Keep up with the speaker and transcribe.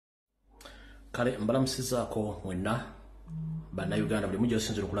Kale mbalamusizaako mwenna bannayuganda buli mujja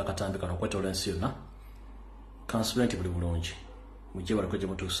osinzira okula akatambi kano okwetola ensi yonna kansulenti buli bulungi mujje baliko gye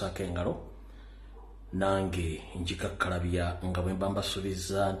mutuusaako engalo nange njikakkalabya nga bwe mba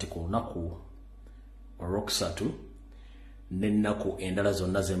mbasuubiza nti ku lunaku olwokusatu n'ennaku endala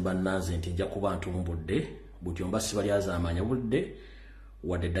zonna ze mba nanze nti nja kuba ntumbudde butyo mba sibalyazaamanya budde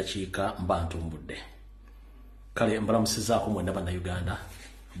wadde eddakiika mba ntumbudde. Kale mbalamusizaako mwenna bannayuganda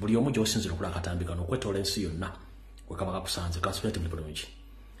buli omu gy'osinzira okula akatambi kano okwetola ensi yonna we kaba kakusanze kansulenti buli bulungi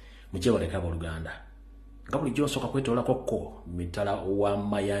mujje baleka abooluganda nga bulijjo nsooka kwetoolakokko mitala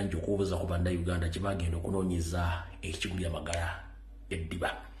w'amayanja okubuuza ku bannayuganda gye bagenda okunoonyeza ekiguli amagala eddiba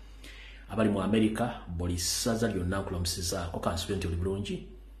abali mu Amerika buli ssaza lyonna nkulamusizaako kansulenti buli bulungi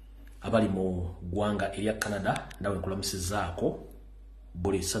abali mu ggwanga erya Canada nawe nkulamusizaako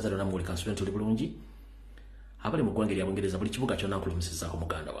buli ssaza lyonna muli kansulenti buli bulungi abali mu ggwanga erya Bungereza buli kibuga kyonna nkulamusizaako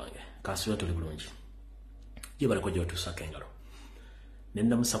muganda wange kansulenti buli bulungi gye baliko gy'otuusako engalo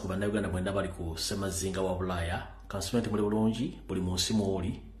nennamusa ku bannayuganda mwenna bali ku ssemazinga wa Bulaaya kansulenti muli bulungi buli mu nsi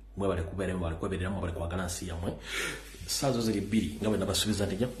mwoli mwe bali kubeera bali kwebereramu bali kwagala nsi yammwe saazo ziri bbiri nga bwe nabasuubiza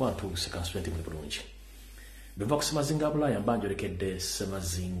nti nja kuba ntuuse kansulenti muli bulungi bwe nva ku ssemazinga wa Bulaaya mba njolekedde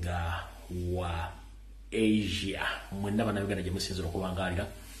ssemazinga wa Asia mwenna bannayuganda gye musinzira okubangalira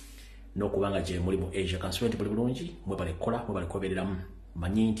n'okubanga gye muli mu Asia kansulenti buli bulungi mwe bali kukola mwe bali kwebereramu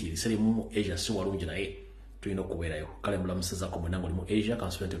manyi nti ebiseera mu Asia si walungi naye tulina okubeerayo kale mbulamusizaako mwenna ng'oli mu Asia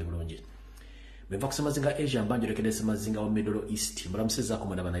kansulenti buli bulungi bwe nva ku ssemazinga Asia mba njolekedde ssemazinga wa Middle East mbulamusizaako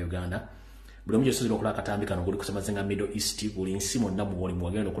mwenna bannayuganda buli omu gyeosinzira okula akatambi kano ng'oli ku ssemazinga Middle East buli nsi mwonna muwoli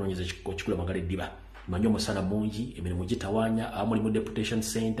mwagenda okunoonyeza ekikula magala eddiba manyi omusana mungi emirimu gitawaanya abamuli mu deputation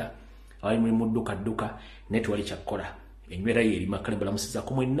center abali muli mu ddukadduka naye tewali kyakkola enywera ye erima kale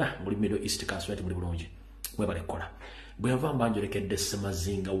mbulamusizaako mwenna ng'oli Middle East kansulenti buli bulungi mwe bali kukola bwe nva mba njolekedde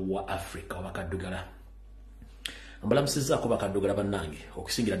ssemazinga wa Africa wabakaddugala mbalamusizaako bakaddugala bannange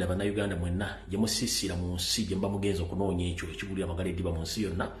okusingira ddala bannayuganda mwenna gye musiisira mu nsi gye mba mugenza okunoonya ekyo ekigulira amagala eddiba mu nsi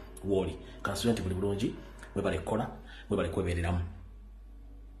yonna wooli kansulenti buli bulungi mwe bali kukola mwe bali kwebereramu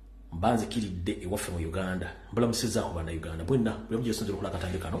mba nzikiridde ewaffe mu Uganda mbalamusizaako bannayuganda bwenna buli omu gyeosinzira okula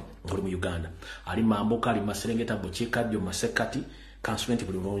akatambi kano ng'oli mu Uganda ali Mambuka ali Maserengeta Bukiikaddyo Masekati kansulenti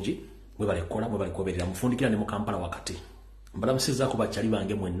buli bulungi mwe bali kukola mwe bali kwebereramu mufundikira ne mu Kampala wakati mbalamusizaako bakyali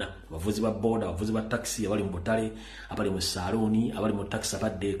bange mwenna abavuzi ba boda abavuzi ba taxi abali mu butale abali mu saluuni abali mu taxi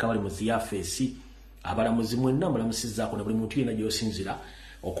abaddeeka abali mu ziyafeesi abalamuzi mwenna mbalamusizaako ne buli muntu yenna gy'osinzira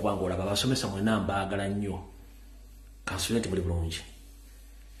okuba ng'olaba abasomesa mwenna mbaagala nnyo kansulenti buli bulungi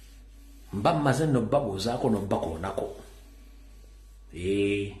mba mmaze nno babuuzaako n'obbakoonako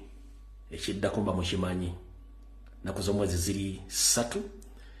ekiddako mba mukimanyi nnaku z'omwezi ziri 3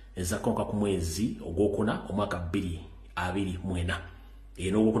 ezakonka ku mwezi ogwokuna omwaka 2024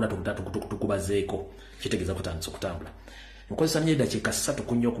 n'ogwokuna tukubazeeko kitegeeza kutandisa okutambula nkozesa nnyo eddakiika 3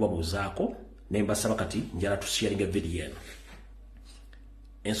 ku nnyo okubabuuzaako ne mbasaba kati njala tusharinga vidiyo eno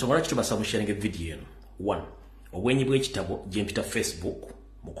ensonga lwaki tubasaba musharinga vidiyo eno 1 obwenyi bw'ekitabo gye mpita Facebook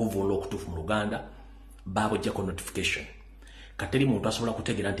mu kuvunula okutuufu mu Luganda baabujjako notification kateri muntu asobola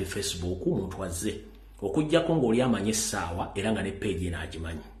kutegeera nti Facebook muntu azze okujjako ng'oli amanyi essaawa era nga ne page eno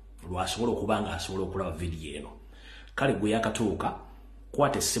agimanyi lwasobola okuba nga asobola okulaba vidiyo eno kale gwe yakatuuka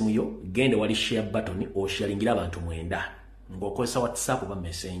kwata essimu yo gende wali share button osharingira abantu 9 ng'okozesa WhatsApp oba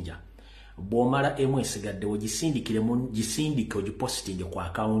Messenger bw'omala emu esigaddewo gisindike ogipositinge ku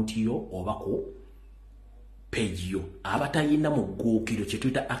akawunti yo oba ku page yo abatayina mu gguukiro kye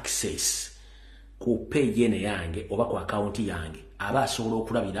tuyita access ku page eno yange oba ku akawunti yange aba asobola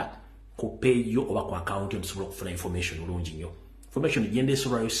okulabira ku page yo oba ku akawunti yo tusobola okufuna information olungi nnyo information genda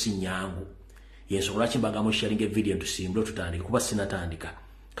esobolayo si nnyangu yensobola kimbagamu sharinga vidiyo ntusimbule tutandike kuba sinatandika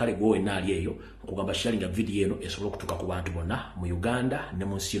kale gwe wenna ali eyo nkugamba sharinga vidiyo eno esobola okutuuka ku bantu bonna mu Uganda ne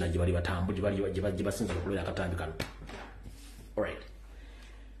mu nsi yonna gye bali batambula gye basinza okulera akatambi kano alright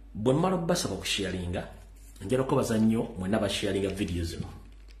bwe mmala obbasaba okusharinga njala okubaza nnyo mwenna basharinga vidiyo zino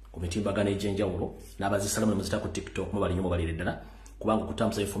ku mitimbagano egy'enjawulo n'abazisalamu ne muzita ku TikTok mubali nnyo mubalire ddala kubanga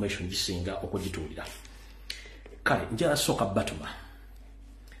okutambuza information gisinga okugituulira kale njala sooka batuma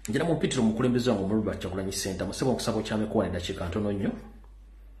njala mumpitiro mukulembeze wange omululu Kyagulanyi Center musebo okusaba okyamekuwa eddakiika ntono nnyo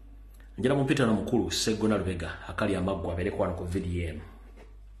njala mumpitiro n'omukulu Sseggona Lubega akali amaggwa abeere kwano ku vidiyo eno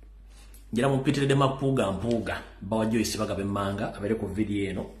njala mumpitiridde Mpuuga bawa Joyce bagaba emmanga abeere ku vidiyo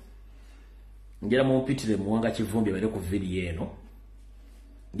eno njala mumpitire Muwanga Kivumbi abeere ku vidiyo eno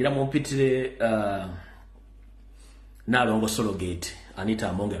njala mumpitire Nalongo Sologate Anita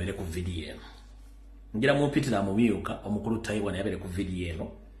Amonge abeere ku vidiyo eno njala mumpitire Amumyuka omukulu Taiwan abeere ku vidiyo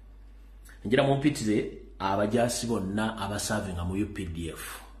eno njala mumpitire abajaasi bonna abasavinga mu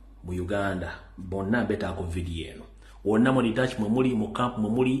UPDF mu Uganda bonna mbeta ko video eno wonna mu detach mwe muli mu camp mwe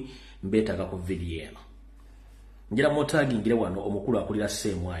muli mbeta ko video eno njira motagi ngire wano omukulu akulira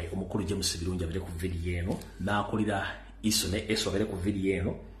semwaye omukulu James Birungi abere ku video eno na akulira isone eso abere ku video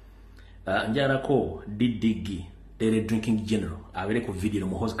eno njara ko didigi Dere Drinking General abere ku video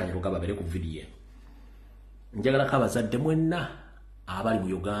mu host Kanyarugaba abere ku video eno njagala kabazadde mwenna abali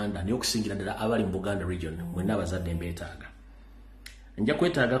mu Uganda ne okusingira ddala abali mu Buganda region mwenna abazadde mbetaaga nja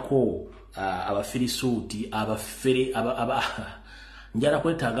kwetaaga ko abafirisuuti abafere njala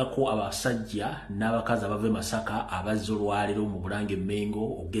kwetaaga ko abasajja n'abakazi abave Masaka abazolwalero mu Bulange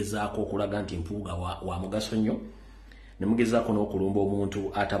Mengo ogezaako okulaga nti Mpuuga wa mugaso nnyo ne mugezaako n'okulumba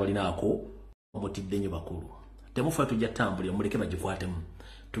omuntu atabalinaako omutidde nnyo bakulu temufa tujja tambulira muleke bagikwatemu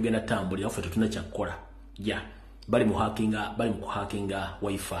tugenda tambulira ffe tutuna kyakkola ya bali mu hackinga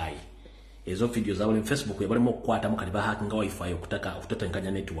wifi ezo video za mu Facebook bali mu kwata mu kali ba hackinga wifi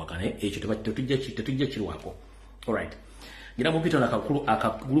okutatenkanya network ne ekyo tetujja kirwako. Alright, ngira mupito na group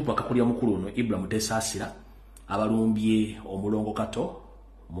akakulya mukulu no Ibrahim Tesasira abalumbye omulongo kato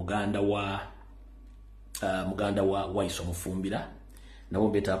muganda wa iso mufumbira nabo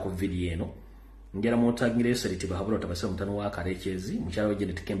beta ko video eno ngera mutagire seriti bahabura tabase mutano wa karekezi mukyalo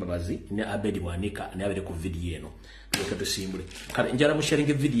wejene tekembabazi ne Abedi Wanika ne abere ku video eno tuko tusimbule kale njara mu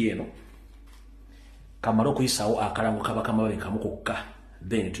sharing video eno kamaro kuisawo akarango kabaka mawe kamukukka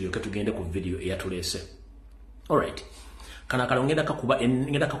then tuyoke tugende ku video eyatulese. Alright, kana kala ngenda kakuba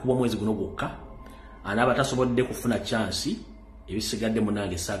mwezi guno gukka anaba tasobodde kufuna chance ebisigadde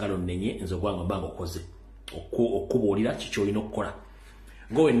munange sagalo nenye nzo gwanga mbango koze okubolira kikyolina okukola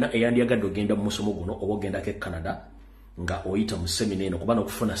ngowenna eyandiyagadde ogenda mu musomo guno oba ogenda ke Canada nga oyita mu semina eno kuba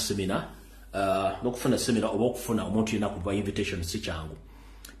n'okufuna semina oba okufuna omuntu yena kuva invitation si kyangu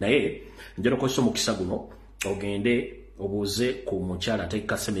naye njero koso mukisa guno ogende obuze ku mukyala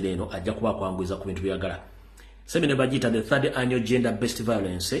ateeka semina eno ajja kuba kwanguiza ku bintu byagala. Semina bagita the third annual gender based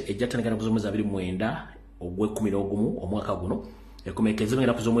violence ejjatandikana kuzomwezi 29 ogw'ekumi omwaka guno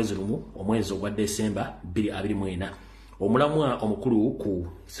ekumekezebwa kuzomwezi lumu omwezi ogwa December 2024. Omulamwa omukulu ku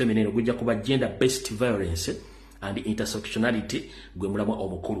semina eno gujja kuba gender based violence and intersectionality gwe mulamwa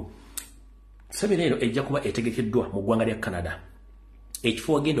omukulu. Semina eno ejja kuba etegekeddwa mu ggwanga lya Canada.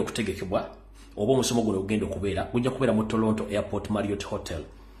 Ekifo agenda okutegekebwa oba omusomo guno ogenda okubeera gujja kubeera mu Toronto Airport Marriott Hotel.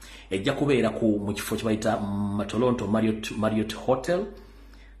 Ejja kubeera mu kifo kye bayita Toronto Marriott Hotel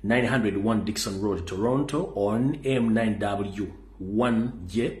 901 Dixon Road Toronto on M9W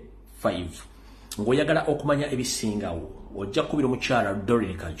 1J5. Ngoyagala okumanya ebisingawo ojja kubira omukyala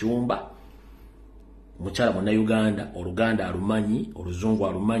Doreen Kajumba mukyala mwana Uganda Oluganda alumanyi Oluzungu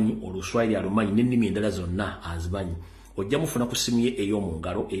alumanyi Oluswahili alumanyi n'ennimi endala zonna azimanyi. Ojja mufuna ku simu ye ey'omu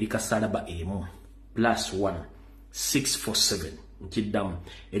ngalo eri kasalaba emu +1 647 nkiddamu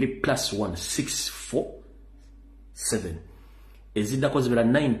eri +1 647 ezindako zibera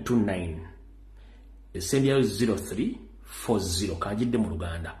 929 esembyayo 0340 kanjidde mu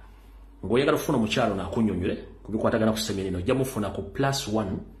Luganda. Ngoyagala kufuna omukyalo nakunnyonnyole kubikwatagana ku semina eno ojja mufuna ku +1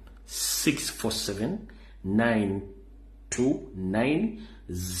 647 929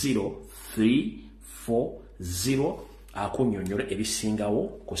 0340 akunnyonnyole ebisingawo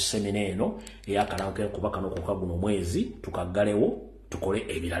ku semina eno eyakalanke kuba kano kokka guno mwezi tukaggalewo tukole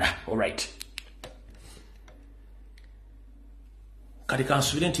ebirala. Alright, kati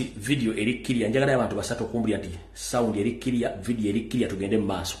kansubire nti video erikiriya njagala abantu basatu okumbulya nti sound erikiriya video erikiriya tugende mu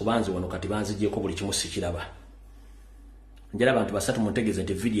maaso kubanze wano kati banzigyeko buli kimu sikiraba. Njagala abantu basatu muntegeeze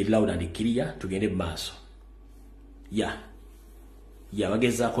nti video eri loud and clear tugende mu maaso.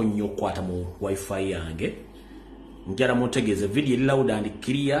 Bagezaako nnyo okukwata mu wifi yange. Njagala muntegeeze video eri loud and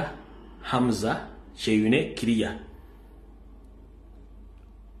clear. Hamza Cheyune clear.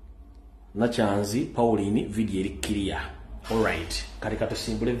 Nachanzi Pauline video eri clear. Alright, kati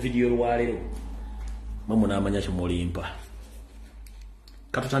katusimbule video lwalero mwe namanya kyomulimpa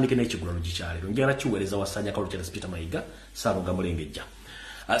katutandike n'ekigulano gikyalero njagala kiweereza wasanya Kalukya Peter Mayiga Salonga Mulengejja.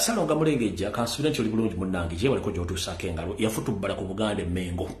 Salonga Mulengejja kansubira nti oli bulungi munnange gye waliko gy'otuusaako engalo yafutubbala ku Buganda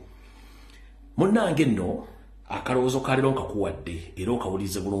Mengo munnange nno akalowoozo kalero nkakuwadde era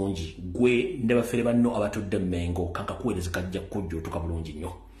okawulize bulungi gwe ne bafere banno abatudde Mengo kankakuweereze kajja kujja otuka bulungi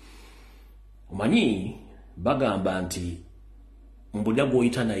nnyo. Omanyi bagamba nti mbulya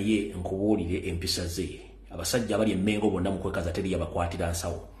gwoyita naye nkubuulire empisa ze abasajja abali Mengo bonna mukwekaza teri yabakwatira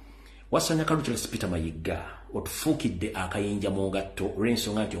nsawo. Wasanya Kalukya Peter Mayiga otufuukidde akayinja mu ngatto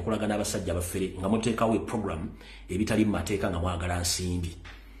olw'ensonga nti okulaga n'abasajja abafere nga muteekawo program ebitali mu mateeka nga mwagala nsimbi.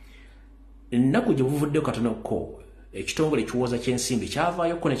 Ennaku gye buvuddeko katonako ekitongole kiwooza ky'ensimbi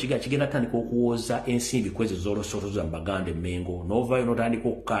kyavaayo ko ne kigenda tandika okuwooza ensimbi kwezi z'olosootoza mu Baganda Mengo n'ovaayo n'otandika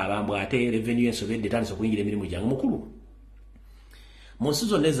okukaaba mbu ate revenue ensobedde tandise okuyingira emirimu gyange mukulu. Mu nsi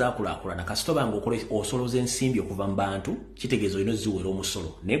zonna ezaakulaakulana kasita obanga osoloza ensimbi okuva mu bantu kitegeeza olina ziwera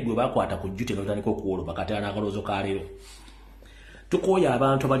omusolo naye gwe bakwata ku jjute n'otandika okuwoloba kati n'akaloozo ka leero. Tukooya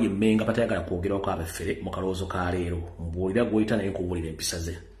abantu abali emmenga batayagala kwogerako abeffere mu kaloozo ka leero mbuulira gw'oyita naye nkubuulira empisa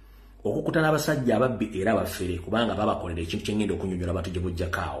ze. Okukutana abasajja ababbi era abaffere kubanga babakolera ekintu kye ngenda okunyonnyola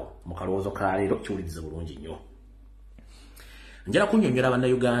Baakujirekawo mu kaloozo ka leero kiwulirize bulungi nnyo. Njala kunnyonnyola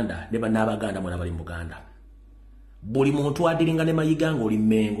bannayuganda ne bannaabaganda mwena bali mu Buganda. Buli muntu adiringa ne Mayiga ng'oli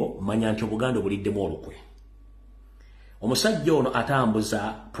Mmengo manya nti Obuganda obuliddemu olukwe. Omusajja ono atambuza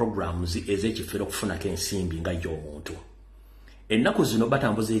programs ez'ekifere okufunako ensimbi nga y'omuntu. Ennaku zino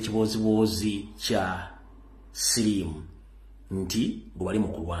batambuza ekiboozibuuzi kya siriimu nti bwe bali mu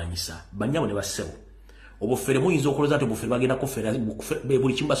kulwanyisa bannyabo ne bassebo. Obufere muyinza okulooza nti obufere bagenda kufera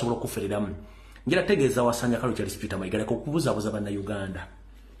buli kimu basobola okufereramu. Njala tegeeza wasanya kalo kya Lispita Mayiga leka okubuzaabuza bannayuganda.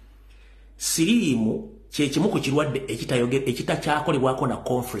 Siriimu kye kimu ku kirwadde ekitakyakolebwako na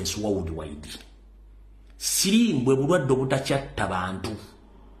conference worldwide. Siriimu bwe bulwadde obutakyatta bantu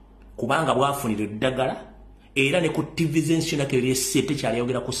kubanga bwafunira eddagala era ne ku TV z'ensionakero ly'essete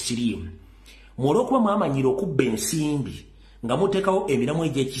kyaliyogera ku siriimu. Mwolw'okuba mwamanyira okubba ensimbi nga muteekawo emiramu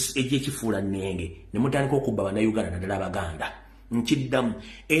egy'ekifuula nnenge ne mutandika okubba bannayuganda naddala Abaganda. Nkiddamu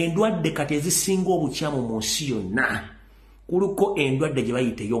endwadde kati ezisinga obukyamu mu nsi yonna kuliko endwadde gye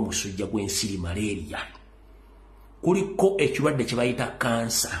bayita ey'omusujja gw'ensiri malaria. Kuliko ekirwadde kye bayita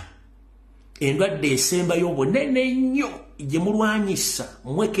kansa. Endwadde esembayo obunene ennyo gye mulwanyisa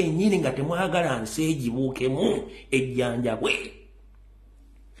mmwe kennyini nga temwagala nsi egibuukemu ejjanjabwe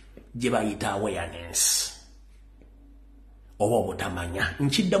gye bayita awareness oba obutamanya.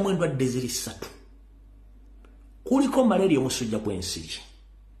 Nkiddamu endwadde ziri 3. Kuliko malaria omusujja gw'ensiri,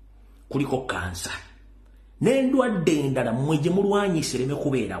 kuliko kansa n'endwadde endala mmwe gye mulwanyisa ereme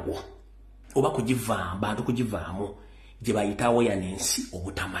kubeerawo oba bantu kugivaamu gye bayita awareness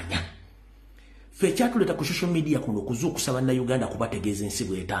obutamanya. Ffe ekyatuleeta ku social media kuno okuzuukusa bannayuganda kubategeeza ensi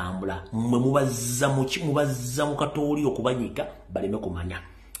bw'etambula mmwe mubazza mu katooli okubanyiga baleme kumanya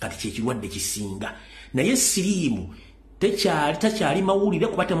kati kyekirwadde kisinga. Naye siriimu takyali mawulire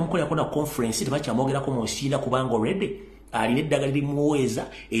kuba temukolerako na conference tebakyamwogerako mu nsiira kubanga already alina eddagala limuweeza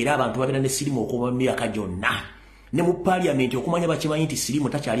era abantu babeera ne siriimu okuva mu myaka gyonna. Ne mu parliament okumanya bakimanyi nti siriimu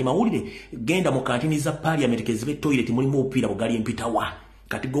takyali mawulire genda mu kantini za parliament kezibe toilet mulimu obupiira bugali empitawa.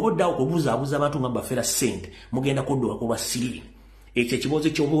 Kati goboddawo kubuzaabuza abantu nga bafera ssente mugenda kudduka kuba siriimu. Ekyo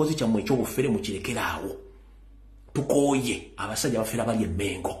ekiboozi kyammwe eky'obufere mukirekeraawo. Tukooye abasajja bafera bali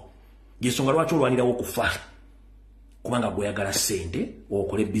Emmengo. Y'ensonga lwaki olwanirawo okufa kubanga gweyagala ssente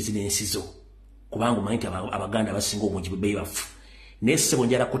okole bizinensi zo kubanga omanyi nti Abaganda abasinga obungi bwe bafu. Naye ssebo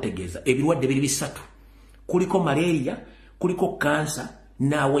njala kutegeeza ebirwadde biri 3. Kuliko malaria, kuliko kansa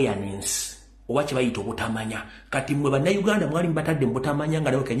n'awareness oba kye bayita obutamanya. Kati mmwe bannayuganda mwali mbatadde mu butamanya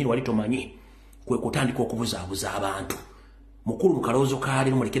nga nawe kennyini wali tomanyi kwe kutandika okubuzaabuza abantu. Mukulu mu kaloozo ka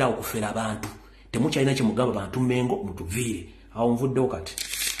leero mulekerawo okufera abantu. Temukyalina kye mugamba bantu Mmengo mutuviire. Awo nvuddewo kati.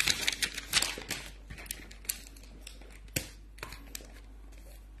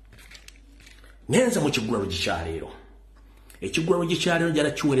 Ngenze mu kiggulalo gikyaleero. Ekiggulalo gikyaleero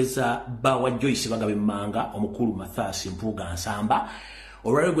njala kiweereza Bawa Joyce Bagabe Mmanga omukulu Mathasi Mpuuga Nsamba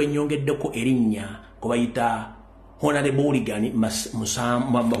olwaliro gwe nnyongeddeko erinnya kwe bayita Honorable Hooligan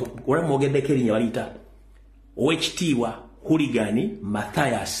mwogeddeko erinnya baliyita Oweekitiibwa Hooligan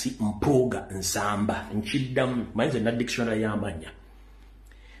Mathayasi Mpuuga Nsamba. Nkiddamu manyize na dictionary y'amannya.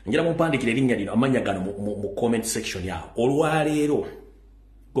 Njala mumpandikira erinnya lino amannya gano mu comment section yawo. Olwaleero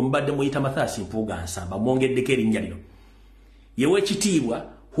gumbadde muyita Mathayasi Mpuuga Nsamba mwongeddeko erinnya lino ye Oweekitiibwa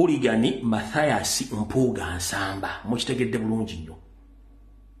Hooligan Mathayasi Mpuuga Nsamba. Mukitegedde bulungi nnyo.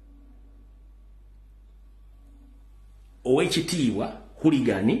 Oweekitiibwa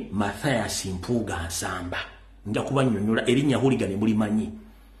Hooligan Mathayasi Mpuuga Nsamba. Nja kubannyonnyola erinnya Hooligan mulimanyi.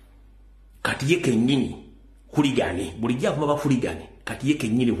 Kati ye kennyini Hooligan bulijja akuma ba Hooligan kati ye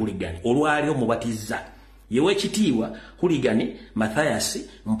kennyini Hooligan olwaliro mubatizza ye Oweekitiibwa Hooligan Mathayasi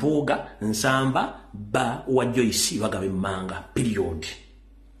Mpuuga Nsamba Bawa Joyce Bagabe Mmanga period.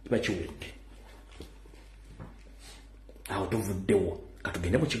 Bakiwedde awo tuvuddewo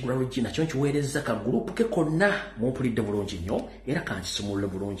katugende mu kiggulalo nakyo nkiweereza ka gurupu ke konna mumpulidde bulungi nnyo era kankisumulule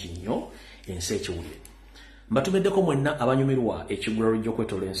bulungi nnyo ensi ekiwulire. Mbatumeddeko mwenna abanyumirwa ekiggulalo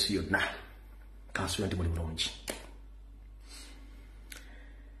gy'okwetoola ensi yonna kansula nti muli bulungi.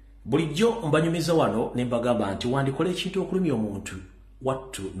 Bulijjo mbanyumiza wano ne mbagamba nti wandikola ekintu okulumya omuntu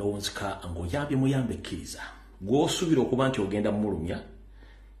wattu n'owunzika ng'oyambye muyambe ekkiriza gw'osuubira okuba nti ogenda mulumya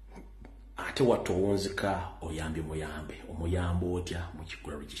ate watta owunzika oyambye muyambe omuyambe otya mu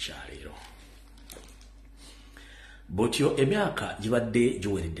kigulalo kikyaleero. Bw'otyo emyaka gibadde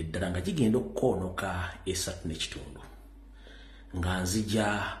giweredde ddala nga gigenda okukoonoka 3.5 nga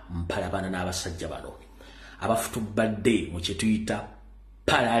nzija mpalabana n'abasajja bano abafutubadde mu kye tuyita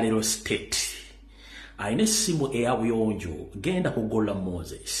parallel state. Ayina essimu eya buyonjo, genda ku Golla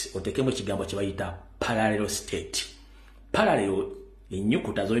Moses otekemu ekigambo kye bayita parallel state. Parallel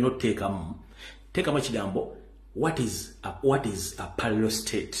ennyukuta z'olina oteekamu, teekamu ekigambo what is a parallel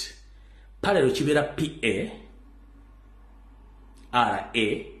state. Parallel kibeera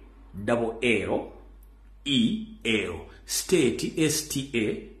PARALLEL, state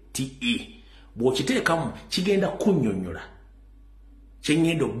STATE. Bw'okiteekamu kigenda kunnyonnyola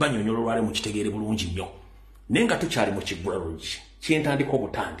kyengenda obbanyonnyola olwali mukitegeere bulungi nnyo. Naye nga tukyali mu kiggulalo kyentandika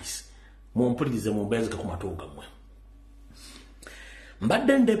obutandisi, mumpulirize mumbeezeke ku matu gammwe.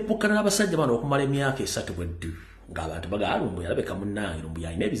 Mbadde ndeppukana n'abasajja bano okumala emyaka 3 bweddu ng'abantu bagaa Lumbuye alabeka munnange Lumbuye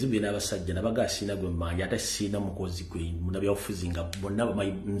alina ebizibu n'abasajja nabaga asiina gwe mmanja ate siina mukozi gwe munabyabufuzi nga bonna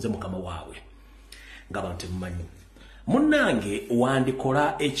bamanyi nze mukama waabwe ng'abantu temumanyi. Munnange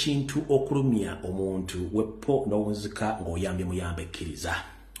wandikola ekintu okulumya omuntu weppo n'owunzika ng'oyambye muyambe ekkiriza.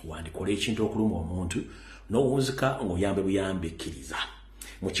 Wandikola ekintu okulumya omuntu n'owunzika ng'oyambye buyambe ekkiriza.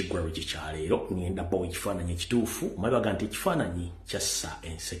 Mu kiggulalo kikyaleero ngenda bawa ekifaananyi ekituufu mabaga nti ekifaananyi kyassa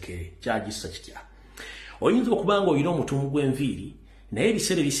ensekere kyagissa kitya. Oyinza okuba nga olina omutumu gw'enviiri naye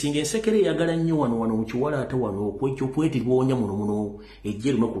ebiseera ebisinga ensekere eyagala nnyo wano mu kiwala ate wano okwetibwonya muno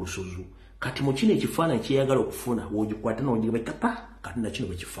ejje lume ku lusuzu. Kati mu kino ekifaananyi kyeyagala okufuna w'ogikwata n'ogirabeka kati na kino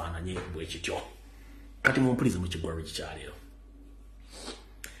bwe kifaananyi bwe kityo. Kati mumpulirize mu kiggulalo kikyaleero.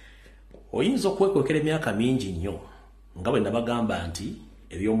 Oyinza okwekwekera emyaka mingi nnyo nga bwe nabagamba nti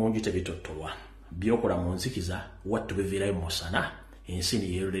ebyomunju tebitottolwa, byokola mu nzikiza wattu biviirayo mu musana, ensi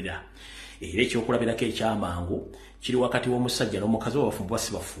neyeerolera. Era ekyokulabirako ekyamangu kiri wakati w'omusajja n'omukazi w'abafumbo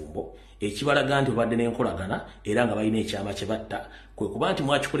basi bafumbo ekibalaga nti babadde n'enkolagana era nga balina ekyama kye batta, kwe kuba nti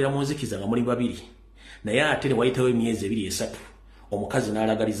mwakikolera mu nzikiza nga muli babiri, naye ate ne wayitawo emyezi 2-3 omukazi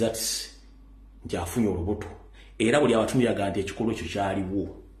n'alagaliza nti afunye olubuto era buli abatumiraga nti ekikolwa ekyo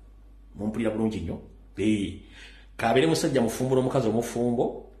kyaliwo. Mumpulira bulungi nnyo. Kabeere musajja mufumbo n'omukazi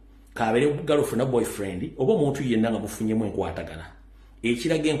omufumbo, kabeere girlfriend na boyfriend oba omuntu yenna nga mufunyemu enkwatagana.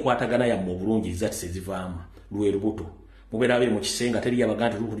 Ekiraga enkwatagana yammwe obulungi zati zivaamu lwe lubuto. Mubeera abiri mu kisenga teri yabaga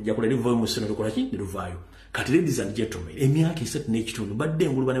nti tujja kola livayo mu sseno lukola ki luvaayo. Kati ladies and gentlemen, emyaka 3.5 mbadde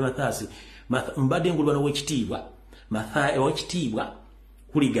engulubana Mathaasi, mbadde engulubana w'ekitiibwa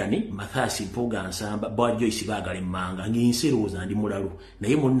Kuligani Mathaasi Mpuuga Nsamba Bwa Joyce baagala emmanga ng'ensi erowooza ndi mulalu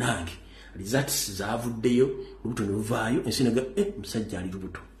naye munnange results zaavuddeyo lubuto ne luvaayo ensi nega musajja ali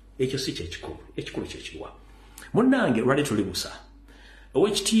lubuto. Ekyo si kyekikulu, ekikulu kyekirwa. Munnange lwali tulibusa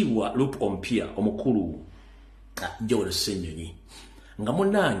ow'ekitiibwa Lupe Ompia omukulu Joel Ssenyonyi nga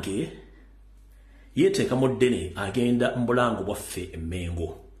munnange yeeteeka mu ddene agenda mu bulango bwaffe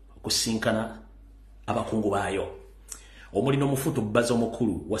Emmengo okusinkana abakungu baayo omuli n'omufuto bbaza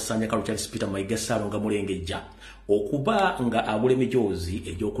omukulu wa Ssaanyakalu Charles Peter Mayiga Ssaalonga Mulengejja okuba nga agula emijoozi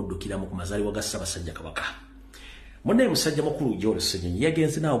egy'okuddukiramu ku mazaalibwa ga Ssaabasajja Kabaka. Munnaye musajja mukulu Joel Ssenyonyi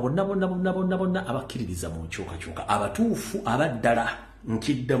yagenze naawo bonna abakkiririza mu nkyukakyuka abatuufu abaddala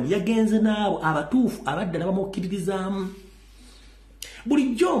nkiddamu yagenze naawo abatuufu abaddala bamukkiririzaamu.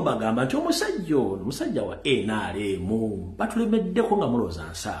 Bulijjo mbagamba nti omusajja wa NRM batulemeddeko nga mulooza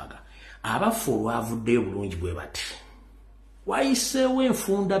nsaaga abafu olwavuddeyo bulungi bwe bati. Wayiseewo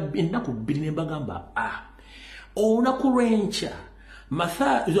enfunda ennaku 2 ne mbagamba olunaku lw'enkya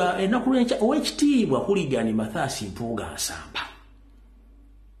ow'ekitiibwa Kuligani Mathaasi Mpuuga Nsamba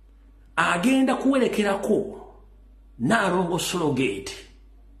agenda kuwerekerako Naalongo Sologate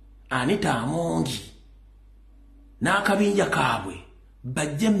Anita Amongi n'akabinja kaabwe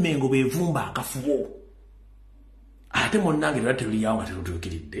bajje Mmengo beevumba akafubo. Ate munnange lwali teruliyawo nga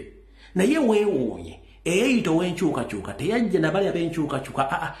terutuukiridde naye weewuunye eyayita ow'enkyukakyuka teyajja nabali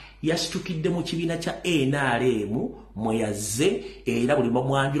ab'enkyukakyuka yasitukidde mu kibiina kya NRM mwe yazze era buli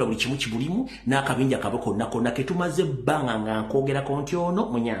mwanjula buli kimu kibulimu n'akabinja kabe konna ke tumaze ebbanga nga nkoogerako nti ono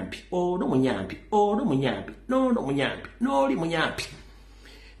munyampi n'oli munyampi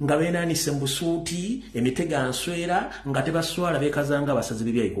nga beenaanise mu busuuti emitega nswera nga tebaswala beekazanga abasazi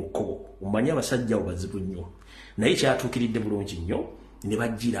b'ebyayi ku kkubo. Omanyi abasajja abo bazibu nnyo naye kyatuukiridde bulungi nnyo ne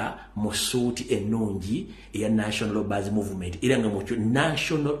bajjira mu suuti ennungi eya National Labourers Movement era nga mukyo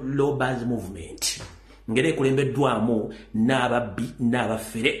National Labourers Movement ngera ekulembeddwamu n'ababbi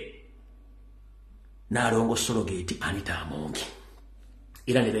n'abafere Naalongo Sologate Anita Amongi.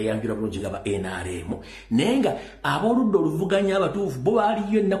 era ne beyanjula bulungi nga ba NRM nenga aboludde oluvuganya abatuufu bo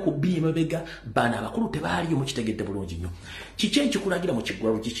baaliyo ennaku bbiri emabega bano abakulu tebaaliyo mukitegedde bulungi nnyo kiki ekikulagira mu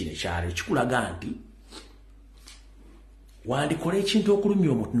kiggwalugi kino ekyalo kikulaga nti wandikola ekintu okulumya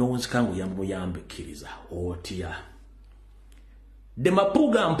omuntu n'owunzika ng'oyambuyambikkiriza otya de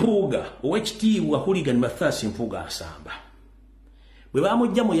Mpuuga ow'ekitiibwa Hooligan Mathias Mpuuga asamba bwe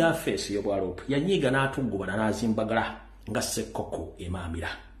bamujja mu yafeesi y'obwalopo yanyiiga n'atuggubana n'azimbagala nga ssekkoko emaamira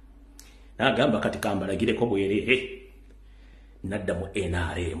n'agamba kati kambalagireko bwereere nadda mu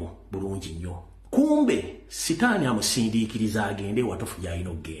NRM bulungi nnyo kumbe sitaani amusindiikiriza agende watufu gy'alina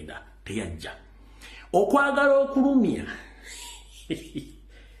okugenda teyajja okwagala okulumya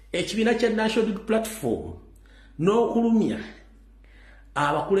ekibiina kya National Platform n'okulumya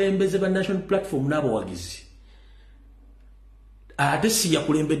abakulembeze ba National Platform n'abawagizi ate si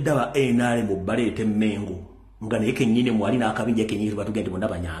yakulembedde aba NRM baleete Mmengo nga naye kennyini mwali n'akabinja kennyini batugende bonna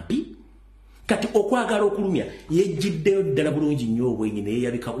banyampi kati okwagala okulumya yejjiddeyo ddala bulungi nnyo obwenyi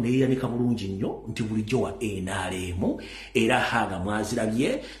neyeyanika bulungi nnyo nti bulijjo wa NRM era Haga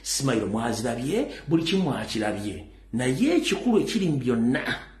mwazirabye Simairo mwazirabye buli kimu mwakirabye naye ekikulu ekiri mu byonna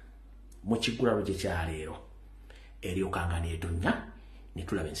mu kiggulalo gye kyaleero eryokanga neetonnya ne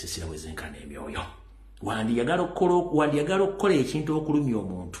tulaba ensisira bwe zenkana emyoyo wandiyagala okukola ekintu okulumya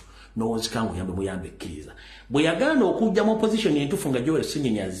omuntu n'owunzika ng'oyambe muyambikkiriza bwe yagaana okujja mu opposition entufu nga Joel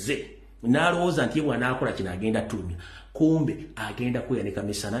Ssenyonyaze n'alowooza nti ye bw'anaakola kino agenda tulumya kumbe agenda kweyanika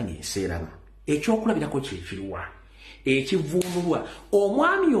misana ng'enseeraba ekyokulabirako kyekiruwa ekivuunulwa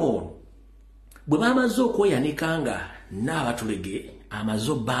omwami ono bwe bamaze okweyanika nga n'abatulege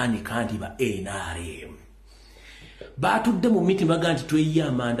amaze obbaanika nti ba NRM batudde mu miti baga nti tweyiye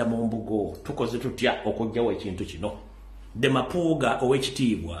amanda mu mbugo tukoze tutya okujjawo ekintu kino de Mpuuga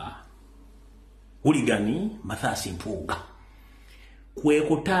ow'ekitiibwa Hooligan Mathias Mpuuga kwe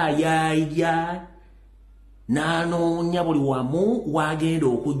kutaayaya n'anoonya buli wamu wagenda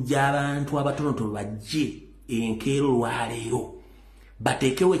okujja abantu abatonotono bajje enkeero lwaleero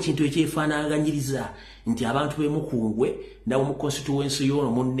bateekewo ekintu ekyefaanaaganyiriza nti abantu b'emukungwe nabo mu constituency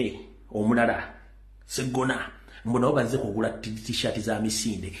y'ono munne omulala Seggona mbu nabo bazze kugula t-shirt za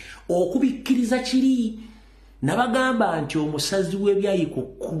misinde okubikkiriza kiri nabagamba nti omusazi w'ebyayi ku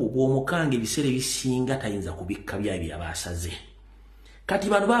kkubo bw'omukanga ebiseera ebisinga tayinza kubikka byayi byabasaze kati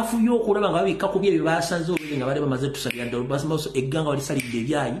bano bafuye okulaba nga babikka ku byayi byabasaze obuye nga bali bamaze tusalira ddala basamaso egganga walisalidde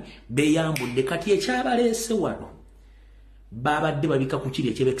ebyayi beeyambudde kati ekyabaleese wano babadde babika ku kiri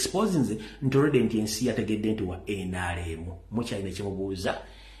ekyeba exposinze nti olwedde nti ensi yategedde nti wa NRM mukyalina ekimubuuza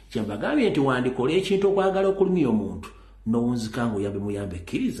kyembagambye nti wandikola ekintu okwagala okulumya omuntu n'owunzika ng'oyambe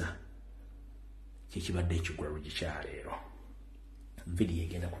muyambikkiriza kyekibadde ekiggulalo gye kyaleero vidiyo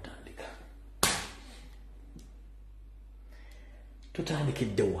egenda kutandika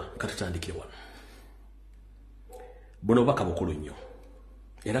tutandikiddewa katutandikire wano buno bubaka bukulu nnyo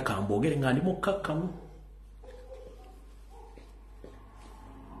era kambogere nga ndi mukkakkamu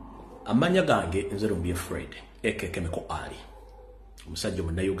amanya gange nze Lumbuye Fred ekekemeko ali omusajja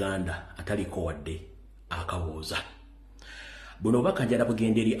Munnayuganda ataliko wadde akawooza buno bubaka njala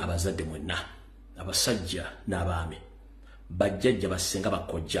bugenda eri abazadde mwenna abasajja n'abaami bajjajja basenga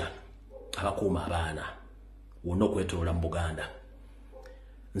bakojja abakuuma abaana wonna okwetoloola mu Buganda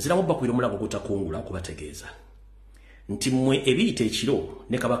nziramu bakwira omulago gutakungula okubategeeza nti mmwe ebiyita ekiro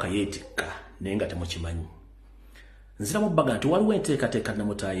ne kabaka yeetikka naye nga temukimanyi nziramu bbaga nti waliwo enteekateeka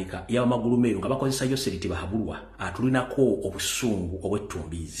namutaayika y'abamagulu meeru nga bakozesa Yoseriti Bahabulwa atulinako obusungu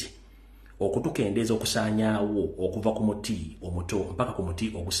obw'ettumbiizi okutukendeeza okusaanyaawo okuva ku muti omuto mpaka ku muti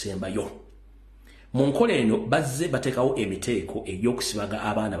ogusembayo mu nkola eno bazze bateekawo emiteeko egy'okusibaga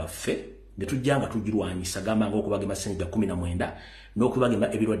abaana baffe ne tujja nga tugirwanyisa gamba ng'okubagema ssennyiga 19 n'okubagema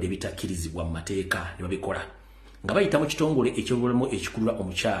ebirwadde ebitakkirizibwa mu mateeka ne babikola nga bayita mu kitongole eky'obulamu ekikulula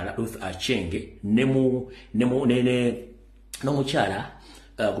omukyala Ruth Achenge n'omukyala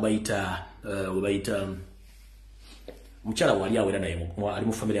gubayita mukyala wali awera naye ali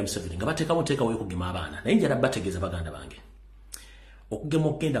mu family ya Museveni nga bateekawo nteekawo y'okugema abaana naye njala bategeeza baganda bange okugema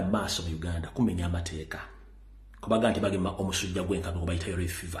okugenda mu maaso mu Uganda kumenya amateeka kubaga nti bagema omusujja gw'enkago gwe bayita yellow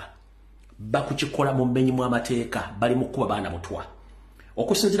fever bakukikola mu mmenyi mu amateeka bali mu kuba baana butwa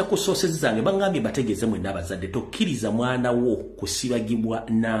okusinziira ku soosezi zange bangambye bategeeze mwenna abazadde tokkiriza mwana wo kusibagibwa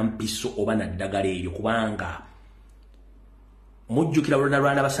na mpiso oba na ddagala eryo kubanga mujjukira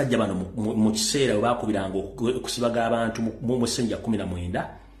lwana abasajja bano mu kiseera we baakubiranga okusibaga abantu mu ssenyiga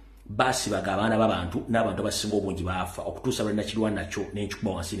 19 basibaga abaana b'abantu n'abantu abasinga obungi baafa okutuusa lwe nakirwa nakyo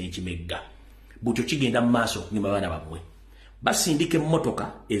n'ekikuba wansi n'ekimegga butyo kigenda mu maaso okugema abaana bammwe basindika emmotoka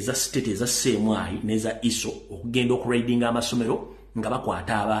eza state eza seemwayi n'eza iso okugenda okuraidinga amasomero nga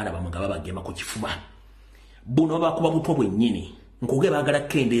bakwata abaana bamwe nga babagema ku kifuba. Buno bakuba butwa bwennyini nkuge baagala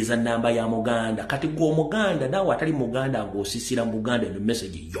kendeeza namba ya Muganda kati gwe Omuganda naawe atali Muganda ng'osisira mu Buganda eno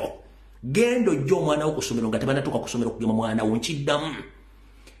message yo. Gendo jjo omwana wo ku ssomero nga tebannatuuka ku ssomero kugema mwana wo nkiddamu.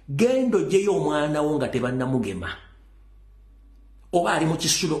 Gendo jjeyo omwana wo nga tebannamugema. Oba ali mu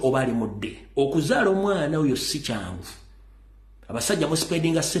kisulo oba ali mudde. Okuzaala omwana oyo si kyangu. Abasajja mu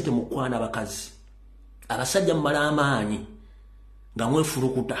spendinga ssente mu kwana abakazi. Abasajja mumala amaanyi nga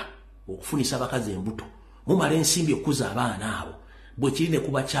mwefulukuta okufunisa abakazi embuto. Mumala ensimbi okuza abaana abo. Bwe kiri ne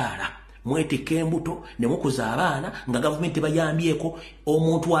kubakyala. Mwetika embuto ne mukuza abaana nga gavumenti bayambyeko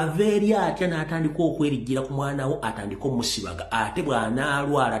omuntu aveeri atya n'atandika okwerijjira ku mwana wo atandika omusibaga ate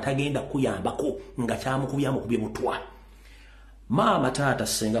bw'anaalwala tagenda kuyambako nga kyamukubye butwa. Maama taata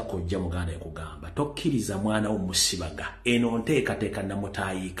senga kojja Muganda ekugamba tokkiriza mwana wo musibaga eno nteekateeka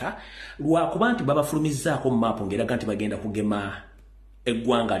namutayiika lwakuba nti babafulumizzaako mu maapu ng'eraga nti bagenda kugema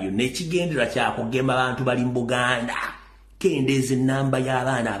eggwanga lyo n'ekigendera kyakugema abantu bali mu Buganda. Kendeeza ennamba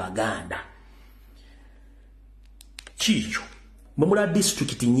y'abaana Abaganda. Kiikyo mumula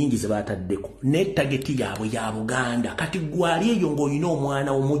disitulikiti nnyingi ze baataddeko ne tageti yaabwe ya Buganda kati gwali eyo ng'olina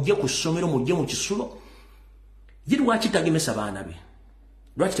omwana wo mujje ku ssomero mujje mu kisulo. Ye lwaki tagemesa baana be?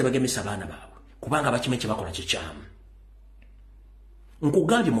 Lwaki tebagemesa baana baabwe? Kubanga bakime kye bakola kikyamu.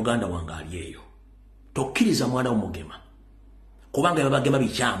 Nkugambye Muganda wange ali eyo tokkiriza mwana wo mugema kubanga babagema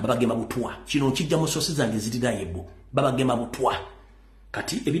bikyamu babagema butwa. Kino nkijja mu sosi zange zirirayebu babagema butwa.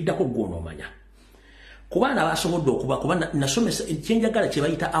 Kati ebiddako gwono omanya kubaana basobodde okuba kuba nasomesa ekyenjagala kye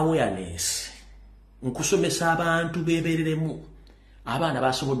bayita awareness nkusomesa abantu beebereremu. Abaana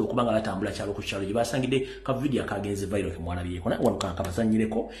basobodde okuba nga batambula kyalo ku kyalo gye basangidde ka video akagenze viral ke mwalabyeko wano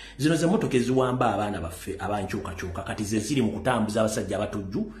kabazanyireko zino ze motoka eziwamba abaana baffe abankyukakyuka kati ze ziri mu kutambuza abasajja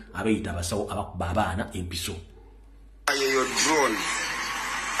abatujju abeeyita abasawo abakuba abaana empiso. Ayo drone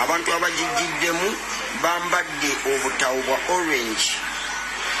abantu abajijjiddemu bambadde obutawu bwa orange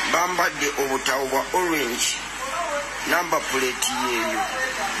number plate yeeyo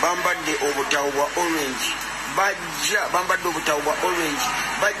bambadde obutawu bwa orange bambadde obutawu bwa orange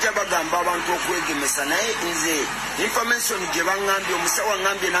bajja bagamba abantu okwegemesa naye nze information gye baŋŋambye omusawo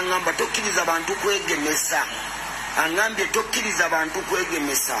aŋŋambye n'aŋŋamba tokkiriza bantu kwegemesa aŋŋambye tokkiriza bantu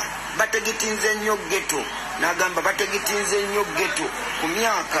kwegemesa bategetinze nnyo ghetto n'agamba bategetinze nnyo ghetto ku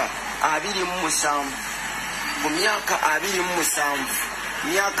myaka 27 myaka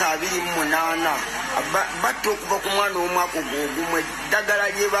 28 batta okuva ku mwana w'omwaka ogw'ogumu eddagala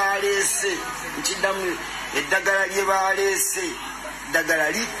lye baleese nkiddamu eddagala lye baleese ddagala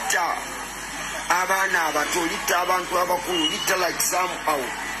litta abaana abato litta abantu abakulu litta like somehow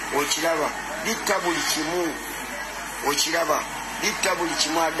okiraba litta buli kimu okiraba litta buli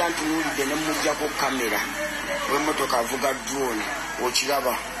kimu adda ntunuulidde ne mujjako kamera w'emmotoka avuga drone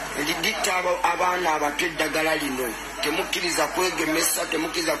okiraba litta abaana abato eddagala lino temukkiriza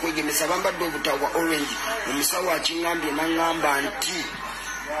kwegemesa bambadde obutawu bwa orange omusawo akiŋŋambye n'aŋŋamba nti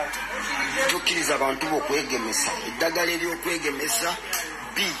tokkiriza abantu b'okwegemesa eddagala ery'okwegemesa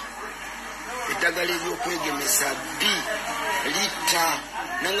litta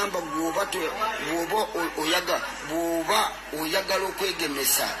n'aŋŋamba bw'oba oyagala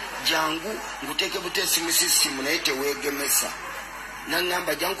okwegemesa jangu nguteeke buteesi mu sisitimu naye teweegemesa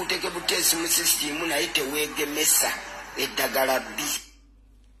n'aŋŋamba jangu kuteeke buteesi mu sisitimu naye teweegemesa eddagala bbi.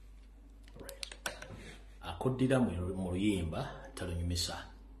 Akuddira mu luyimba talunyumisa.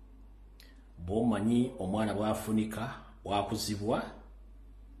 Bw'omanyi omwana bw'afunika bw'akuzibwa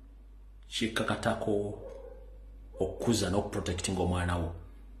kikkakatako okukuza n'okuprotectinga omwana wo.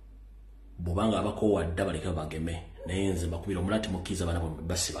 Bw'obanga abakoowadde baleke bageme naye nze mbakubira omulati mukkiriza abaana bwe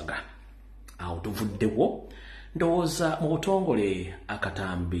basibaga. Awo tuvuddewo ndowooza mu butongole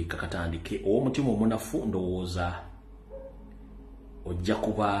akatambi kakatandike ow'omutima omunafu ndowooza ojja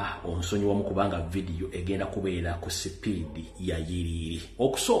kuba onsonyiwamu kubanga vidiyo egenda kubeera ku sipiidi ya yiriiri.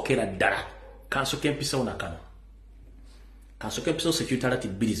 Okusookera ddala kansoke empisawo nakano kansoke empisawo security alert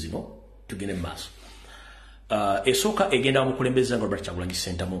 2 zino tugende mu maaso. Esooka egenda mukulembeza nga Robert Kyagulanyi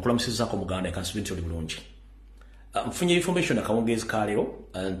Center mu nkulamusizaako Muganda ekansibi oli bulungi. Mfunye information akawungeezi ka leero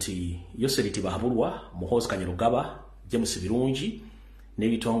nti Yoseriti Bahabulwa, Muhoozi Kanyarugaba, James Birungi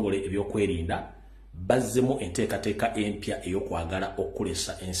n'ebitongole ebyokwerinda bazzemu enteekateeka empya ey'okwagala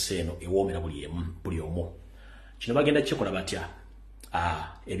okulesa ensi eno ewoomera buli omu. Kino bagenda kikola batya?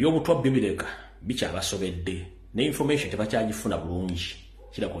 Ebyobutwa bibireka bikyabasobedde ne information tebakyagifuna bulungi.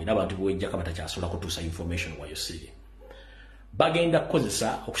 Kirako ina abantu bwejjaka batakyasobola kutuusa information wa Yosiri. Bagenda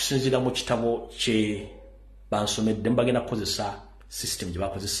kukozesa okusinziira mu kitabo kye bansomedde bagenda kukozesa system gye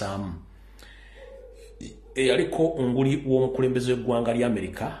bakozesaamu aliko nguli w'omukulembeze w'eggwanga lya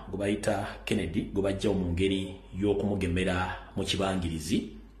America gwe bayita Kennedy gwe bajja mu ngeri y'okumugemera mu kibangirizi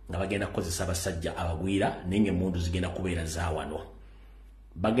nga bagenda kukozesa abasajja abagwira naye ng'emmundu zigenda kubeera za wano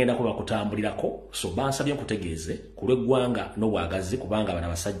bagenda kuba kutambulirako so bansabye nkutegeeze ku lw'eggwanga n'obwagazi kubanga bana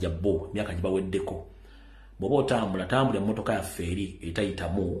abasajja bo emyaka gye baweddeko bw'oba otambula emmotoka yaffe eri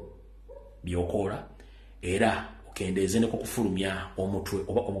etayitamu by'okola era okendeeze ne kukufulumya omutwe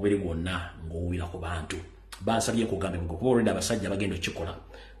oba omubiri gwonna ng'owuwira ku bantu bansabye nkugambye kuba olwedde abasajja bagenda okikola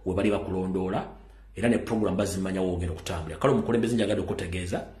we bali bakulondoola era ne program bazimanyawo ogenda okutambulira kale omukulembeze njagala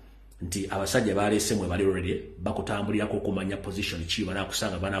okutegeeza nti abasajja baleese mwe bali olwedde bakutambulirako okumanya position ki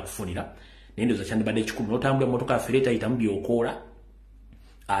banaakusanga banaakufunira naye ndowooza kyandibadde ekikulu n'otambulira emmotoka yaffe era etayitamu by'okoola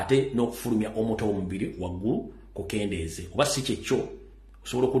ate n'okufulumya omutwe w'omubiri waggulu kukendeeze oba si kyekyo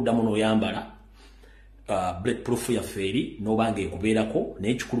osobola okuddamu n'oyambala bulletproof ya feri n'obanga ekubeerako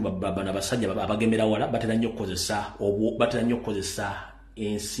naye kikulu bano abasajja abagemera wala batera nnyo okukozesa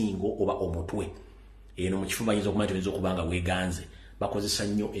ensingo oba omutwe eno mu kifuba ayinza okumanya oyinza okuba nga weeganze bakozesa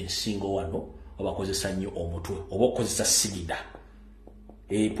nnyo ensingo wano oba bakozesa nnyo omutwe oba okukozesa sigida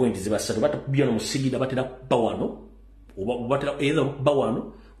point ziba ssatu batakubya no mu sigida batera kuba wano oba batera either kuba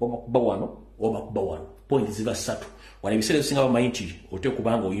wano oba kuba wano oba kuba wano point ziba ssatu wano ebiseera ebisinga bamanyi nti ote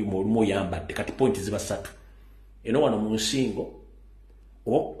kubanga olumu oyambadde kati point ziba ssatu eno wano mu nsingo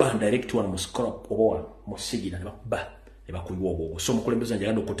oba kuba direct wano mu scalp oba wano mu sigida ne bakuyiwa obwobwo so omukulembeze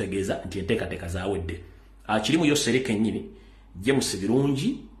njagala okutegeeza nti enteekateeka zaawedde kirimu yo sereke nnyini James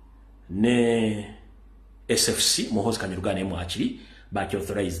Birungi ne SFC Muhoozi Kanyaruganda ne Mwakiri baki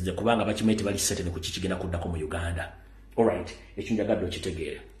authorized kubanga bakimeti bali set ne kukikigenda kuddako mu Uganda alright ekyo njagala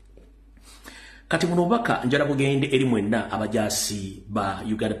okitegeera kati muno baka njala kugende eri mwenna abajasi ba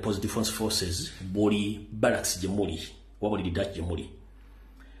Uganda Post Defense Forces boli barracks gye muli wabuli didachi gye muli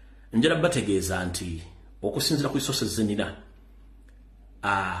njala bategeeza nti okusinzira ku resources zenina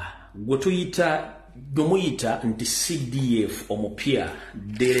gwe tuyita gomuyita nti CDF omupya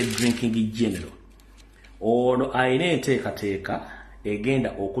Daily Drinking General ono ayina enteekateeka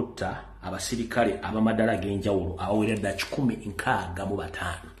egenda okutta abasirikale abamadala g'enjawulo abawerera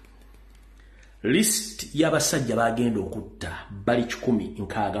 165 list y'abasajja bagenda okutta bali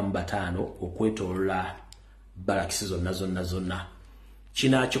 165 okwetolola barracks zonna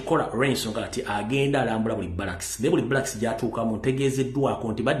kinakikola olw'ensonga ati agenda alambula buli barracks ne buli barracks gyatuukamu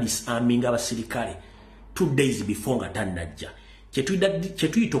ntegeezeddwako nti badisarming abasirikale 2 days before nga tannajja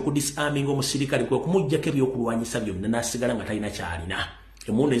kyetuyita okudisarming omusirikale kwe kumuggyako ebyokulwanyisa byonna n'asigala nga talina kyalina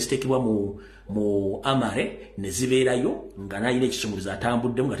emundu eziteekebwa mu amare ne zibeerayo nga nalina ekisumuluzo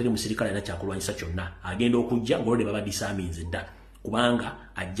atambuddemu nga teri musirikale alina kyakulwanyisa kyonna agenda okujja ng'olwedde baba disarminze dda kubanga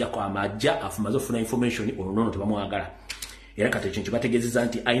ajjako amajja afumaze ofuna information ono tebamwagala era kati ekyo bategeezezza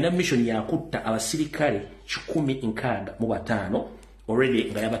nti alina mission yakutta abasirikale 165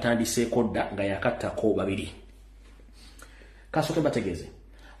 already nga yabatandiseeko dda nga yakattako babiri kasooke bategeeze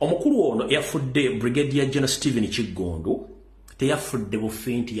omukulu ono yafudde Brigadier General Stephen Kiggundu teyafudde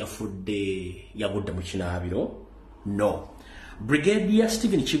bufi nti yagudde mu kinaabiro no Brigadier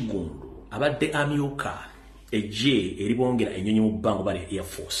Stephen Kiggundu abadde amyuka ejje eribongera ennyonyi mu bbanga bali Air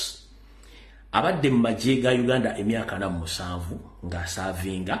Force abadde mu magye ga Uganda emyaka 47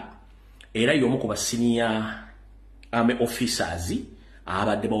 ng'asaavinga era y'omu ku basenior army officers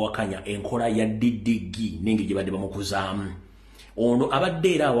abadde bawakanya enkola ya DDG n'engeri gye badde bamukuzaamu ono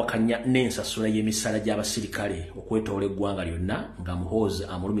abadde era awakanya n'ensasula y'emisala gy'abasirikale okwetoola eggwanga lyonna nga Muhoozi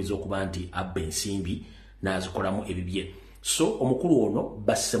amulumiza okuba nti abba ensimbi n'azikolamu ebibye so omukulu ono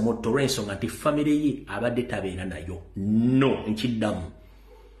basse motto olw'ensonga nti famire ye abadde tabeera nayo no nkiddamu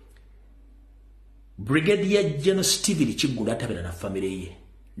Brigadier General Stephen Kiggundu atabeera na famire ye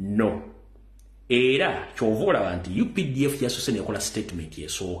no era kyova olaba nti UPDF yasoose nekola statement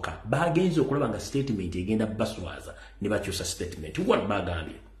esooka bagenze okulaba nga statement egenda baswaza ne bakyusa statement what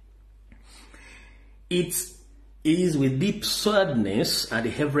bagambye it is with deep sadness and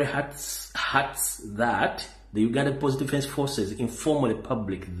heavy hearts that the Uganda Post Defense Forces inform the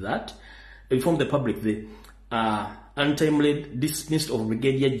public the untimely dismissed of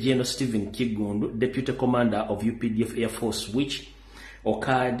Brigadier General Stephen Kiggundu, Deputy Commander of UPDF Air Force, which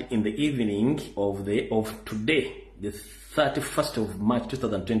occurred in the evening of today, the 31st of March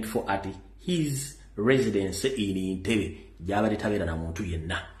 2024, at his residence in Entebbe. Jabali tabera na muntu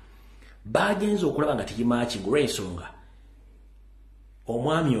yenna. Bagenzo okulaba nga tikimachi ng'olw'ensonga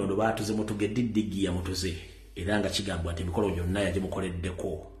omwami ono baatuze mutuge diddigi ya mutuze era nga kigambwa nti emikolo gyonna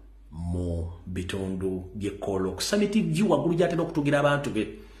yagimukoleddeko mu bitundu by'ekkolo okusamiti gyi waggulu gyatera okutugira abantu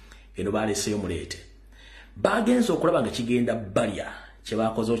be eno baleeseyo muleete bagenza okulaba nga kigenda balya kye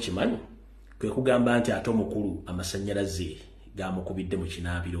baakoze okimanyi kwe kugamba nti ate omukulu amasanyalaze gamukubidde mu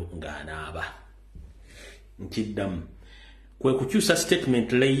kinaabiro ng'anaaba. Nkiddamu kwe kukyusa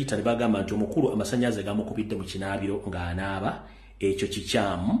statement later ne bagamba nti omukulu amasanyalaze gamukubidde mu kinaabiro ng'anaaba. Ekyo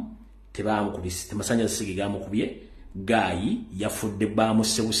kikyamu, tebamukubise, amasanyalaze sige gamukubye. Gayi yafudde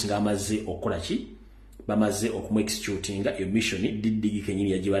bamusebusi ng'amaze okukola ki? Bamaze okumuexecutinga eyo mission Didigi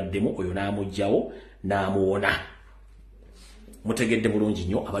kenyini yagibaddemu, oyo n'amugyawo n'amuwona. Mutegedde bulungi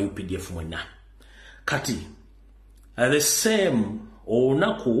nnyo aba UPDF mwenna. Kati the same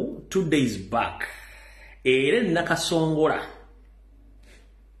olunaku 2 days back era Nakasongola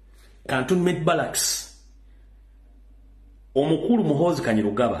Cantonment Barracks omukulu Muhoozi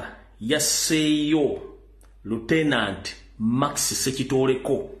Kanyirugaba yasseeyo Lieutenant Max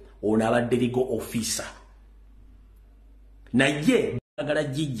Sekitoleko ono abadde legal officer. Naye bagala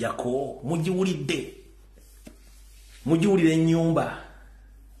jijjako mugiwulire ennyumba.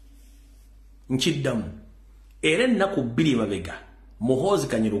 Nkiddamu era ennaku 2 mabega Muhoozi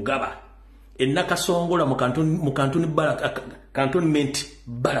Kanyirugaba Nakasongola mu Cantonment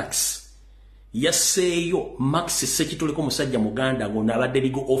Barracks yasseeyo Max Sekitoleko musajja Muganda ng'ono abadde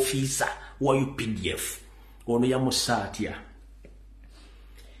legal officer wa UPDF. Ono yamusatya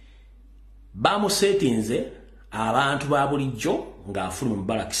bamusetinze abantu ba bulijjo ng'afuluma mu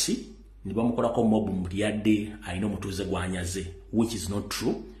barracks ne bamukolako mob mu yadde alina omutuuze gwanyaze, which is not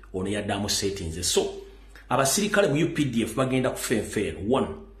true. Ono yadde amusetinze. So abasirikale mu UPDF bagenda kufa enfeero. 1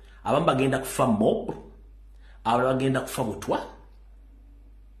 abamu bagenda kufa mob, abalala bagenda kufa butwa,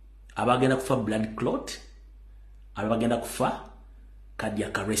 abagenda kufa blood clot, abalala bagenda kufa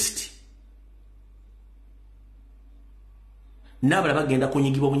cardiac arrest. Nabala bagenda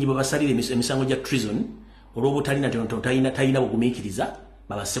kunyigibwa basalire emisango gya treason olw'obutalina talina bugumiikiriza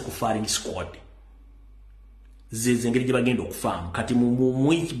babase ku firing squad. Zeze engeri gye bagenda okufaamu. Kati mu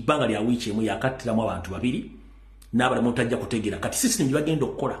bbanga lya wiiki emu yakattiramu abantu 2 n'abalamu otajja kutegeera. Kati system gye bagenda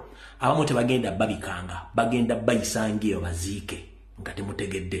okukola abamu tebagenda babikanga, bagenda bayisange eyo baziike nga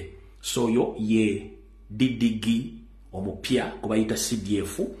temutegedde. So yo ye Didigi omupya kubayita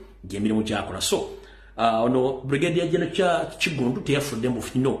CDF gy'emirimu gyakola. So ono Brigadier General Kigundu teyafudde mu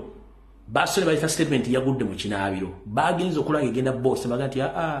fino. Basole bayita statement yagudde mu kinaabiro. Bagenze okulanga egenda boss baga nti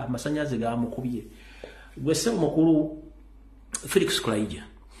masanyaze gamukubye. Gwese omukulu Felix Kulaija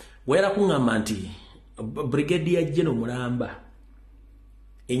wera kungamba nti Brigadier General Mulamba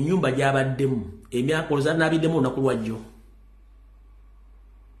ennyumba gy'abaddemu emyaka oluza nabiddemu olunaku lwajjo.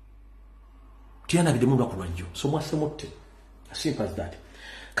 Tiana biddemu olunaku lwajjo. So mwase mutte. As simple as that.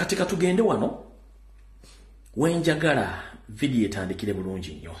 Katika tugende wano wenjagala video etandikire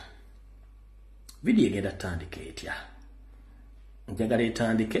bulungi nnyo. Video egenda tandike etya. Njagala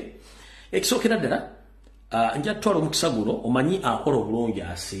etandike. Ekisookera ddala nja tutwala omukisa guno omanyi akola obulungi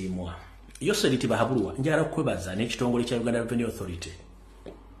asiimwa. Yoseriti Bahabulwa njagala kwebaza n'ekitongole kya Uganda Revenue Authority.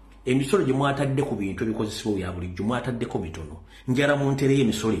 Emisolo gye mwatadde ku bintu ebikozesebwa bya bulijjo mwataddeko mitono. Njagala muntereyo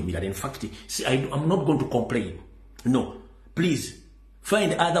emisolo emirala. In fact, I'm not going to complain. No. Please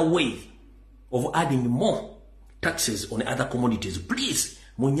find other way of adding more taxes on other commodities. Please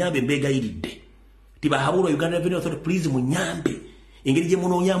munyambe mbegayiridde. Tibahabulwa Uganda Revenue Authority, please munyambe engeri gye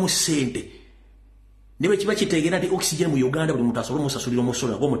munoonyaamu ssente. Niwe kiba kitegeera nti oxygen mu Uganda buli muntu asobola omusasulira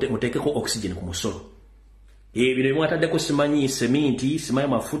omusolo ngo muteekeko oxygen ku musolo. Ebyo bye mwataddeko simanyi seminti, simanyi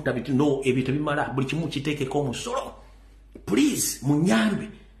mafuta bitu no ebyo tebimala buli kimu kiteekeko omusolo. Please munyambe.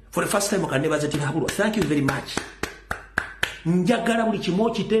 For the first time okannebaza Tibahabulwa. Thank you very much. Njagala buli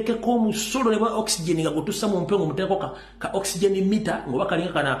kimu kiteekeko omusolo ne ba oxygen nga gutusa mu mpengo muteekeko ka oxygen meter ngoba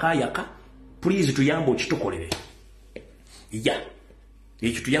kalinga kana akayaka. Please tuyambo kitukolere. Yeah.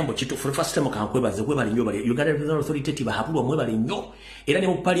 Ekyo tuyambo kitu for the first time kankwebaze kwebali nnyo bali Uganda Revenue Authority Tibahabulwa mwebali nnyo era ne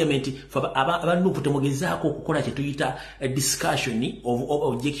mu parliament abantu temugezaako okukola kye tuyita discussion of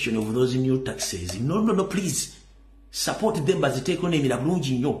objection of those new taxes. No, please support them baziteeko n'emira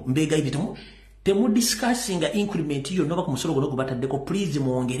bulungi nnyo mbegayidi temu discussing increment yo noba ku musolo gono gubataddeko. Please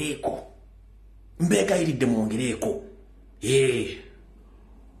muongereeko mbegayiridde muongereeko.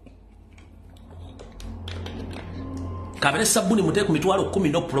 Kabere sabuni muteeke ku mitwalo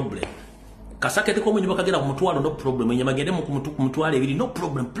 10 no problem. Kasakete ko munyiba kagera ku mutwalo no problem. Enyamagende mu ku mutwalo 2 no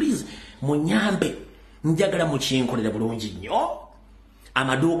problem. Please munyambe njagala mu kinkolere bulungi nnyo.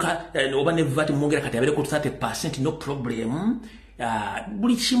 Amaduka oba ne VAT mwongera kati abere ku 30% no problem.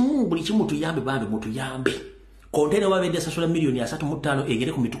 Buli kimu tuyambe bambe mutuyambe. Kontene wabedde sasula milioni 3.5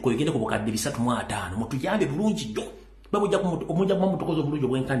 egere ku mituko egende ku bukadde 3.5 mutuyambe bulungi nnyo. Babujja ku mutukozo bulungi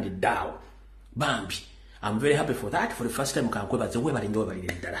bwenkande dawo. Bambi. I'm very happy for that. For the first time kankwebaze webali nnyo bali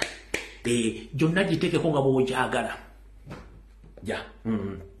ddala. Jonna giteekeko nga bw'ojagala. Ja.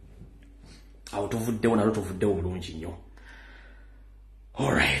 awo tuvuddewo nalo tuvuddewo bulungi nnyo.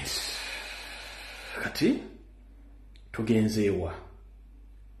 Alright, kati tugenzeewa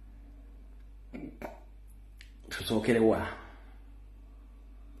tusookerewa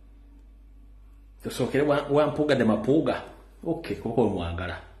wa Mpuuga de Mapuuga. Okay, kuko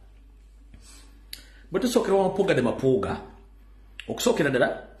mwagala bwe tusookerewa wa Mpuuga de Mapuuga. Okusookera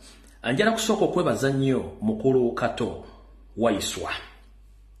ddala anjala kusooka okwebaza nnyo mukulu Kato Waiswa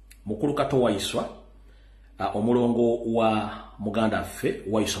omulongo wa muganda affe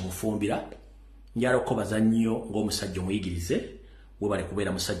Waiswa Mufumbira. Njala okubaza nnyo ng'omusajja omuyigirize webale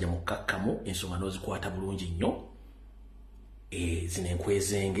kubeera musajja mukkakkamu, ensonga n'ozikwata bulungi nnyo, zino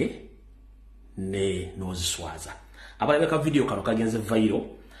enkwezenge ne n'oziswaza. Abalabeka video kano kagenze viral.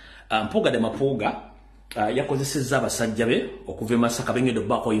 Mpuuga de Mapuuga yakozesezza abasajja be okuva e Masaka bengedde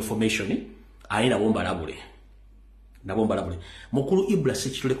baako information ayina bombalabule. Mukulu Ibra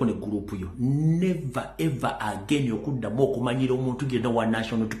Sekituleko ne group yo never ever again okuddamu okumanyira omuntu genda wa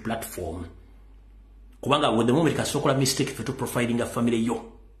national platform. Kubanga with the moment kasokola mistake fetu profiling a family yo.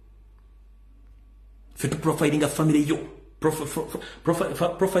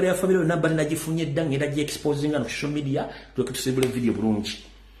 Profile ya family namba nagifunye ddange era exposing on social media tukusibule video bulungi.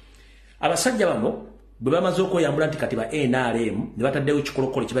 Abasajja bano bwe bamaze okoyambula nti kati ba NRM ne bataddewo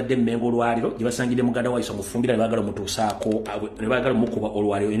ekikolokolo kibadde Mmengo olwaliro gye basangidde muganda Waiswa Mufumbira ne baagala omutuusaako ne baagala omukuba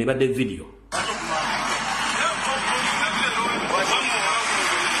olwaliro ne badde video.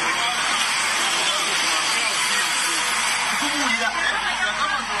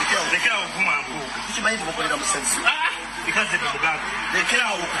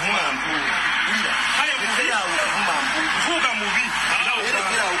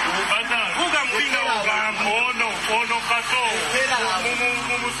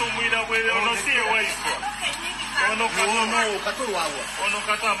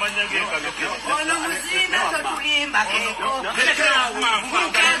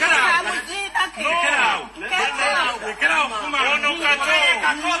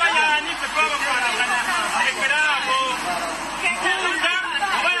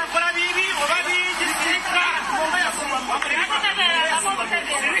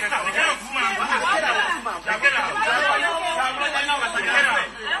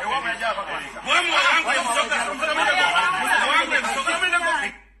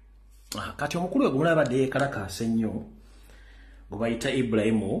 Kati omukulu we gumulabadde yekalakaasa ennyo gwe bayita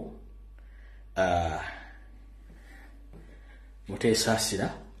Ibrahimu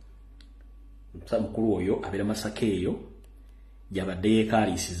Muteesaasira. Mukulu oyo abeera Masaka eyo gyabadde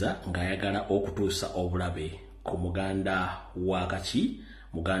yeekaalisiza ng'ayagala okutuusa obulabe ku muganda wa kaki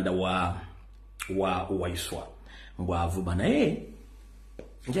muganda wa Waiswa mbwavuba naye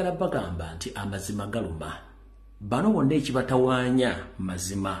njala bagamba nti amazima galuma. Bano bonna ekibatawaanya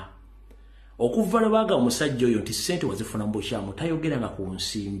mazima. Okuva lwaga omusajja oyo nti ssente wazifuna mu bukyamu tayogeranga ku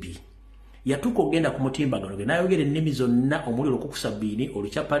nsimbi. Yatuuka ogenda ku mutimbagano ge n'ayogera ennimi zonna omuli Olukukusabbiini,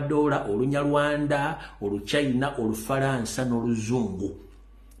 Olucapaddoola, Olunyarwanda, Oluchina, Olufalansa n'Oluzungu.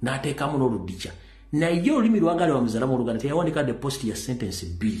 N'ateekamu n'Oluddica. Naye olulimi lwagala bamuzaala mu Luganda teyawandikadde posti ya sentence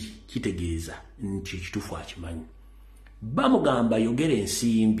bbiri kitegeeza nti ekituufu akimanyi. Bamugamba ayogera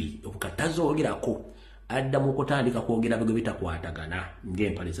ensimbi obukatazoogerako. Adda mu kutandika kwogera bwe bitakwatagana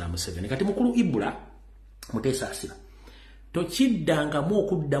ng'empale za Museveni. Kati mukulu Ibra Muteesaasira tokiddangamu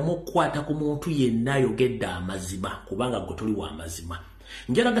okuddamu okukwata ku muntu yenna ayogedde amazima kubanga gwe toli wa mazima.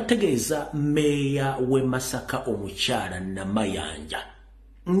 Njala gategeeza mmeeya w'e Masaka omukyala Namayanja.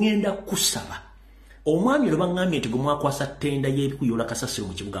 Ngenda kusaba omwami olwo baŋŋambye nti gwe mwakwasa ttenda y'ebikuyola kasasiro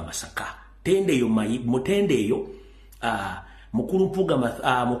mu kibuga Masaka. Ttenda eyo mutende eyo mukulu Mpuuga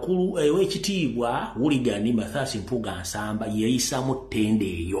mukulu w'ekitiibwa Wuligani Mathias Mpuuga Nsamba yeeyisaamu ttende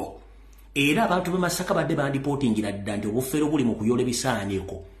eyo. Era abantu b'e Masaka badde bandipootingira dda nti obufeero buli mu kuyola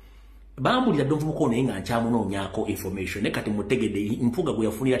ebisaaniiko. Bambulira dda omuvubuka naye nga nkyamunoonyaako information. Ne kati mutegedde Mpuuga gwe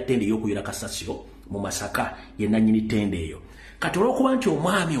yafunira ttende ey'okuyola kasasiro mu Masaka ye nannyini ttende eyo. Kati olw'okuba nti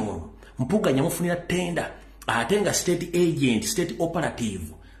omwami ono Mpuuga nyamufunira ttenda ate nga state agent, state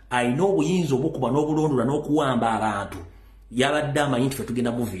operative, ayina obuyinza obw'okuba n'obulondoola n'okuwamba abantu, yabadde amanyi nti ffe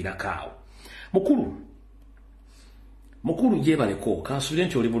tugenda muviirako awo. Mukulu gyebaleko kansubire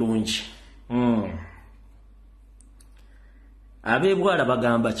nti oli bulungi. Ab'ebwala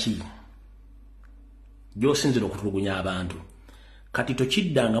bagamba ki gy'osinzira okutulugunya abantu. Kati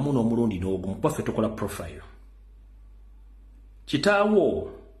tokiddangamu n'omulundi n'ogumu kuba ffe tukola profile.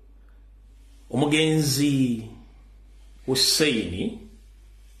 Kitaawo omugenzi Hussein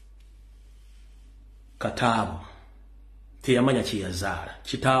Kataabo teyamanya kyeyazaala.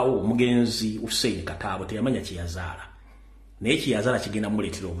 Kitaawo omugenzi Hussein Kataabo teyamanya kyeyazaala. Naye kyeyazaala kigenda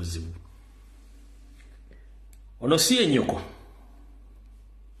muleetera obuzibu. Ono si ye nnyoko.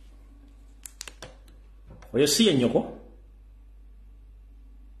 Oyo si ye nnyoko.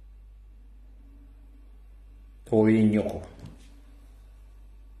 Oyo ye nnyoko.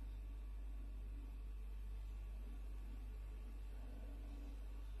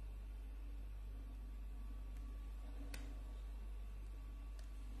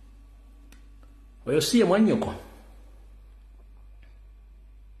 Oyo si ye mwannyoko.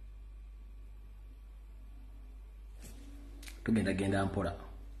 Tugenda mpola.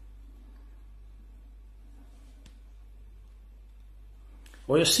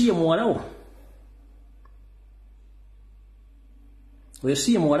 Oyo si ye muwalawo. Oyo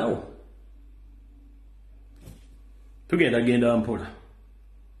si ye muwalawo. Tugenda mpola.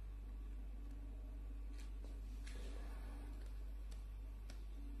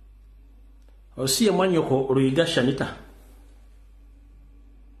 Oyo si ye mwannyoko Luyiga Shanita.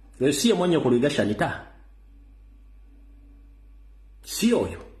 Oyo si ye mwannyoko Luyiga Shanita. Si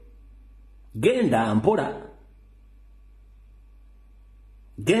oyo. Genda mpola.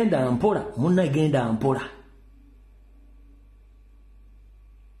 Genda mpola. Munna genda mpola.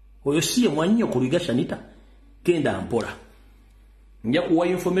 Oyo si ye mwannyoko Luyiga Shanita. Genda mpola. Nja kuwa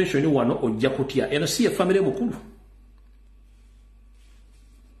information wano ojja kutya. Eno si ye family mukulu.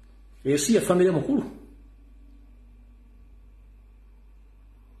 Eyo si ye family mukulu.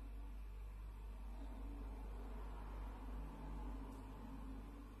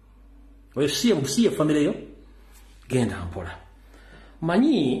 Oyo si ye family yo. Genda mpola.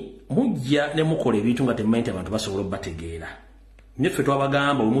 Manyi mujja ne mukola ebintu nga temanyi abantu basobola bategeera. Neffe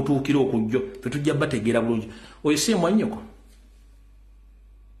twabagamba we mutuukira okujjo ffe tujja bategeera bulungi. Oyo si ye mwannyoko.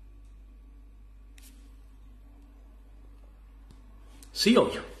 Si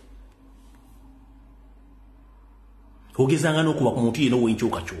oyo. Ogezanga n'okuba ku muntu yino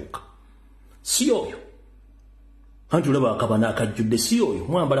w'enkyukakyuka. Si oyo. Anti olaba akabana akajjudde si oyo.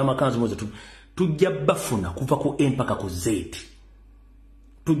 Mwambala amakanzu moze tujja bafuna kuva ku empaka ku Z.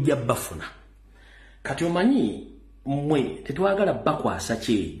 Tujja bafuna. Kati omanyi mmwe tetwagala bakwasa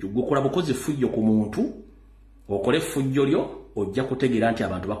kyejo. Gukola bukozi fujjo ku muntu. Okole fujjo lyo ojja kutegeera nti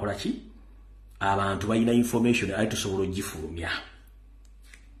abantu bakola ki? Abantu balina information ayi tusobola ogifulumya.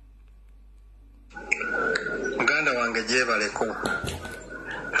 Muganda wange gyebaleko.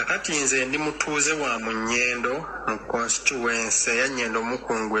 Kakati nze ndi mutuuze wa Munyendo mu constituency ya Nyendo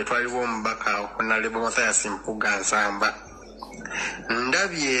Mukungu etwaliwo omubaka Honorable Mathias Mpuuga Nsamba.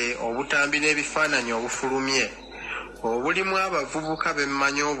 Ndabye obutambi n'ebifaananyi obufulumye obulimu abavubuka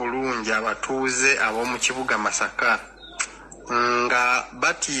bemmanyi obulungi abatuuze ab'omu kibuga Masaka nga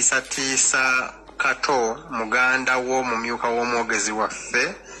batiisatiisa Kato muganda w'omumyuka w'omwogezi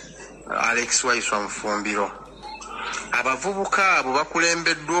waffe Alex Waiswa Mufumbiro. Abavubuka abo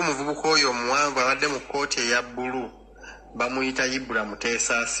bakulembeddwa omuvubuka oyo omuwanvu abadde mu kkooti eya bbulu bamuyita Ibula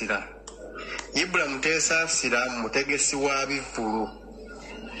Muteesaasira. Ibula Muteesaasira mutegesi wa bivvulu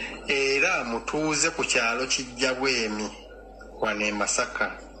era mutuuze ku kyalo kijja bwemi wano e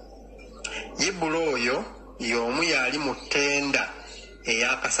Masaka. Ibula oyo y'omu yali mu ttenda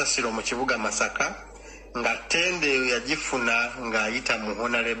ey'akasasiro mu kibuga Masaka nga ttenda eyo yagifuna ng'ayita mu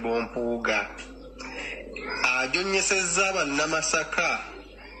Honorable Mpuuga. Ajonnyesezza bannamasaka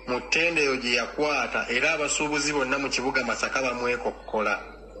mu ttenda eyo gye yakwata era abasuubuzi bonna mu kibuga Masaka bamwekokkola.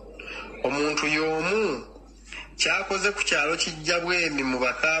 Omuntu y'omu kyakoze ku kyalo kijja bwemi mu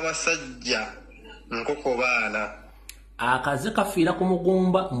baka abasajja nkoko baana. Akaze kafiira ku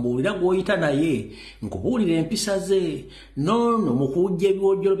mugumba mbuulira gw'oyita naye nkubuulira empisa ze nono mu kujja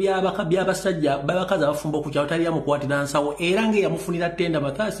ebiwojjolo by'abasajja babakazi abafumba ku kyalo tali yamukwatira nsawo era ng'eyamufunira ttenda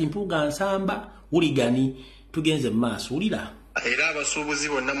Mathias Mpuuga Nsamba wuligani tugenze mu maaso wulira. Era abasuubuzi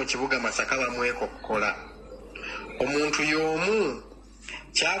bonna mu kibuga Masaka bamwekokkola. Omuntu y'omu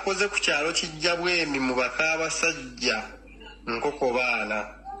kyakoze ku kyalo kijja bwemi mu baka abasajja nkoko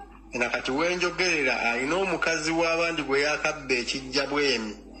baana. Nakati wenjogerera alina omukazi w'abandi gwe yakabba ekijja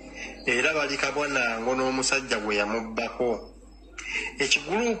bwemi era bali kabwanango n'omusajja gwe yamubbako.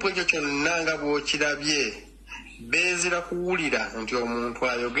 Ekigulupu ekyo kyonna nga bw'okirabye beezira kuwulira nti omuntu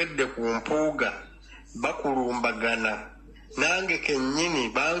ayogedde ku Mpuuga bakulumbagana. Nange kennyini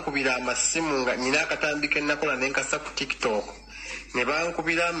bankubira amasimu nga nina akatambi ke nakola ne nkasa ku TikTok ne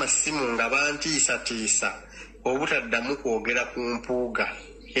bankubira amasimu nga bantiisatiisa obutaddamu kwogera ku Mpuuga.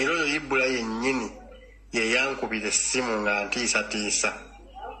 Era oyo Ibula yennyini ye yankubira essimu nga ntiisatiisa.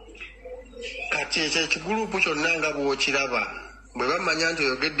 Kati ekyo ekigulupu kyonna nga bw'okiraba bwe bamanya nti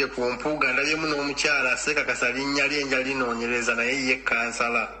oyogedde ku Mpuuga ndabyemu n'omukyala aseekakasa linnya lye nja linoonyereza naye ye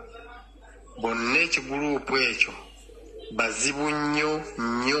kansala. Bonna ekigulupu ekyo bazibu nnyo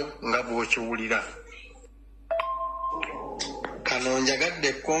nnyo nga bw'okiwulira. kano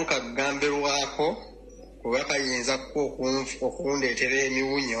njagadde konka kugamberwako kuba kayinza okundeetera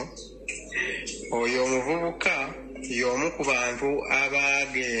emiwunyo. Oyo omuvubuka y'omu ku bantu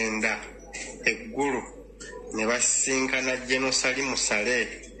abaagenda eggulu ne basisinkana Genosali Musale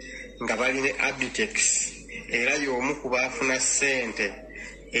nga bali ne Abitex, era y'omu ku baafuna ssente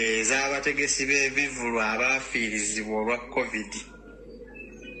ez'abategesi b'ebivvulu abaafiirizibwa olwa COVID.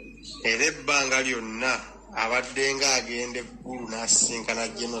 Era ebbanga lyonna abadde ng'agenda eggulu n'asisinkana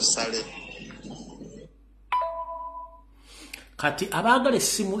Genosale. Kati abaagala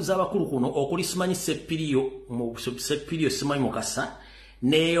essimu z'abakulu kuno okuli simanyi Seppirio simanyi Mukasa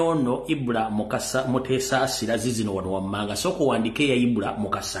neyono Ibra Mukasa Muteesa Asira zizino wano wammanga. Soko wandike ya Ibra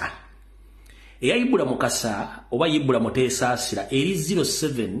Mukasa. Eya Ibra Mukasa oba Ibra Muteesa Asira eri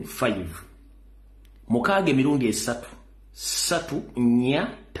 075 mukage mirundi esatu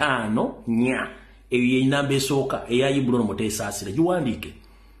 345 eyo ye namba esooka eya Ibra Muteesa Asira. Giwandike.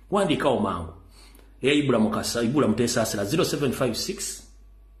 Wandika omangu. Eya Ibra Mukasa, Ibra Muteesa Asira 0756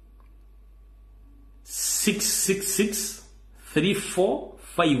 666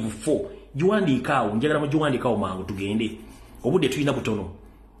 3454. Giwandikaawo, njagala mu giwandikaawo mangu tugende. Obudde tulina butono.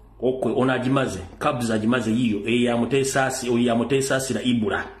 Okwe onagimaze, kabza agimaze yiyo eya Muteesa Asira, oya Muteesa Asira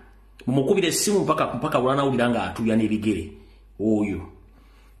Ibra. Mumukubire essimu mpaka bulanawulira nga atuya n'ebigere. Oyo.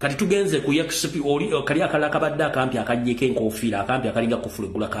 Kati tugenze ku yakisipi oli kali akalaka badda akampi akajjeko enkofiira akampi akalinga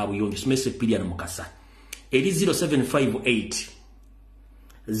kufulegula kabuyonjo simese pilia na Mukasa eri 0758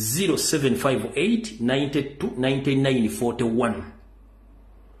 92 9941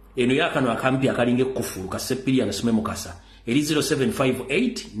 eno yakano akampi akalinga kufulu kasepilia na simese Mukasa eri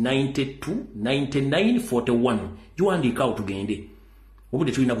 0758 92 9941 juandika utugende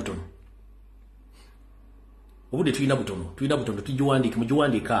obudde tulina butono. Obudde tulina butono tujiwandike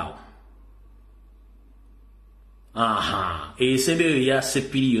mujiwandikaawo. Aha, esembe ya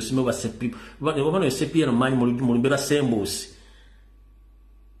Seppirio simoba Seppirio. Bano Seppirio no manyi mulumbera Sembos.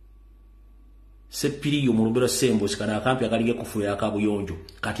 Seppirio mulumbera Sembos kana akampi akalige kufulira akabuyonjo.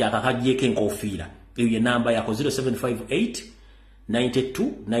 Kati akakajjeko enkofiira. Eyo ye namba yako 0758 92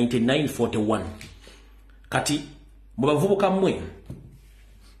 9941. Kati mubavubuka mmwe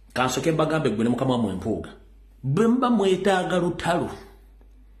kansoke bagambe gwe ne mukama mmwe Mpuuga. Bemba mwetaaga lutalo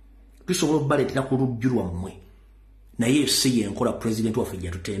tusobola okubaletera ku lujjulwa mmwe naye si yenkola president waffe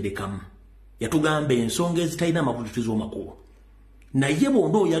yatutendekamu yatugamba ensonga ezitalina amakulutuzo makulu naye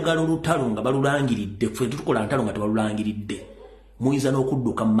bomba oyagala olutalo nga balulangiridde ffe tutukola ntalo nga tebalulangiridde muyinza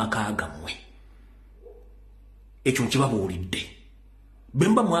n'okudduka mu maka gammwe ekyo nkibabuulidde.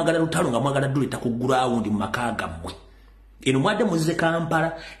 Bemba mwagala lutalo nga mwagala duleta kuggulaawo ndi mu maka gammwe eno mwadde muzize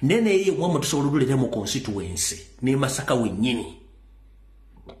Kampala nene ye mwa mutusobola dulete mu constituency ne Masaka wennyini.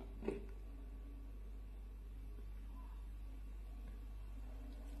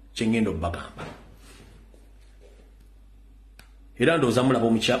 Chengendo bagamba era ndowooza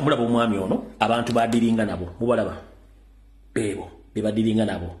mulaba omwami ono abantu badiringa nabo mubalaba bebo bebadiringa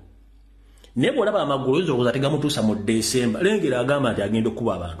nabo ne bwolaba amagulu oyinza tegamutuusa mu December lengera agamba nti agenda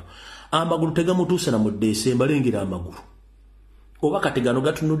okuba abantu amagulu tegamutuusa na mu December lengera amagulu oba kategano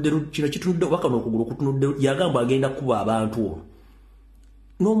gatunudde kino kitunudde oba kano okugulu kutunudde yagamba agenda kuba abantu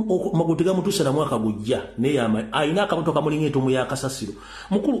no magulu tegamutuusa na mwaka gujja neyama ayina akabuto kamulinga entomu ya Kasasiro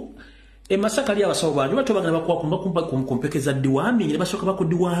mukulu Masaka lya basawo bantu batobagana bakuwa kumpekeza diwami ne basoka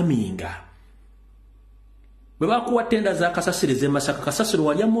bakudiwaminga bwe bakuwa tenda za Kasasiro ze Masaka Kasasiro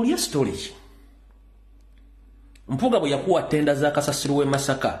wali amuli story Mpuuga bwe yakuwa tenda za Kasasiro we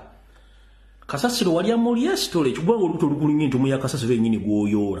Masaka Kasasiro wali amuli story kubanga oluto lukulinga entomu ya Kasasiro yennyini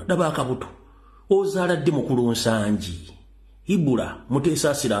gwoyola daba akabuto ozaaladde mukulu Nsangi Ibura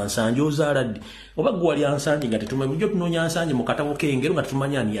Muteesa Asira Nsangi ozaaladde oba gwe wali Nsangi nga tetumanyi bujjo tunoonya Nsangi mu katabo k'engero nga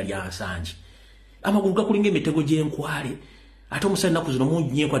tetumanyi ani yali Nsangi amagulu gakulinga emitego gy'enkwale ate omusajja ennaku zino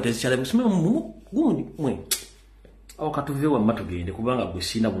mungi nnyo enkwale tezikyalabika sime gundi mwe awo katuve wamma tugende kubanga gwe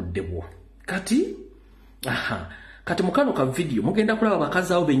siina budde bwo kati kati mukano ka video mugenda kulaba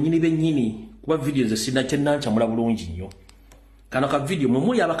bakazi awo bennyini kuba video ze sina kyennancamula bulungi nnyo kano ka video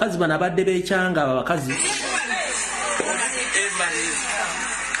mumuli abakazi bano abadde beekyanga abakazi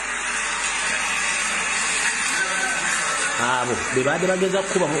abo bebadde bageza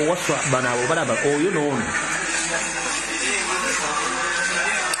kuba owaswa bano abo balaba oyo noono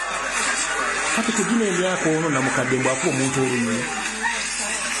kati tugina emyaka ono namukadde mbwakuba omuntu olumu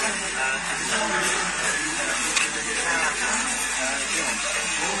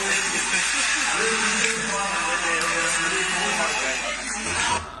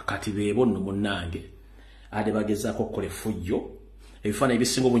kati bebo nno munnange ade bagezaako okukola effujjo ebifaananyi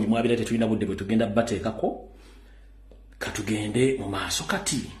ebisinga obungi mwabirate tulina budde bwe tugenda bateekako katugende mu maaso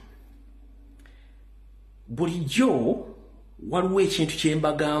kati bulijjo waliwo ekintu kye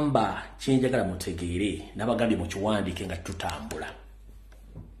mbagamba kye njagala mutegeere nabagambye mu kiwandiike nga tutambula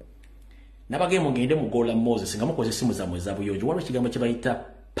nabagambye mugende mugola Moses nga mukoze simu zammwe za buyonjo waliwo ekigambo kye bayita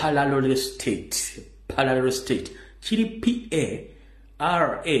parallel state kiri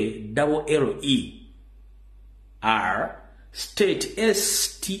PARALLER state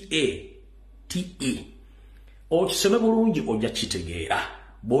STATE okisome bulungi ojja kitegeera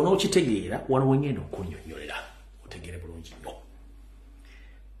bw'ona okitegeera waliwo ngenda okunnyonnyolera otegeere bulungi nnyo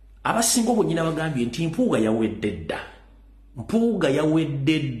abasinga obwennyina bagambye nti Mpuuga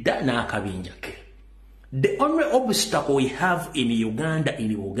yawedde dda n'akabinja ke. The only obstacle we have in Uganda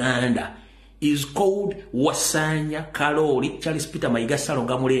is called Wasanya Kalori Charles Peter Mayiga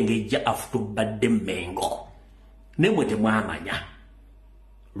Salonga Mulengejja afutubadde Mengo nemwe temwamanya.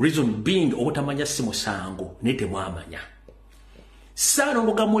 Reason being obutamanya si musango ne temwamanya.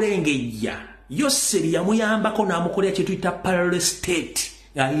 Salonga Mulengejja Yoseri yamuyambako n'amukolera kye tuyita parallel state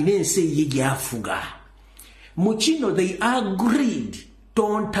alina ensi ye gy'afuga. Mu kino they agreed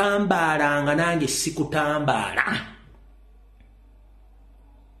tontambalanga nange sikutambaala.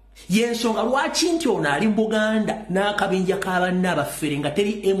 Yensonga lwaki nti ono ali mu Buganda n'akabinja k'abanne abafere nga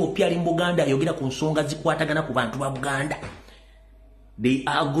teri MP ali mu Buganda ayogera ku nsonga zikwatagana ku bantu ba Buganda. They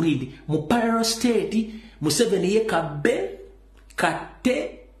agreed mu parallel state Museveni ye kabbe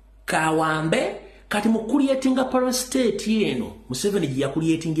kate kawambe kati mu creatinga parallel state yeno Museveni gye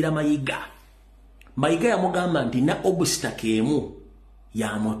yakuliyetingira Mayiga yamugamba nti na obstacle emu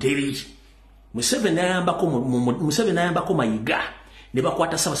ya moteri. Museveni ayambako Mayiga ne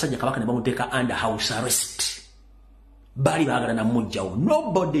bakwata Ssaabasajja Kabaka ne bamuteeka under house arrest. Bali baagala na mujjawo.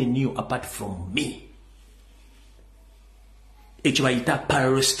 Nobody knew apart from me. Ekyo bayita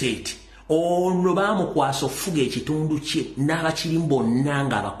parallel state. Ono baamukwasa ofuga ekitundu kye n'abakiri bonna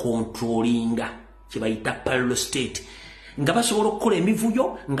nga abakontrolinga. Kye bayita parallel state. Nga basobola okukola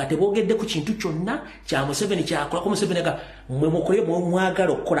emivuyo nga teboogedde ku kintu kyonna kya Museveni kyakolako. Museveni ga mwe mukole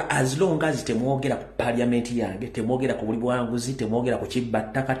mwagala okukola as long as temwogera ku parliament yange, temwogera ku buli bwanguzi, temwogera ku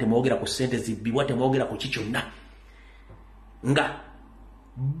kibbattaka, temwogera ku ssente zibbibwa, temwogera ku kikyonna. Nga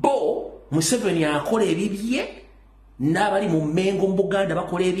bo Museveni akola ebibye n'abali mu Mengo mu Buganda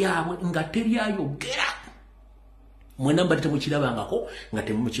bakola ebyabwe nga teryayogera. Mwena mbadde temukirabangako nga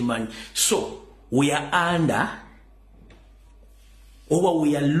temukimanyi. So we are under or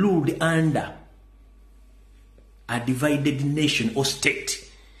we are ruled under a divided nation or state.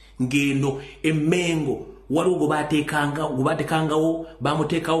 Ngeno emengo waliwo gobatekangawo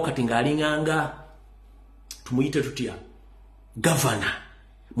bamutekawo kati ng'alinganga tumuyite tutya governor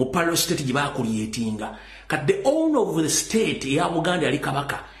mu parallel state gye baakuliyetinga kati the owner of the state eya Buganda yali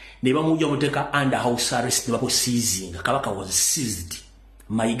Kabaka ne bamujja muteeka under house arrest ne bamuseizing. Kabaka was seized.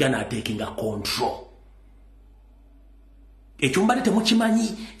 Mayiga n'atekinga control. Ekyumbadde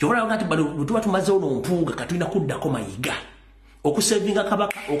temukimanyi kyobala ngati bado tuba tumaze ono Mpuuga katulina kuddako Mayiga okusevinga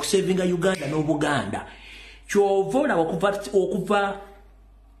Kabaka okusevinga Uganda n'Obuganda. Kyovola okuva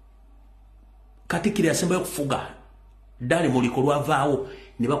Katikkiro yasembayo okufuga dali muliko lwavaawo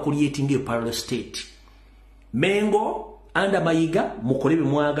ne bakuliyetinga parallel state. Mengo anda Mayiga mukole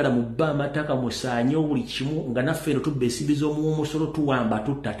bimwagala mubba amataka musaanye buli kimu nga naffe eno tubba esibiza omuwumusolo tuwamba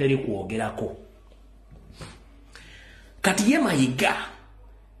tutta teri kwogerako. Kati ye Mayiga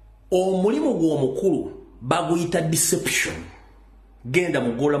omulimu gw'omukulu baguyita deception. Genda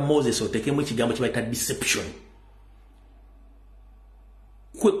mugola Moses otekemu ekigambo kye bayita deception.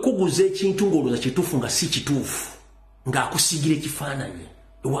 Kwe kuguza ekintu ng'olowooza kituufu nga si kituufu ng'akusiigira ekifaananyi.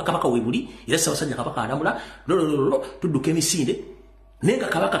 Ewa Kabaka weebuli era Ssaabasajja Kabaka alamula tudduka emisinde naye nga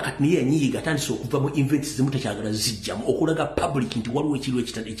Kabaka kati niye yanyiiga atandise okuva mu events zimu takyagala zijjamu okulaga public nti waliwo ekiriwo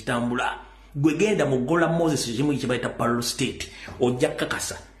ekitambula. Gwe genda mugola Moses kimu kye bayita parallel state ojja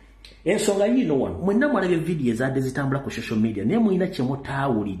kakasa. Ensonga yino wano mwenna mwalabye video ezadde zitambula ku social media naye mulina kye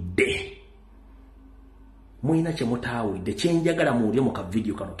mutaawulidde. Mulina kye mutaawulidde kye njagala muwulire mu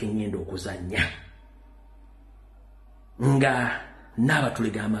kavidiyo kano ke ngenda okuzannya. Nga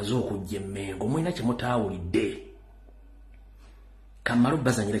n'abatulega amaze okujja Mengo mulina kye mutaawulidde. Kamala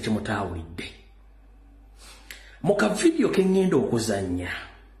bazanyira kye mutaawulidde. Mu kavidiyo ke ngenda okuzannya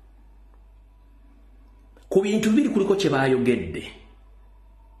ku bintu biri kuliko kye baayogedde.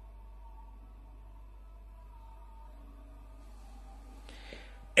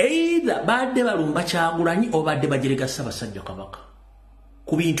 Either badde balumba Kyagulanyi obadde bajerega Ssaabasajja Kabaka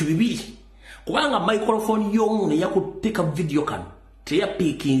ku bintu bibiri. Kubanga microphone y'omuntu eyakuteeka video kano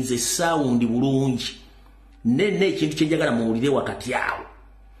teyapiikinze sound bulungi. Nene ekintu kye njagala muwulire wakati awo.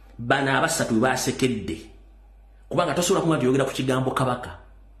 Bano abasatu baasekedde kubanga tosobola kumanya yogera ku kigambo kabaka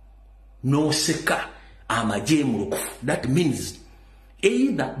noseka amaje mulukufu. That means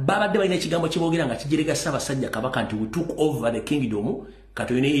either babadde balina ekigambo kibogera nga kijerega Ssaabasajja Kabaka nti we took over the kingdom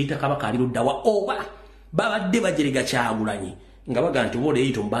katoyine yita kabaka ali luddawa, oba babadde bajerega Kyagulanyi nga baga nti bole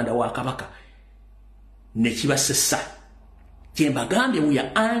yito mbanda wa kabaka ne kibasessa. Kyembagambye we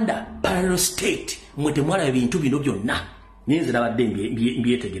are under parallel state. Mwete mwala ebintu bino byonna ninze nabadde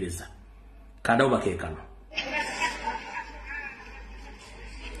mbyetegereza. Kanda obakekano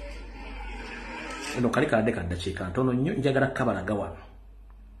eno kali kadde kaddakiika ntono nnyo njagala kabalaga wano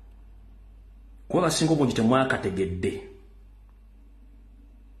kuba basinga obungi temwakategedde.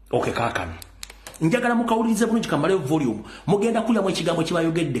 Okay, kaakano njagala mukawulirize bulungi kamaleyo volume mugenda kulyamu ekigambo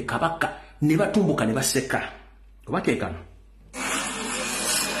kibayogedde kabaka ne batumbuka ne baseka. Obakeekano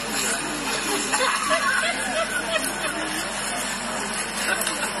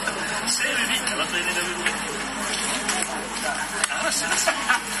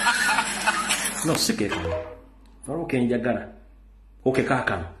no sikekano olwoke njagala. Okay,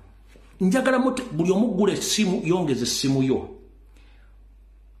 kaakano njagala buli omugula essimu yongeze essimu yo.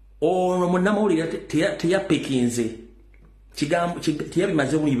 Ono munnamawulire teyapekinze kigambo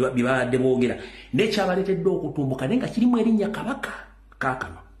teyabimaze buli bibadde boogera nekyabaleetedde okutumbuka naye nga kirimu erinnya kabaka.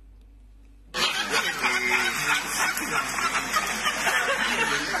 Kaakano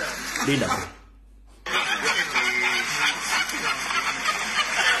lindako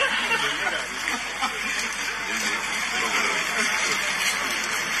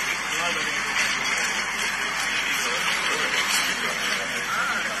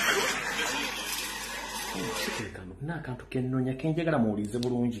n'akantu kennonya kenjagala muwulize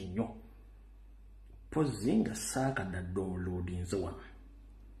bulungi nnyo pozzi nga saakadadde omuloodinze wano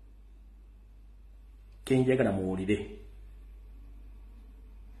kenjagala muwulire.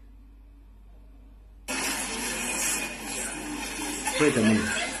 Wait a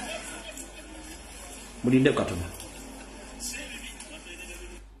minute. Mulinde katono.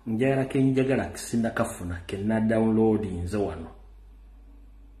 Njagala kenjagala kisinda kafuna kenna downloadinze wano.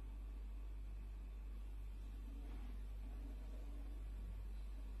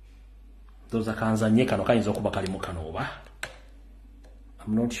 Doza kanzanye kano kayinza okuba kali mu kano oba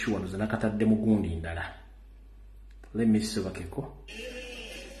I'm not sure ndoza nakatadde mu gundi ndala. Let me see bakeko.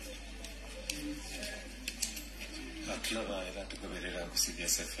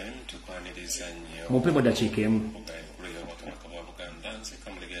 Mumpe mu dakiika emu.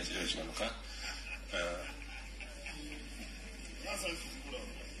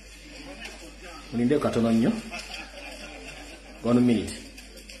 Mulinde katono nnyo. 1 minute.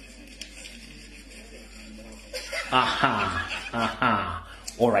 Aha.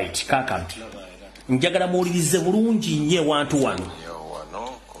 All right, kaakano. Njagala muwulirize bulungi nnyo wantu wano.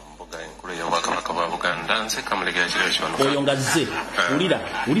 Oyo nga zze.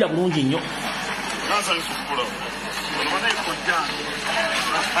 Wulira bulungi nnyo.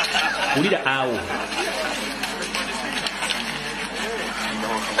 Wulira awo.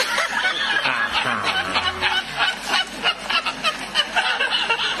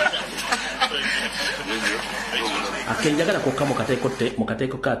 Akenjagala kokka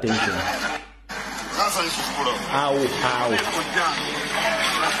mukateeko ka attention.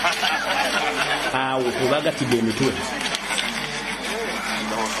 Awo webagatidde emitwe.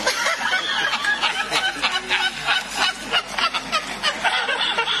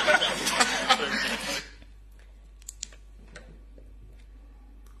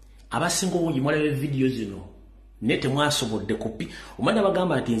 Abasinga obungi mwalaba vidiyo zino naye temwasobodde kopi. Omanya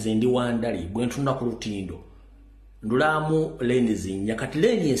bagamba nti nze ndi wandali bwe ntunula ku lutindo ndulamu leni zinnya kati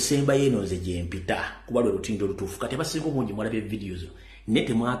leni ensemba yeno nze gye mpita kuba lwe lutindo lutuufu. Kati abasinga obungi mwalaba vidiyo zino naye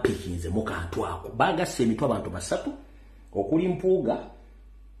temwapekinze mu kantu ako. Baagasse emitwe abantu 3 okuli Mpuuga,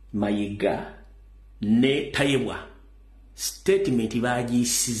 Mayiga ne Tayebwa. Statement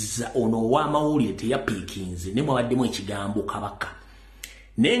baagiyisizza ono ow'amawulire teyapekinze ne mwabaddemu ekigambo kabaka.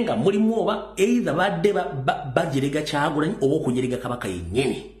 Nenga mulimu oba either badde bajerega Kyagulanyi oba okujerega kabaka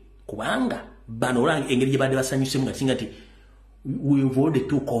yennyini kubanga bano olange engeri gye badde basanyusemu nga kinga ti we already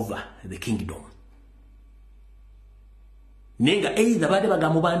took over the kingdom. Nenga either badde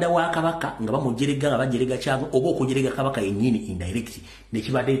bagamubanda wa kabaka nga bamujerega nga bajerega Kyagulanyi oba okujerega kabaka yennyini indirect ne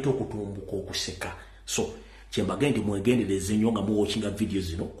kibadde okutumbuka okuseka. So kyembagende mwegendereze nnyo nga muwatchinga video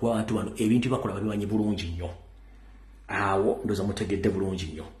zino kuba abantu bano ebintu bakola babimanyi bulungi nnyo. Awo ndoza mutegedde bulungi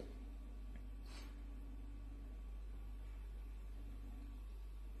nnyo.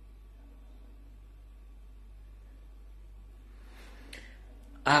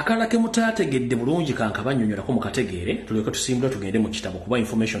 Akala ke mutategedde bulungi kankabanyonyolako mukategeere tulyoke tusimbula tugende mu kitabo kuba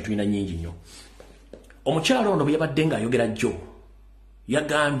information tulina nyingi nnyo. Omukyalo ono bwe yabadde ng'ayogera jjo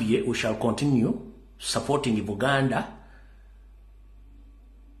yagambye we shall continue supporting Buganda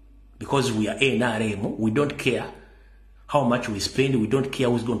because we are NRM. We don't care how much we spend. We don't care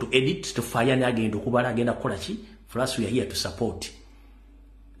who's going to edit to fire agenda okubala agenda kukola ki. For us, we are here to support.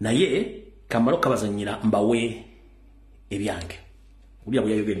 Naye kamalo kabazanyira mbawe ebyange. Uliya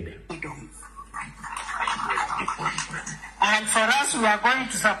bwe yayogedde. And for us, we are going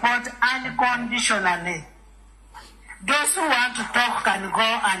to support unconditionally. Those who want to talk can go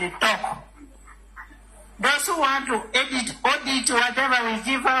and talk. Those who want to audit whatever we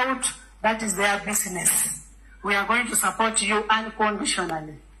give out, that is their business. We are going to support you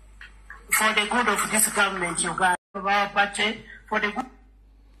unconditionally for the good of this government, Uganda, of our party, for the good.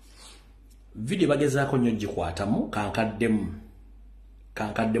 Video bagezaako nnyo gikwatamu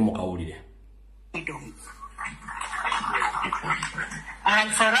kankaddemu kawulire.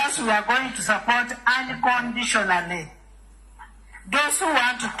 And for us, we are going to support unconditionally. Those who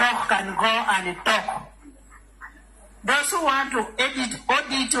want to talk can go and talk. Those who want to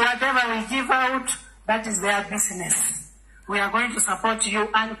audit whatever we give out, that is their business. We are going to support you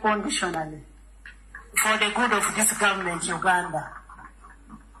unconditionally for the good of this government, Uganda.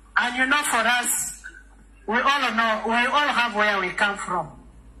 And you know, for us, we all know, we all have where we come from.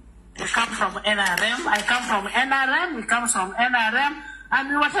 We come from NRM. I come from NRM. We come from NRM.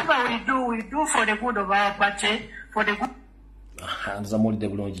 And whatever we do for the good of our party, for the good. Nzamulidde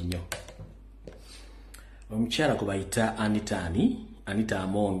bulungi nnyo. Omukyala gwe bayita Anita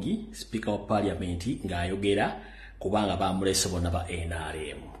Amongi, Speaker of Parliament, ng'ayogera kubanga bamulese bonna ba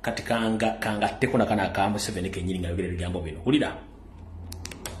NRM. Kati kangatteko nakana aka Museveni kennyini ng'ayogera ebigambo bino. Wulira.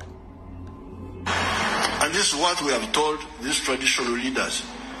 And this is what we have told these traditional leaders.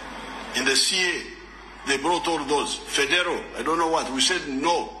 In the CA, they brought all those. Federo, I don't know what. We said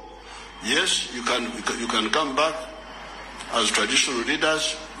no. Yes, you can come back as traditional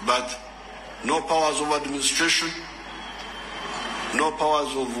leaders, but no powers of administration, no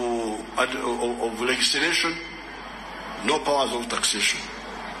powers of legislation, no powers of taxation.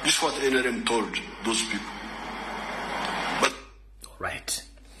 This is what NRM told those people. But all right.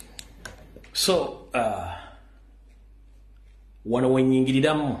 So, wano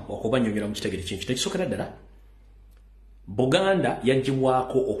wenyingiriramu okubanyonyera mu kitegere kintu tekisokera ddala. Buganda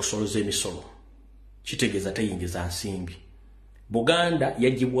yagibwako okusoloza emisolo. Kitegeeza teyingiza nsimbi. Buganda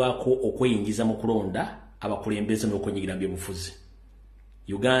yagibwako okweyingiza mu kulonda abakulembeze n'okwenyigira mu byobufuzi.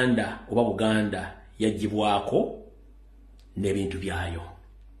 Uganda oba Buganda yagibwako n'ebintu byayo.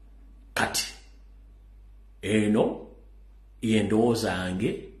 Kati eno yendowooza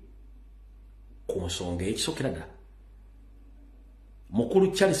yange ku nsonga ekisokera ddala.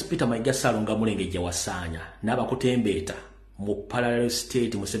 Mukulu Charles Peter Mayiga Salonga mulengejja wasaanya n'abakutembeeta mu parallel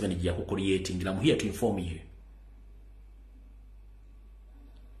state Museveni gye yakucreating. I'm here to inform you.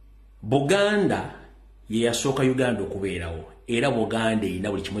 Buganda ye yasooka Uganda okubeerawo era Buganda erina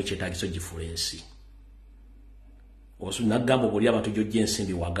buli kimu ekyetaagiso gifulensi. Nagamba buli abantu gy'ojja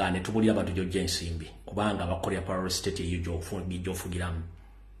ensimbi wagaane tubulira abantu gy'ojja ensimbi kubanga abakolera parallel state eyo gy'ofugiramu.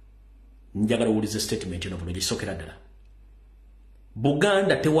 Njagala owulize statement eno buno gisookera ddala.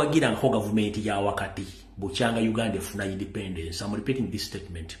 Buganda tewagira nko government ya wakati bukyanga Uganda efuna independence. I'm repeating this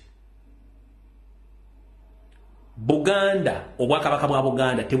statement. Buganda obwakabaka bwa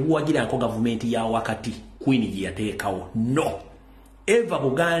Buganda tebuwagira nko government ya wakati Queen gye yateekawo. No. Eva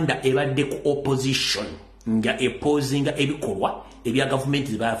Buganda ebadde ku opposition nga opposinga ebikolwa ebya government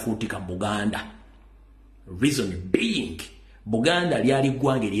zibafuutika mu Buganda. Reason being Buganda lyali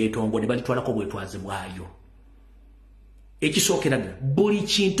ggwanga eryetongo ne balitwalako bwetwaze bwayo. Ekisookera buli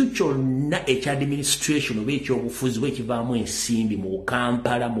kintu kyonna ekya administration oba ekyobufuzi bwe kivaamu ensimbi mu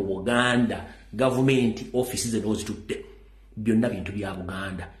Kampala mu Buganda government offices ezitutte byonna bintu bya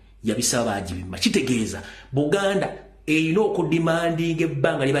Buganda yabisaba agibima. Kitegeeza Buganda erina okudimandinga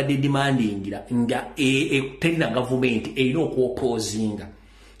ebbanga libadde dimandingira nga terina government erina okuopposinga.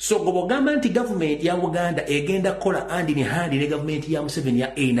 So gobogamba nti government ya Buganda egenda kola hand in hand ne government ya Museveni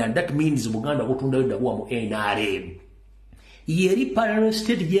ya NRM, that means Buganda okutundayo dabuwa mu NRM. Yeri parallel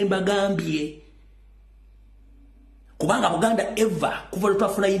state gyembagambye. Kubanga Buganda ever kuva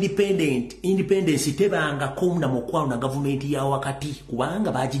lutwafuna independence tebanga komuna mukwano na government ya wakati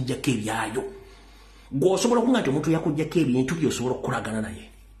kubanga bagijjako ebyayo. Gwosobola kunga nti omuntu yakujjako ebintu byosobola okukolagana naye.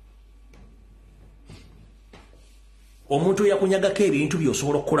 Omuntu yakunyagako ebintu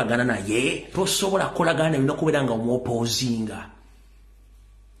byosobola okukolagana naye tosobola kukolagana naye nokubeera nga omuopposinga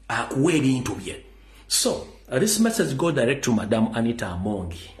akuwa ebintu bye. So this message go direct to Madam Anita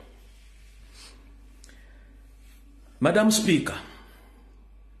Amongi. Madam Speaker,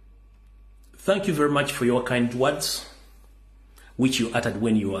 thank you very much for your kind words, which you uttered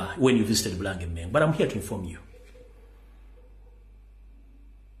when you visited Bulange Mmengo. But I'm here to inform you.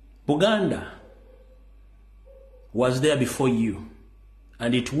 Buganda was there before you,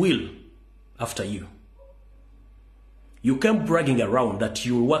 and it will after you. You came bragging around that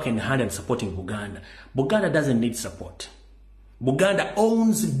you will work in hand and supporting Buganda. Buganda doesn't need support. Buganda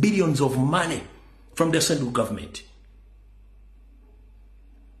owns billions of money from the central government.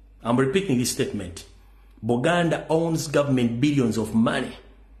 I'm repeating this statement. Buganda owns government billions of money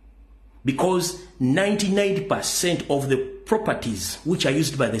because 99% of the properties which are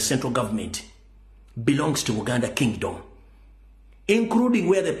used by the central government belongs to Uganda Kingdom, including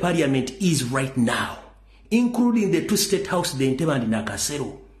where the parliament is right now, including the two state houses, the Entebbe and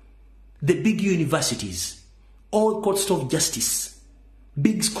Nakasero, the big universities, all courts of justice,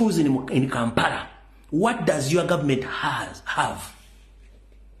 big schools in Kampala. What does your government have?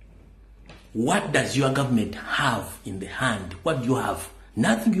 What does your government have in the hand? What do you have?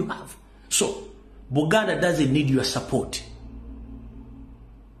 Nothing you have. So, Buganda doesn't need your support.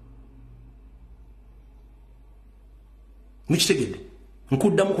 Mchitegede.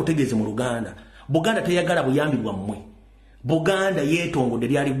 Nkuddamu kutegeeze mu Luganda. Buganda teyagala buyambi bwammwe. Buganda yeetongodde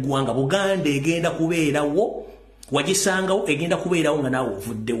lyali ggwanga. Buganda egenda kubeerawo. Mwajisangawo egenda kubeerawo nga naawe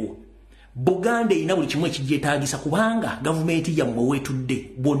ovuddewo. Buganda ina buli kimu ekigyetaagisa kubanga gavumenti yammwe weetudde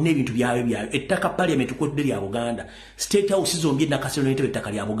bonna ebintu byayo ettaka parliament kwetudde lya Buganda. State House zombi Nakasero n'Entebbe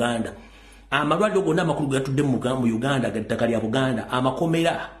ettaka lya Buganda. Amalwaliro gonna amakulu gatudde mu Uganda ettaka lya Buganda.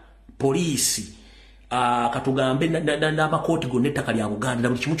 Amakomera, poliisi, katugambe n'amakooti gonna ettaka lya Buganda.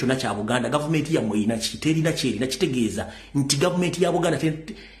 Buli kimu kyonna kya Buganda. Gavumenti yammwe ina terina kyerina kitegeeza nti gavumenti ya Buganda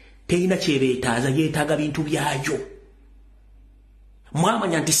terina kyebeetaaza, yeetaaga bintu byayo.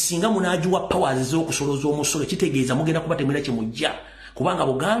 Mwamanya nti singa munajuwa powers z'okusoloza omusolo kitegeeza mugenda kuba temwina kye mujja kubanga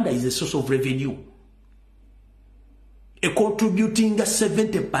Buganda is a source of revenue. Contributing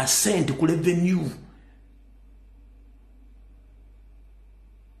 70% ku revenue.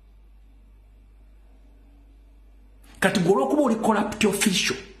 Kati gw'olwokuba oli corrupt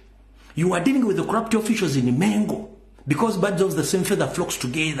official, you are dealing with the corrupt officials in Mmengo. Because birds of the same feather flocks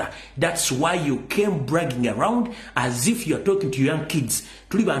together. That's why you came bragging around as if you are talking to young kids.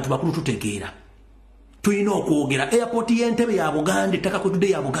 Tuli bantu bakulu tutegeera. Tuyina okwogera airport y'Entebbe ya Buganda, ettaka kwetudde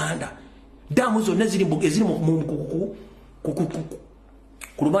ya Buganda. Damu zonna eziri ku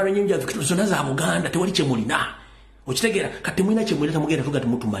lubalama lw'ennyanja Victoria zonna za Buganda, tewali kye mulina. Okitegeera kati mulina kye mulina temugenda tuga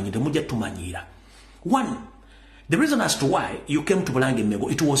temutumanyira temujja tumanyira. One, the reason as to why you came to Bulange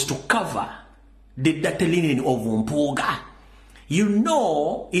Mmengo, it was to cover the dirty linen of Mpuuga. You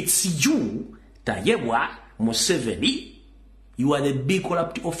know it's you, Tayebwa Museveni. You are the big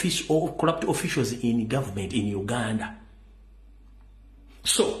corrupt officials in government in Uganda.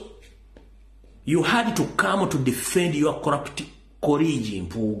 So you had to come to defend your corrupt colleague in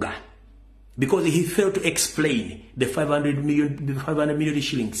Mpuuga because he failed to explain the 500 million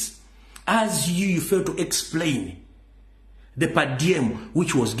shillings. As you failed to explain the per diem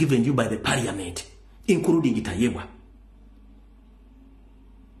which was given you by the parliament, including Tayebwa.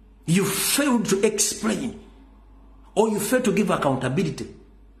 You failed to explain or you failed to give accountability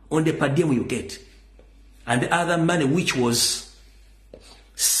on the per diem you get and the other money which was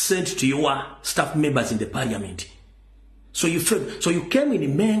sent to your staff members in the parliament. So you failed. So you came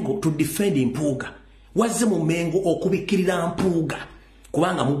in Mmengo to defend Mpuuga. Wazze mu Mmengo okubikirira Mpuuga.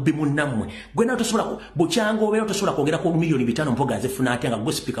 Kubanga mubbi munnammwe gwena tosobola bukyanga obeera tosobola kwogera ku milioni 5 Mpuuga azifuna atya nga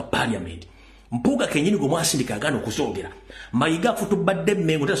gwe speaker parliament. Mpuuga kenyini gwe mwasindika agaana okuzoogera. Mayiga futubadde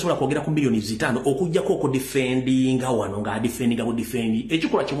Mmengo tasobola kwogera ku milioni 5 okujjako okudefendinga wano nga adefendinga budefendi.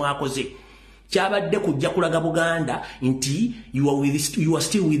 Ekikola kye mwakoze kyabadde kujja kulaga Buganda nti you are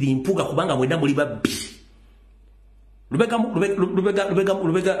still with Mpuuga kubanga mwenda muli babbi. Lubega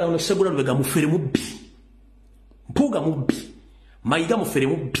mufere mubbi. Mpuuga mubbi. Mayiga mufere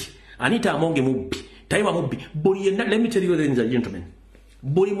mubbi. Anita Amonge mubbi. Tayebwa mubbi. Let me tell you, ladies and gentlemen.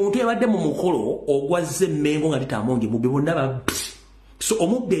 Buli muntu yabadde mu mukolo ogwazze Mmengo nga Anita Amonge mubbi bonna babbi. So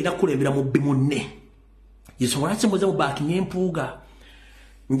omubbi era kulembera mubbi munne. Yisobola kyemuze mu baaki n'Empuuga.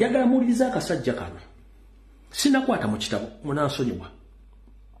 Njagala muwuliriza akasajja kano. Sinakwata mu kitabo munansonyiwa.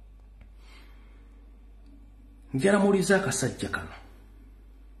 Njagala muwuliriza akasajja kano.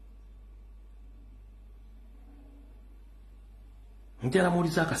 Njagala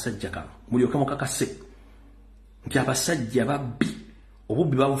muwuliriza akasajja kano. Mulyoke mukakase nti abasajja babbi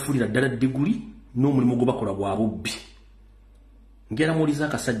obubbi babufuulira ddala diguli n'omulimu gwe bakola gwa bubbi. Njagala muwuliriza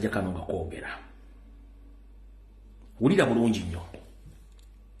akasajja kano nga koogera. Wulira bulungi nnyo.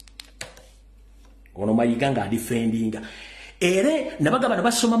 Ono Mayiga nga adifendinga. ere nabagabana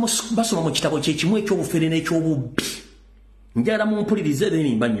basoma mu kitabo kye kimu eky'obufere n'eky'obubbi njagala mumpulirize era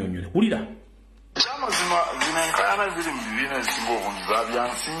nimba nnyonnyole wulira kyamazima zino enkaayana ziri mu bibiina ezisinga obungi za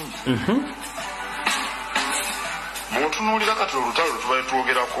byansimbi bw'otunuulira kati olutalo tubale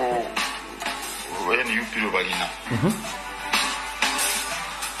twogerako NUP lwe balina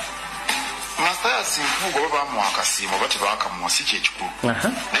Mathias Mpuuga oba bamuwa akasiimo oba tebaakamuwa si kyekikulu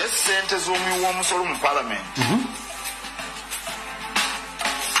naye ssente z'omuwi w'omusolo mu paalamenti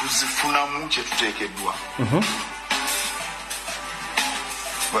tuzifunamu kyetuteekeddwa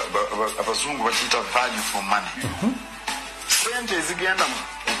abazungu bakiyita value for money ssente ezigenda ku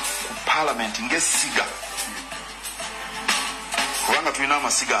paalamenti ng'essiga kubanga tulina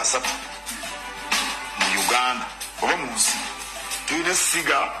amasiga 3 mu Uganda oba mu nsi tulina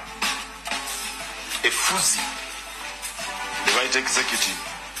essiga efuzi ebayita executive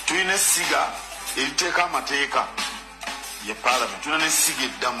tulina essiga eriteeka amateeka ye parliament tulina n'essiga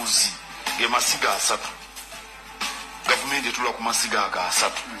eddamuzi gemasiga 3 gavumenti etula ku masiga aga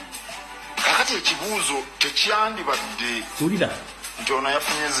 3 kakati ekibuuzo tekyandibadde wulira nti ono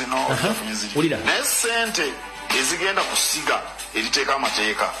yafunye zino yafunye zino naye ssente ezigenda ku ssiga eriteeka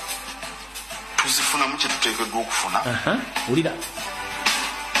amateeka tuzifunamu kye tuteekeddwa okufuna wulira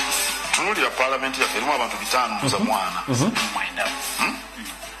tunulira paalamenti yaffe erimu abantu 5 za mwana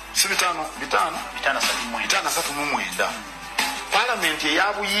si 539 paalamenti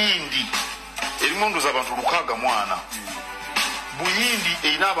eya Buyindi erimu ndoza abantu 6 mwana Buyindi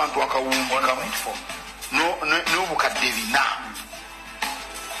erina abantu akawumbi kamu n'obukadde 4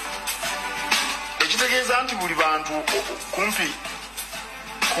 ekitegeeza nti buli bantu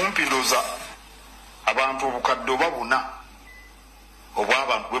kumpi ndoza abantu obukadde oba 4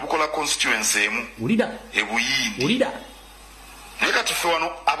 obw'abantu bwe bukola constituency emu ebuyindi naye kati ffe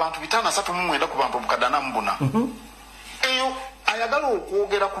wano abantu 539 ku bantu obukadde 44 eyo ayagala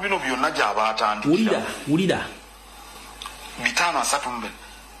okwogera ku bino byonna gy'aba atandikira wulira 532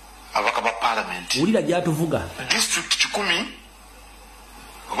 abaka ba paalamenti wulira gyatuvuga district 10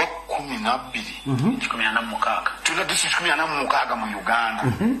 oba 12 tulina district 16 mu Uganda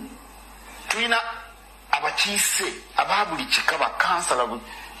tulina abakiise aba buli kika bakansala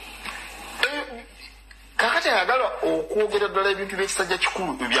kakati ayagala okwogera ddala ebintu by'ekisajja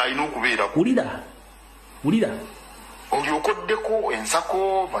kikulu byalina okubeera wulira olyokoddeko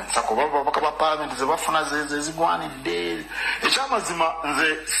ensako babaka ba paalamenti ze bafuna zezigwanidde ekyamazima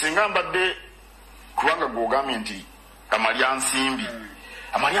nze singa mbadde kubanga gwogambye nti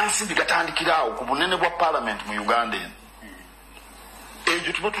amalyansimbi gatandikira awo ku bunene bwa paalamenti mu Uganda eno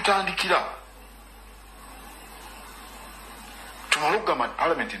egyo tuba tutandikira tumala okugamba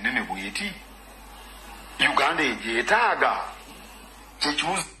paalamenti ennene bweti Uganda egyetaaga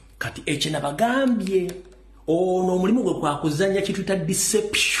kyekibuuzo kati ekyo nabagambye ono omulimu gwe kwakuzanya kituyita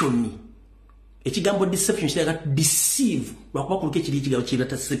deception ekigambo deception kiraga deceive lwakuba kuluka ekiri ekigambo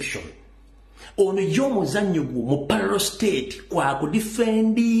kirata deception ono y'omuzannyo gwo mu parallel state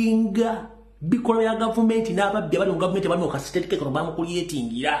kwakudefendinga bikola ya gavumenti n'ababbi abali mu gavumenti abali mu kastate kekono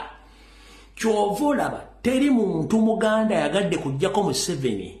bamukulyetingira kyova olaba teri muntu muganda yagadde kujjako mu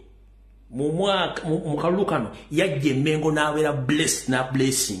 7 mu kalulu kano yajja emmengo n'abeera blessed na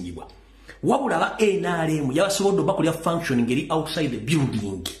blessingibwa wabula ba NRM yabasobodde bakulya function ngeri outside the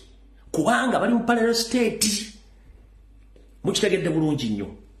building kubanga bali mu parallel state mukitegedde bulungi nnyo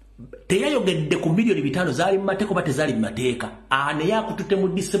teyayogedde ku milioni 5 zaali mu mateeka oba tezaali mu mateeka naye akututte mu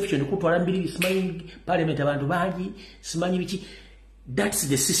deception kutwala mbiri simanyi parliament abantu bangi simanyi biki. That's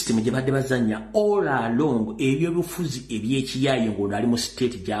the system gye badde bazanya all along ebyobufuzi ebyekiyaayo ng'ono ali mu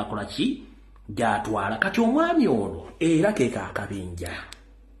state gy'akola ki gy'atwala kati omwami ono era keeka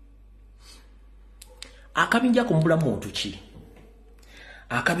akabinja kumubulamu muntu ki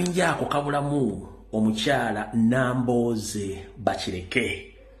akabinja ako kabulamu omukyala Nambooze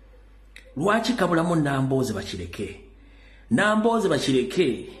Bakireke. Lwaki kabulamu Nambooze Bakireke? Nambooze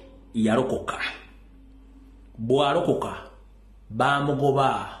Bakireke yalokoka, bwalokoka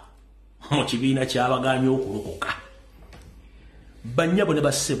bamugoba mu kibiina ky'abaganyi okulokoka. Bannyabo ne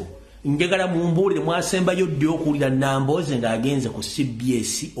bassebo njagala mumbuulire mwasembayo ddi okuwulira Nambooze ng'agenze ku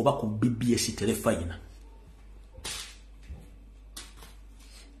CBS oba ku BBS telefayina.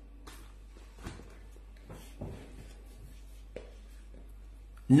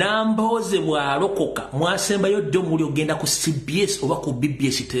 Nambooze bwalokoka mwasembayo ddi omuli ogenda ku CBS oba ku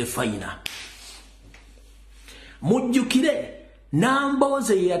BBS telefayina. Mujjukire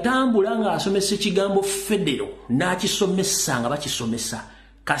Nambooze yatambula ng'asomesa ekigambo federo n'akisomesa nga bakisomesa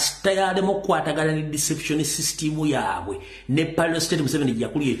kasita yalemo okukwatagana ne deception system yaabwe ne parallel state Museveni gya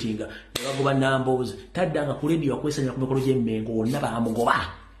creatinga ne bagoba Nambooze taddanga ku radio akwesanya ku mikolo gy'emmengo wonna baamugoba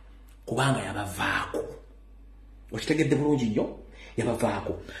kubanga yabavaako okitegedde bulungi nnyo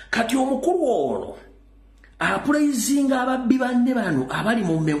yabavaako kati omukulu ono apuraizinga ababbi banne bano abali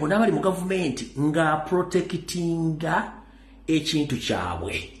mu mmengo n'abali mu gavumenti ng'aprotectinga ekintu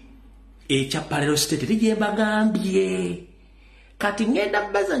kyabwe ekya parallel state tegyembagambye kati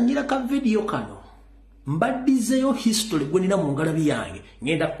ngenda bazanyira ka video kano mbaddizeyo history gwe nina mu ngalabi yange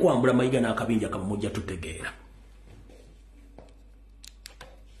ngenda kwambula Mayiga n'akabinja kamujja tutegeera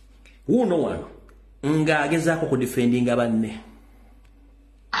wuno wano ng'agezaako ku defendinga banne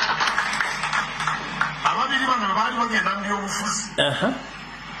ababiri bano baali bagenda mu byobufuzi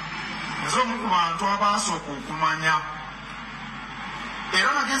ezomu ku bantu abaasooka okumanya era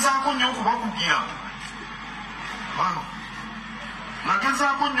nagezaako nnyo okubakugira bano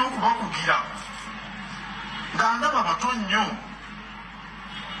nagezaako nnyo okubakugira nga ndaba bato nnyo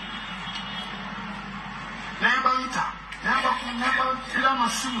nembayita nembakuira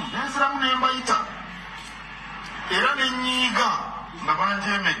amasimu nenziramu nembayita era nenyiiga nga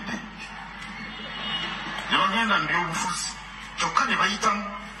banjeemedde ne bagenda mu byobufuzi kyokka ne bayitamu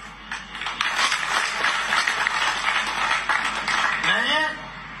naye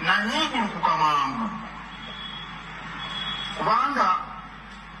nanyiigulukuka mangu kubanga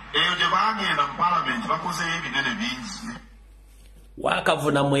eyo gye bagenda mu palamenti bakozeyo ebinene bingi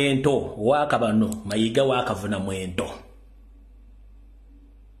wakavuna mwento waka bano Mayiga wakavuna mwento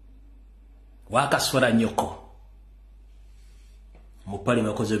wakaswala nyoko mu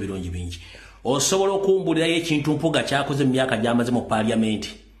parliament akoze ebirungi bingi osobola okumbulirayo ekintu Mpuuga kyakoze mu myaka gy'amaze mu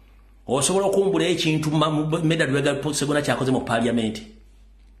palamenti osobola okumbulirayo ekintu Medal Rega Segona kyakoze mu palamenti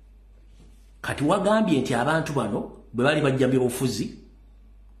kati wagambye nti abantu bano bwe bali bajja mu byobufuzi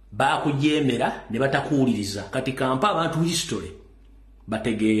baakujemera ne batakuwuliriza kati kampa abantu history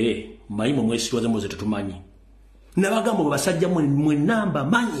bategeere mayimo mwesitwaze muze tutumanyi nabagamba basajja mwe namba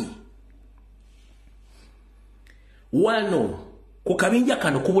manyi wano ku kabinja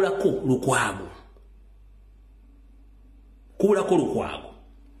kano kubulako lukwago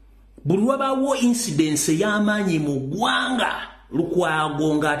buli wabawo incidence y'amaanyi mu ggwanga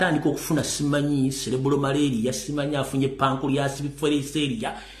lukwago ng'atandika okufuna simanyi cerebral malaria simanyi afunye pancreas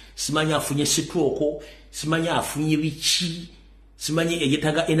biferiseria simanyi afunye stroke simanyi afunye biki simanyi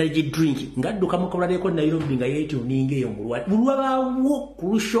eyetaga energy drink ngadduka mukolaleko Nairobi nga yeetuninga eyo mulwali buli wabawo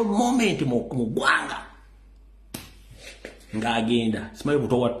crucial moment mu ggwanga ng'agenda simanyi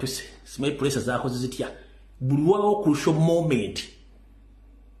buto watuse simanyi pressure zaako zitya buli wabawo crucial moment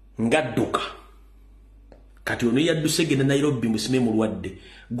ngadduka kati ono yadduse genda Nairobi musime mulwadde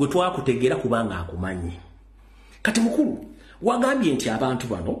gwe twakutegeera kubanga akumanyi kati mukulu wagambye nti abantu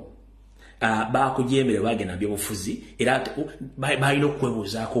bano baakujemera bagenda byobufuzi era balina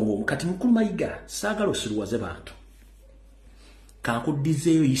okwebuuzaako ng'omu kati mukulu Mayiga saagala osiruwaze bantu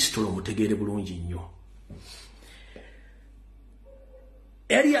kankuddizeeyo history omutegeere bulungi nnyo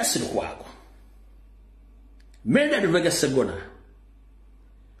Elias Lukwago Medal Rega Segona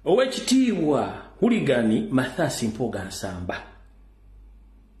owekitiibwa Huligani Mathasi Mpuuga Nsamba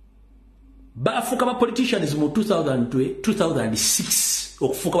bafuuka ba politicians mu 2006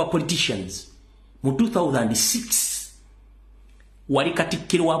 okufuuka ba politicians mu 2006 wali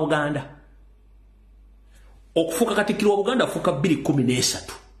katikkiro wa Buganda okufuuka katikkiro wa Buganda afuuka 2013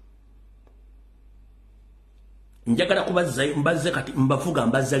 njagala kubazza mbazze kati mbavuga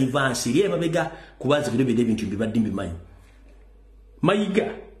mbazza livansi lye mabega kubaza bino bintu mbibadde mbimanyi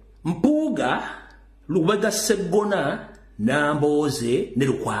Mayiga Mpuuga Lubega Segona Nambooze ne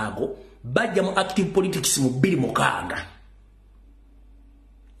Lukwago bajja mu active politics mu 2006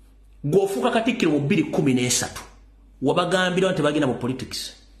 gofuka katikkiro mu 2013 wabagambira nti bagenda mu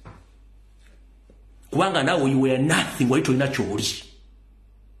politics kubanga nawe you were nothing wali tolina kyoli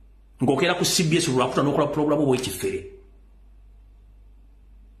ngokera ku CBS lwakuta n'okola programu bw'ekifere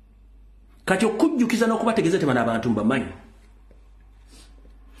kati okujjukiza n'okubategeeza nti bano abantu mbamanyi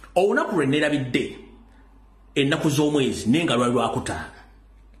olunaku lwe neerabidde ennaku z'omwezi nenga lwali lwakutaano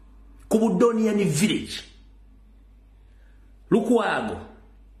ku Budonian village Lukwago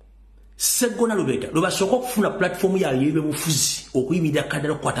Segona Lubega lwe basooka okufuna platform yayo y'ebyobufuzi okuyimirira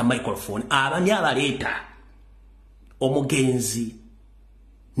kaddala okukwata microphone abani abaleeta omugenzi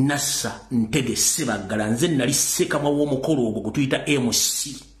Nassa Ntege Sebaggala nze nali ssekamwa w'omukolo ogwo gutuyita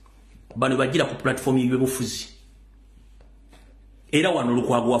MC bano bagira ku platform y'ebyobufuzi era wano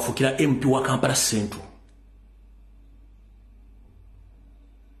Lukwago wafukira MP wa Kampala Central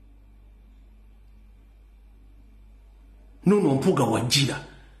nono Mpuuga wajira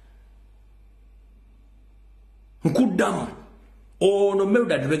kuddamu ono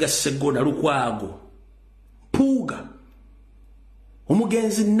Mildred Lubega Segona Lukwago Mpuuga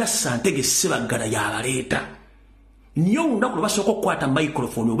omugenzi Nassantege Ssebaggala y'abaleeta niyo olunaku lwe basooka okukwata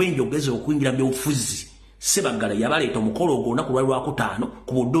microphone obenje ogeze okuyingira by'obufuzi Ssebaggala y'abaleeta omukolo ogwo olunaku lwali Lwakutaano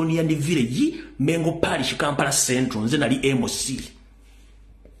ku Budonian Village Mengo Parish Kampala Central nze nali MOC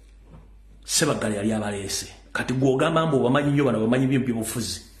Ssebaggala yali abaleese kati gw'ogamba mbu obamanyi nnyo bano bamanyi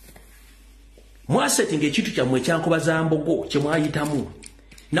by'obufuzi mwasetinga ekintu kyammwe ekyankobaza mbogo kye mwayitamu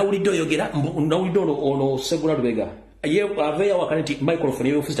nawulidde oyogera nawulidde ono Segula Lubega aveeyo awakana nti microphone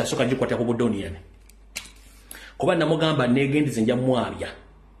y'obufuzi tasooka gikwatira ku Budonian kuba namugamba neegendize nja mwabya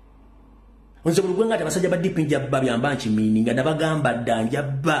nze buli gwenga ati abasajja ba DP njabba byamba nkimiini nga nabagamba dda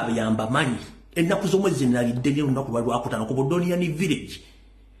njabba byamba manyi ennaku z'omwezi nalidde nyo olunaku lwali Lwakutaano ku Budonian Village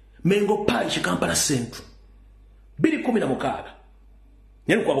Mengo Parish Kampala Central 2016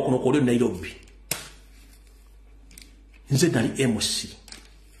 nero kwabo kuno kole Nairobi nze nali MOC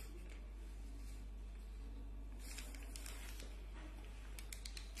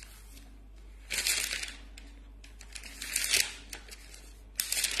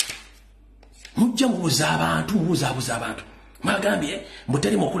mujja mubuuza abantu mwagambye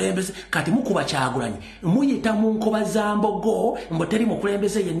mbuteri mukulembeze kati mukuba Kyagulanyi muyita mu nkoba za mbogo mbuteri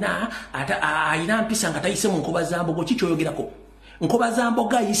mukulembeze yenna ayina mpisa nga tayise mu nkoba za mbogo kikyoyogerako nkoba za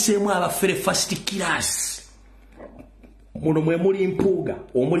mbogo ayiseemu abafere first class muno mwe muli Mpuuga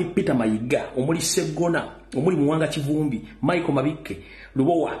omuli Peter Mayiga omuli Segona omuli Muwanga Kivumbi Michael Mabike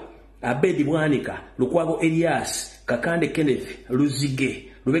Lubowa Abedi Bwanika Lukwago Elias Kakande Kenneth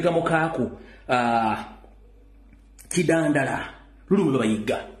Luzige Lubega Mukaaku Kidandala Lulu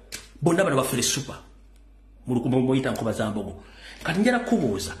Bayiga bonna bano bafere super muyita nkoba za mbogo kati njala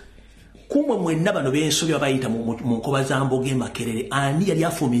kubuuza kumwe mwenna bano b'ensobi abayita mu nkoba za mbogo Makerere ani yali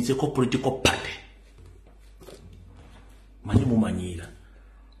afuminzeko political party manyi mumanyira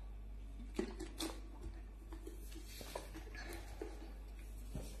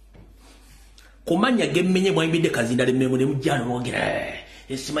kumanya gemmenye mwayimbidde Kazindala Emmengo ne mujjana mwogera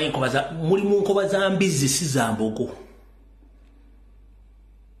esimanyi nkoba za muli mu nkoba za mbizi si za mbogo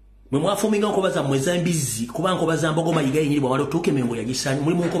mwe mwafuminga nkoba za mmwe za mbizi kuba nkoba za mbogo Mayiga yenyini bwamala otuuka Emmengo yagisanya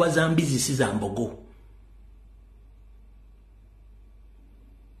muli mu nkoba za mbizi si za mbogo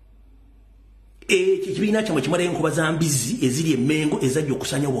kibiina kyamwe kimala enkoba za mbizi eziri Emmengo ezajja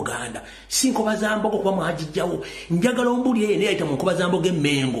okusanya Buganda si nkoba za mbogo kuba mwagijjawo njagala ombulire naye yayita mu nkoba za mbogo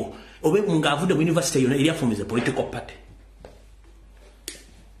Emmengo obe ng'avudde mu university yonna eri afumize political party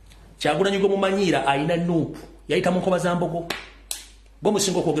Kyagulanyi gwe mumanyiira ayina nuupu yayita mu nkoba za mbogo gwe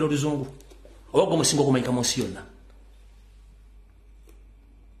musinga okwogera Oluzungu oba gwe musinga okumanyika mu nsi yonna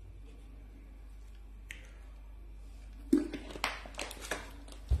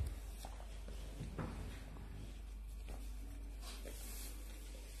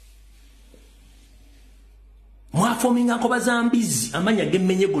mwafominga nkoba za mbizi amanya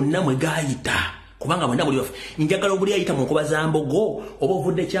gemmenye gonna mwe gaayita kubanga mwenda muli bafu njagala obuli ayita mu nkoba za mbogo oba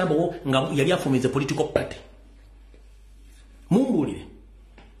ovudde Kyambogo nga yali afumize political party mumbulire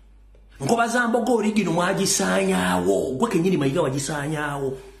nkoba za mbogo origino mwagisaanyaawo gwe kenyini Mayiga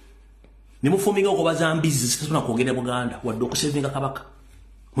wagisaanyaawo ne mufuminga nkoba za mbizi zitatuna kwogera Buganda wadde okusevinga Kabaka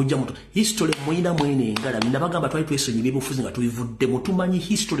mujja muto history mwina mwene engala nabagamba twali twesonyiba eby'obufuzi nga tubivudde mutumanyi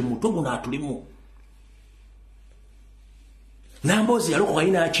history mutwe guno atulimu Nambozi yalokoka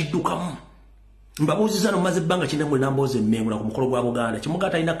ina akiddukamu mbabuuziza no maze ebbanga kinene Nambozi Emmengo na ku mukolo gwa Buganda kimuga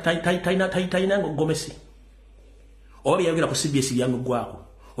taina ngomesi oba byayogera ku CBS byangu gwako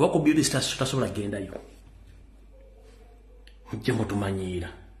oba ku beauty stars tasobola gendayo mujje mutumanyiira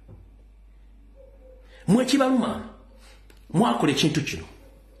mwe kibaluma mwakola ekintu kino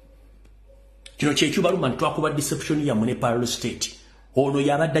kyekibaluma ntwakuba deception ya mune parallel state ono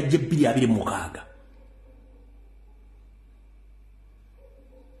yabadde ajja 2026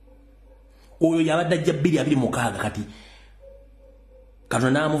 oyo yabadde ajja 2026 kati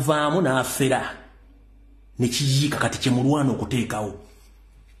Katonda n'amuvaamu n'afera ne kiyiika kati kyemulwana okuteekawo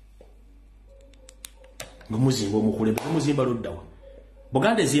ng'omuzimba omukulembeze omuzimba luddawa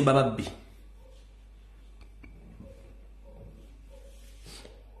Buganda ezimba babbi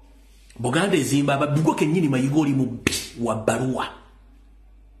Buganda ezimba babbi gwe kennyini Mayiga oli mubbi wa bbaluwa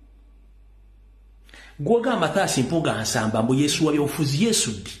gw'ogamba Mathaasi Mpuuga Nsamba mbu yeesuwa by'obufuzi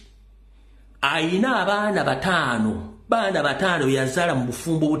yeesuddi ayina abaana bataano yazaala mu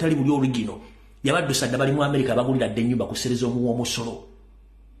bufumbo obutali buli origino yabaddusa dda bali mu America bagulira dde ennyumba kusereza omuwa omusolo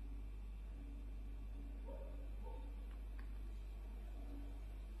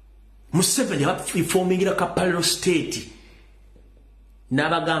Museveni yabaformingira ka parallel state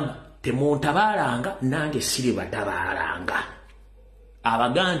n'abagamba temuntabalanga nange siri batabalanga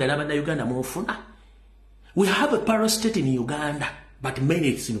abaganda n'abannayuganda munfuna. We have a parallel state in Uganda, but many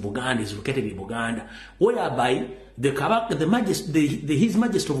it's in Buganda, is located in Buganda, whereby His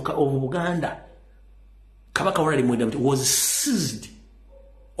Majesty of Buganda, Kabaka already was seized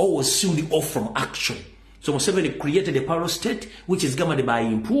or was sealed off from action. So Museveni created a parallel state which is governed by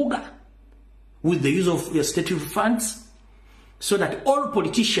Mpuuga with the use of state funds, so that all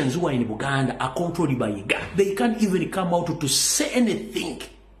politicians who are in Uganda are controlled by Mayiga. They can't even come out to say anything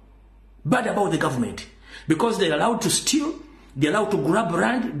bad about the government because they're allowed to steal, they're allowed to grab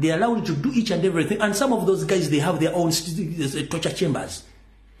land, they're allowed to do each and everything. And some of those guys, they have their own torture chambers.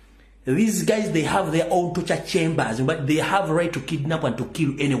 These guys, they have their own torture chambers, but they have a right to kidnap and to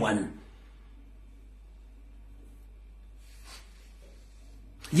kill anyone.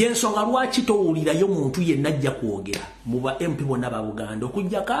 Yensonga lwaki towulirayo muntu yenna ajja kwogera muba MP bonna ba Buganda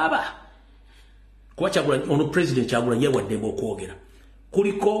okujja kaaba kuba Kyagulanyi ono president Kyagulanyi yeewaddembe okwogera.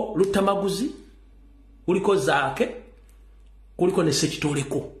 Kuliko Lutamaguzi, kuliko Zaake, kuliko ne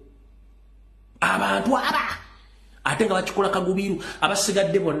Sekitoleko, abantu aba ate nga bakikola kagubiru,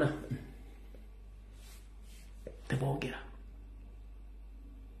 abasigadde bonna teboogera.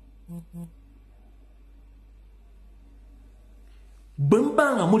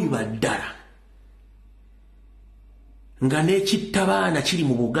 Bwembanga muli baddala nga n'ekittabaana kiri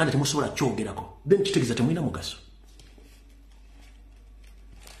mu Buganda temusobola kyogerako, then kitegeeza temulina mugaso.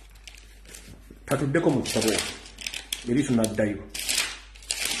 Katuddeko mu kitabo eri tunaddayo.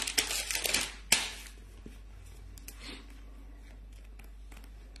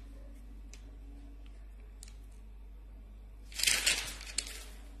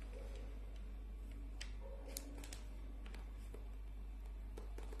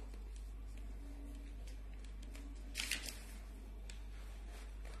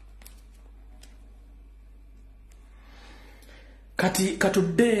 Kati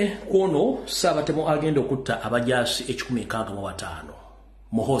katudde kuono Saabatemo agenda okutta abajasi 165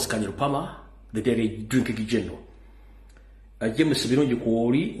 Muhoozi Kanyirupama, the daily drinking general. James birungi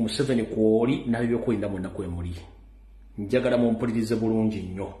kuoli, Museveni kuoli, nabyo kwenda mwenda kwemuli. Njagala mumpulirize bulungi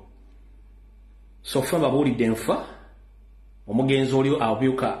nnyo. So fama buli denfa, omugenzi oli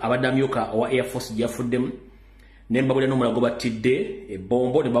abyuka abadamyuka wa Air Force jafuddemu. Nemba buli nomulago batidde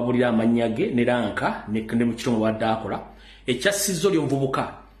ebombo ne babulira amanyage ne ranka ne mu kitundu wadde akola. Ekyasizo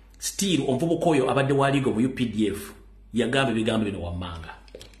ly'omuvubuka still omuvubuka oyo abadde waligo mu UPDF yagamba ebigambo bino wammanga.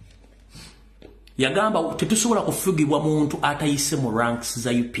 Yagamba tetusobola kufugibwa muntu atayise mu ranks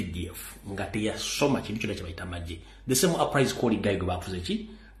za UPDF nga teyasoma kintu kyonna kye bayita magye. The same applies koli guy gwe bafuze ki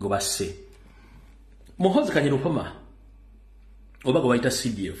gwe basse. Muhoozi Kanyirupama oba gwe bayita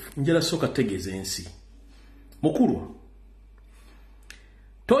CDF njala soka tegeeza ensi. Mukulu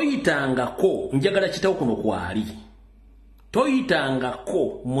toyitangako njagala kitawo kuno kwali.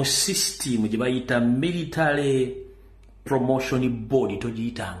 Toyitangako mu system gye bayita military promotion board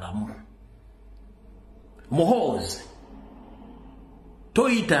togiyitangamu. Muhoozi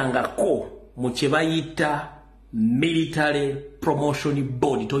toyitangako mu kye bayita military promotion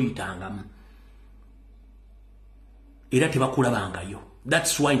board toyitangamu. Era tebakulabangayo.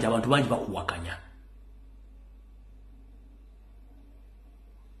 That's why nti abantu bangi bakuwakanya.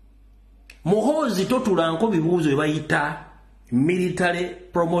 Muhoozi totulanko bibuuzo bye bayita military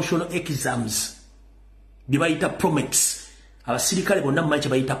promotional exams. Bye bayita promex. Abasirikale bonna mmanyi kye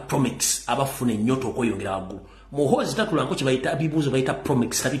bayita promex abafuna ennyoto okweyongera waggulu. Muhoozi tatulanko kye bayita bibuuzo bayita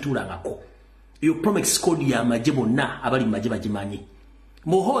promex tabituulangako. Iyo promex code ya magye bonna abali mu magye bagimanyi.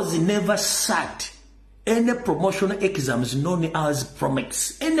 Muhoozi never sat any promotional exams known as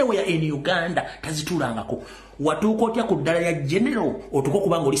promex anywhere in Uganda tazituulangako. Watuuka otya ku ddala ya general otuko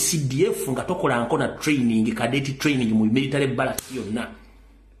kubanga oli CDF nga tokolanko na training cadet training mu military barracks yonna.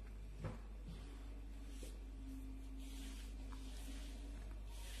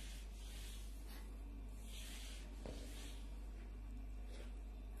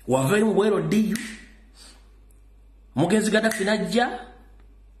 Waveri mbwero diyu mugenzi Gaddafi najja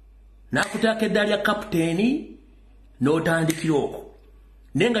nakutaaka eddala lya kapiteeni n'otandikira okwo.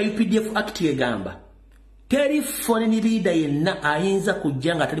 Naye nga UPDF Act egamba teri foreign leader yenna ayinza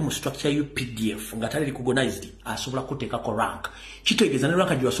kujja nga tali mu structure ya UPDF nga tali recognized asobola kuteekako rank. Kitegeeza ne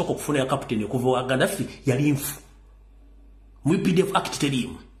rank gy'asooka okufuna ya kapiteeni okuva wa Gaddafi yali nfu. Mu UPDF Act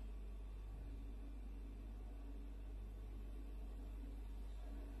teriimu.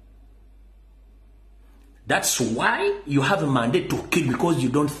 That's why you have a mandate to kill, because you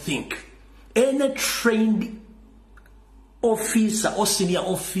don't think. Any trained officer or senior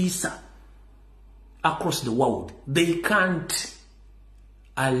officer across the world, they can't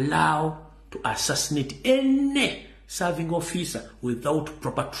allow to assassinate any serving officer without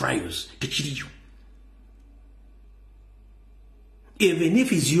proper trials. Even if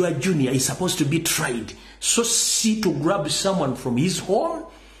he's your junior, he's supposed to be tried. So see to grab someone from his home,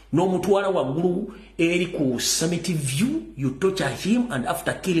 no mutwala wagulu eriku summit view, you torture him, and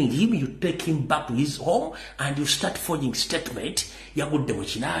after killing him, you take him back to his home and you start forging statement. Yagudde mu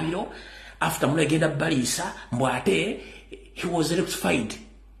kinabiro. After mulagenda balisa, mbwate, he was rectified.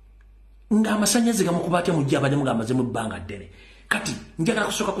 Nga amasanyazi gamukubate mu jaba nga amaze mu banga ddene. Kati njagala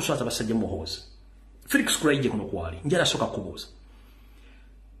kusoka kuswaza basajja mu house. Felix Kuraije kuno kwali. Njagala soka kubuza.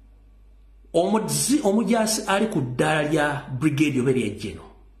 Omujasi ali ku ddala lya brigade oberi ejjeno.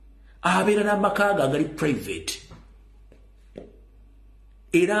 Abeera n'amakaga agali private.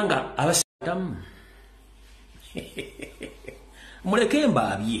 Era nga abasitamu. Muleke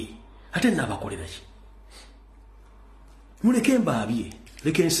mbaabye. Ate n'abakolera ki? Muleke mbaabye.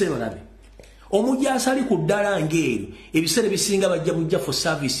 Leke nse balabe. Omujasi ali ku ddala ngeero. Ebiseera bisinga bajja bujja for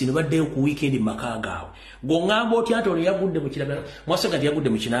service ne baddeyo ku weekend mu makaga awo. Gongamba oti ate oli yagudde mu kirabiro. Mwasanga nti yagudde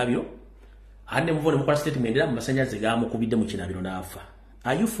mu kinabiro. Ande muvone mukola statement era masanyaze gamukubidde mu kinabiro n'afa.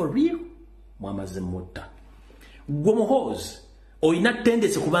 Are you for real? Mwamaze mutta. Gwe muhozi oyina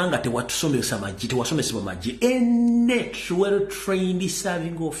tendency kubanga tewatusomesa maji, tewasomesebwa maji. Any well-trained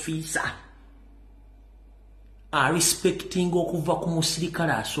serving officer are respecting okuva ku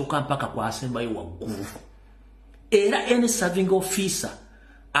musirikale asooka mpaka kwasembayo waggulu. Era any serving officer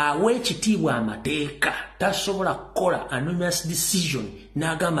awe ekitiibwa amateeka tasobola kukola anonymous decision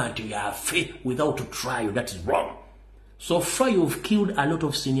n'agamba nti yafe without trial. That is wrong. So far you've killed a lot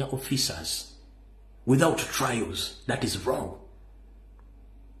of senior officers without trials. That is wrong.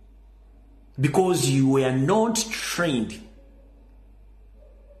 Because you were not trained.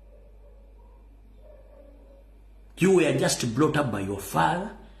 You were just brought up by your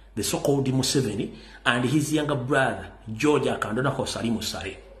father, the so-called Museveni, and his younger brother, George Akandona Kosari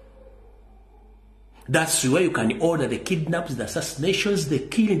Musare. That's where you can order the kidnaps, the assassinations, the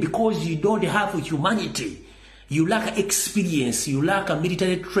killing, because you don't have humanity. You lack experience, you lack a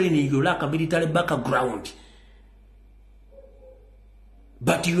military training, you lack a military background.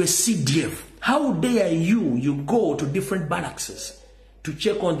 But you're a CDF. How dare you go to different barracks to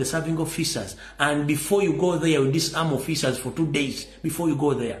check on the serving officers, and before you go there, you disarm officers for 2 days before you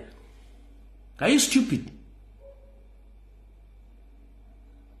go there? Are you stupid?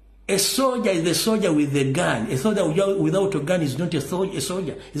 A soldier is a soldier with a gun. A soldier without a gun is not a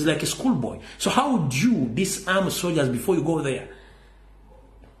soldier. It's like a schoolboy. So how would you disarm soldiers before you go there?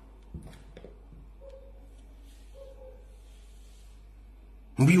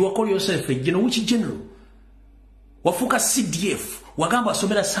 You call yourself a general. Which general? Wafuka CDF. Wagamba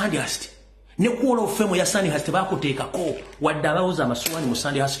somera Sandhurst. Ne kuola ofemo ya Sandhurst tebakuteekako. Wadde abawuza amaswani mu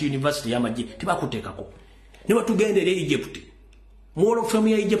Sandhurst University y'amagye tebakuteekako. Ne batugendera Egypt. Muola ofemo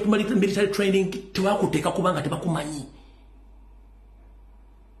ya Egypt military training tebakuteeka kubanga tebakumanyi.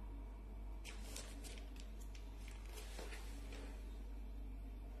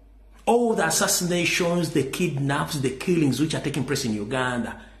 All the assassinations, the kidnaps, the killings which are taking place in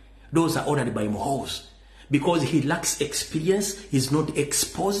Uganda, those are ordered by Muhoozi. Because he lacks experience, he's not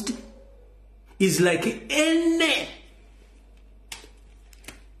exposed. He's like any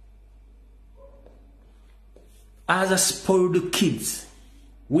other spoiled kids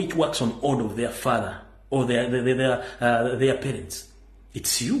which works on order of their father or their parents.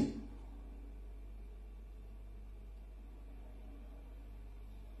 It's you.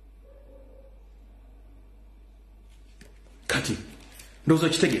 Kati ndozo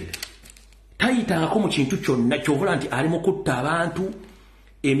kitegedde tayitaako mu kintu kyonna kyobola nti ali mu kutta abantu,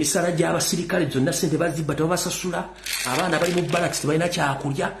 emisala gy'abasirikale zonna sente bazibba tebabasasula, abaana bali mu barracks tebalina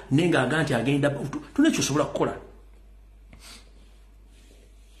kyakulya, nenga aga nti agenda tuna kyosobola kukola.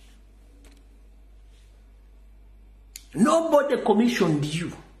 Nobody commissioned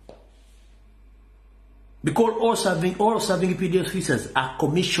you, because all serving PDF officers are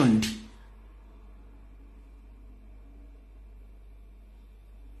commissioned.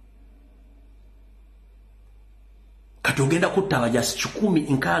 Katogenda kutta abajasi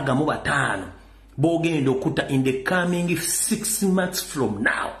 165 bogenda okutta in the coming 6 months from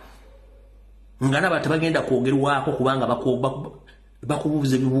now. Ngana batabagenda kwogerwako kubanga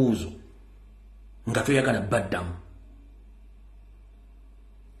bakubuuza ebibuuzo nga toyagala baddamu.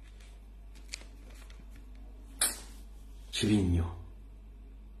 Kibi nnyo.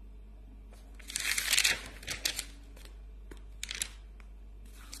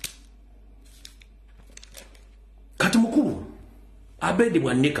 Kati mukulu Abedi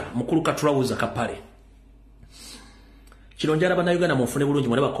Bwanika mukulu katulawuza kapale Kino njala bannayuganda munfune bulungi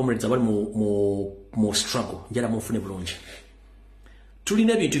mwene ba comrades abali mu struggle njala munfune bulungi.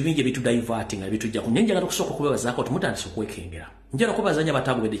 Tulina ebintu bingi ebitudiverting nga bitujja ku nyenjagala kusooka kubebazaako tumutandise okwekengera. Njala kubazanya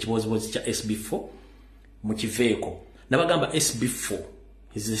batambulidde ekibozibozi kya SB4 mu kiveeko. Nabagamba SB4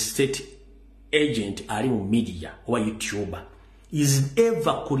 is a state agent ali mu media or YouTuber. Is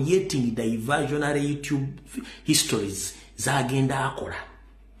ever creating diversionary YouTube histories zagenda akola.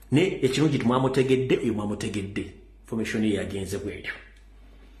 Ne ekirungi tumwamutegedde oyo mwamutegedde. Information yagenze bwetyo.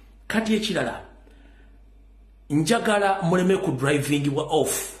 Kati ekirala njagala muleme ku driving wa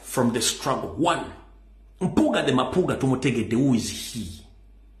off from the struggle. One, Mpuuga de Mapuuga tumutegedde, who is he?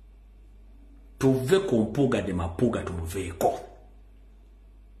 Tuve ku Mpuuga de Mapuuga tumuveeko.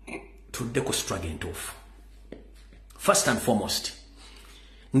 Tudde ku struggle off. First and foremost,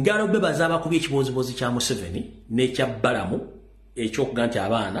 ngalo bebaza abakubi ekibozibozi kya Museveni n'ekya Balamu ekyokuga nti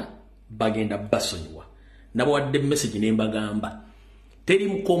abaana bagenda basonyiwa. Nabo wadde message nembagamba teri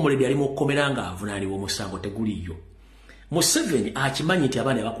mukomoledi ali mukomera nga avunaaniwa omusango teguliyo. Museveni akimanyi nti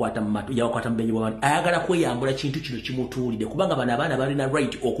abaana bakwata mmatu yakwata mbenyi bw'abantu ayagala kweyambula kintu kino kimutuulidde kubanga bano abaana balina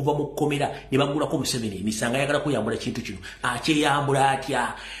right okuva mu komera ne bagulako Museveni emisanga ayagala kweyambula kintu kino akyeyambula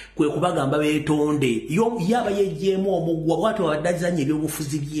atya kwe kubagamba beetonde yaba yejjeemu omugwa bw'atyo abaddazanya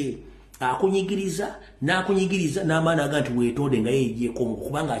ebyobufuzi bye akunyigiriza n'amaana aga nti weetonde nga yejjeeko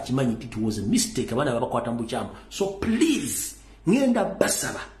kubanga akimanyi nti it was a mistake abaana babakwata mu bukyamu. So please ngenda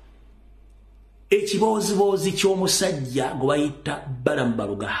basaba ekibozibozi ky'omusajja gwe bayita Balamu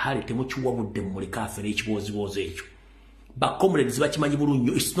Balugahale temukiwabudde mumuleka afere ekibozibozi ekyo. Bakomrades bakimanyi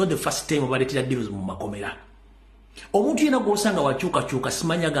bulungi. It's not the first time baletera deals mu makomera. Omuntu yena gw'osanga wakyukakyuka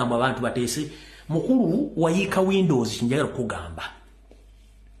simanyi agamba abantu bateese mukulu wayiika Windows njagala kugamba.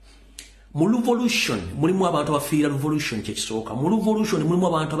 Mu revolution mulimu abantu abafiira revolution kyekisooka. Mu revolution mulimu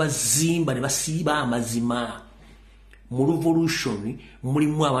abantu abazimba ne basiiba amazima. Mu revolution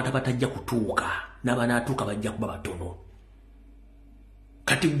mulimu abantu abatajja kutuuka n'abanaatuuka bajja kuba batono.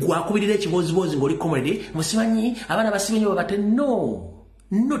 Kati gwakubirira ekibozibozi ng'oli comrade musimanyi abaana basibenye babate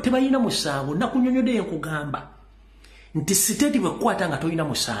no tebalina musango nakunyonyodde nkugamba nti siteti bwekwata nga tolina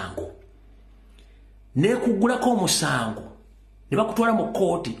musango nekugulako omusango ne bakutwala mu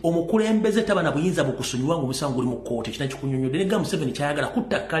kooti omukulembeze taba na buyinza bukusonyiwa nga omusango guli mu kooti ekina kikunyonyodde ne gamu Museveni kyayagala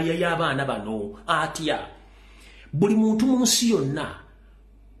kutta kkalya y'abaana bano atya. Buli muntu mu nsi yonna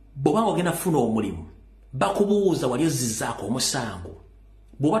bw'obanga ogenda kufuna omulimu bakubuuza wali ozizzaako omusango.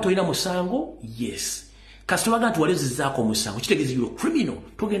 Bw'oba tolina musango, yes. Kasi tobaga nti wali ozizzaako omusango kitegeeza you're criminal,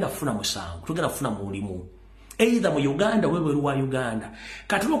 togenda kufuna musango, togenda kufuna mulimu. Either mu Uganda webweru wa Uganda.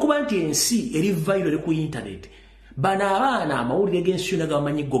 Kati olw'okuba nti ensi eri viral ku internet, bano abaana amawulire g'ensi yonna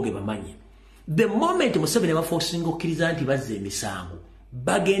gabamanyi go ge bamanyi. The moment Museveni baforcing okkiriza nti bazza emisango,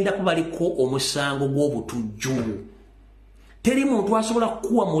 bagenda kubaliko omusango gw'obutujju. Teri muntu asobola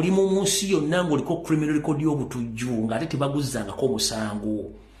kuwa mulimu mu nsi yonna ng'oliko criminal record y'obutujju ng'ate tebaguzzangako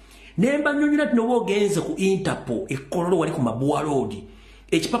omusango. Nemba nnyonnyola nti n'oba ogenze ku Interpol ekkololo wali ku Mabuwa Road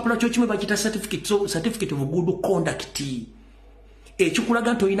ekipapula kyo kimu bakiyita certificate of good conduct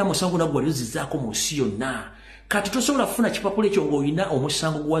ekikulaga nti olina musango nagwo wali ozizzaako mu nsi yonna. Kati tosobola kufuna kipapula ekyo ng'olina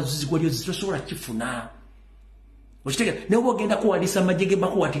omusango gwali tosobola kifuna. Okitegedde ne bwo genda kuwandiisa amagye ge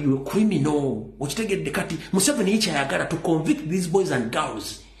bakuwa nti you criminal. Okitegedde kati Museveni kyayagala to convict these boys and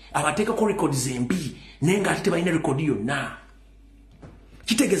girls abateekako records embi naye ng'ate tebalina record yonna.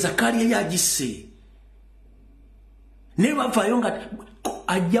 Kitegeeza kaliya yagisse ne bavaayo nga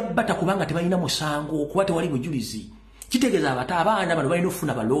ajja bata kubanga tebalina musango kuba tewali bujulizi. Kitegeeza abaana bano balina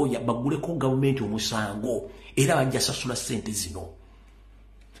okufuna balooya baguleko gavumenti omusango era bajja sasula ssente zino.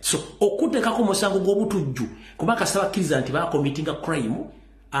 So okuteekako omusango gw'obutujju kuba kasaba kkiriza nti bakomitinga crime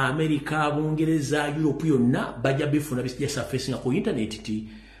America, Bungereza, Europe yonna bajja bifuna byasafesinga ku internet ti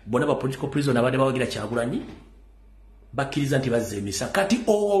bona ba political prison abadde bawagira Kyagulanyi bakkiriza nti bazza emisa. Kati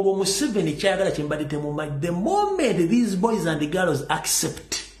olwo Museveni kyayagala kyembadde mu mind the moment these boys and the girls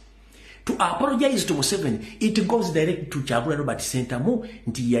accept to apologize to Museveni, it goes direct to Kyagulanyi Robert Center mu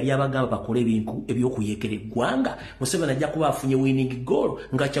nti yali abagamba bakole ebintu ebyokuyeekera eggwanga. Museveni ajja kuba afunye winning goal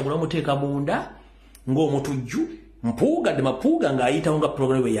nga Kyagulanyi muteeka munda ng'omutujju Mpuuga de Mapuuga ng'ayitawo nga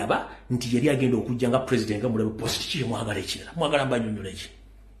program we yaba nti yali agenda okujja nga president nga mulabe post kiri mwagala ekirala mwagala mbanyonnyola ki.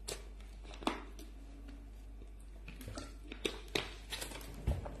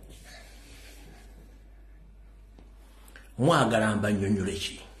 Mwagala mbanyonnyola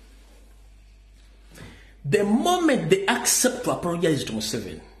ki. The moment they accept to apologize to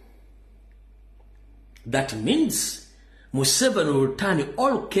Museveni, that means Museveni will return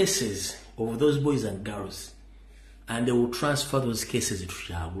all cases of those boys and girls and they will transfer those cases to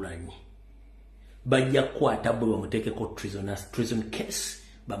Kyagulanyi. bajja kukwata bwe bamuteekeko treason case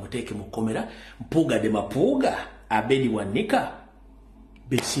bamuteeke mu kkomera Mpuuga de Mapuuga Abedi Wanika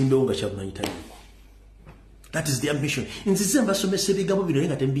besimbewo nga Kyagulanyi taliwo. That is their mission. Nzize mbasomesa ebigambo bino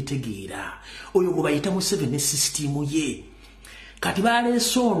nga tembitegeera. Oyo gwe bayita Museveni system ye. Kati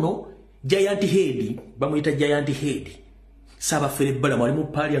baleese ono Giant Head, bamuyita Giant Head. Sabafere Bala mwali mu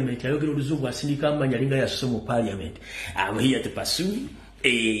parliament ayogera oluzungu asindika amanya linga yasse mu parliament. I'm here to pursue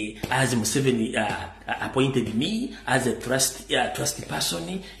as Museveni appointed me as a trusty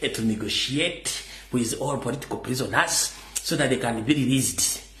person to negotiate with all political prisoners so that they can be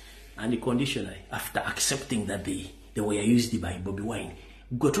released unconditionally after accepting that they were used by Bobi Wine.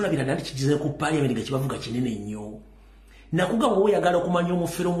 Gotula binadali kijize ku parliament nga kibavuga kinene nnyo. Nakugaba we yagala okumanya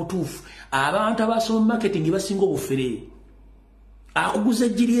omufere omutuufu abantu abasoma marketing basinga obufere. Akuguza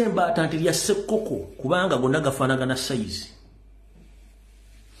ejjiri embaata nti lya ssekoko kubanga gonna gafaanagana size.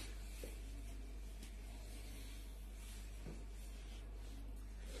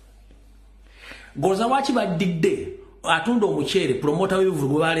 Goza wachi badidde atunda omuchere promoter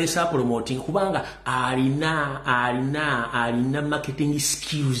wevugo balesa promoting kubanga alina marketing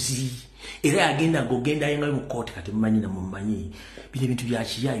skills era agenda gogenda yenga mu court kati mmanyi na mummanyi bile bintu bya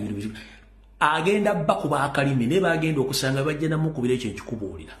kiyayi bile agenda bakuba akalimi ne bagenda okusanga bajjena mu kubira ekyo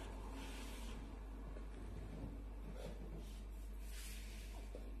nkikubuulira.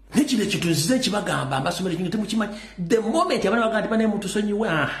 Nekile kitunzize kibagamba ambasomere kintu mukimanyi the moment abana bagandi bane mutusonyiwe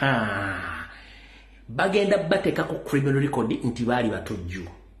bagenda bateka ku criminal record nti bali batojju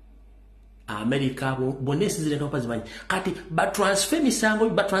America bonesi zile ntopa zimanyi kati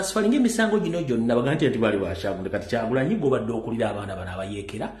transferring emisango gino gyonna bagandi nti bali bashagu kati Kyagulanyi go badde okulira abaana bana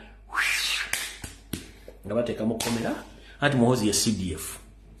abayekera nga bateka mu komera ati muhozi ya CDF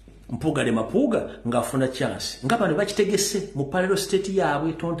Mpuuga de Mapuuga ngafuna chance nga bano bakitegese mu parallel state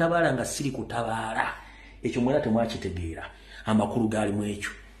yaabwe tontabala nga siri kutabaala ekyo mwera temwakitegeera amakulu gali mu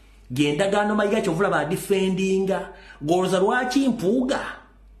ekyo genda gano Mayiga kyovula ba defendinga goloza lwaki Mpuuga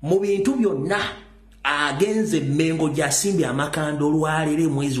mu bintu byonna agenze mengo jasimbi amakando olwalire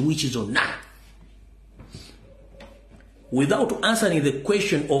mwezi wiki zonna without answering the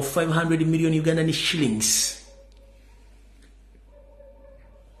question of 500 million Ugandan shillings.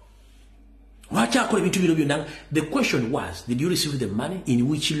 The question was, did you receive the money? In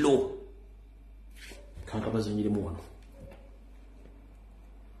which law?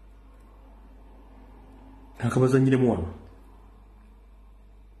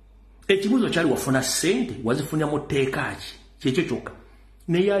 Ekibuzo kyali wafuna sente wazifunya mu teekaki kyekyo kyokka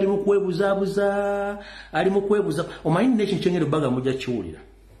naye ali mu kwebuza omanyi n'ekintu kyengeri baga mujja kiwulira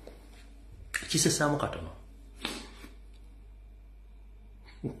kisesaamu katono.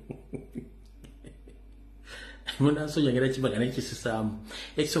 Munansonyiwa ngera kibaga n'ekisesaamu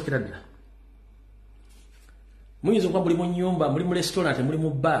ekisookera ddala muyinza okuba buli mu nnyumba muli mu restaurant muli mu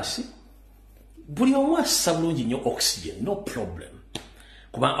baasi buli omu assa bulungi nnyo oxygen no problem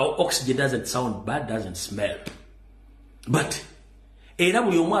kuba oxygen doesn't sound bad, doesn't smell, but era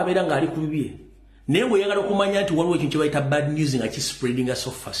buli omu abeera ng'ali ku bibye naye bw'oyagala okumanya nti waliwo ekintu kye bayita bad news nga kispreadinga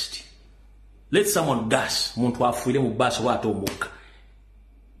so fast. Let someone gas muntu afuire mu baasi oba ate omukka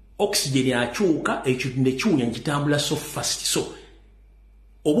oxygen akyuka ekyo nekiwunya nkitambula so fast. So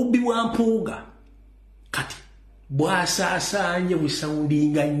obubbi bwa Mpuuga kati bwasaasaanye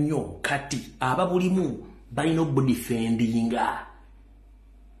busoundinga nnyo kati aba bulimu balina obudifendinga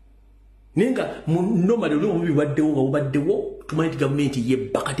nenga normally obubi baddewo nga bubaddewo tumanyi nti gavumenti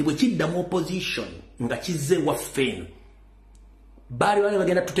yebba kati bwe kiddamu opposition nga kizze waffeeno baali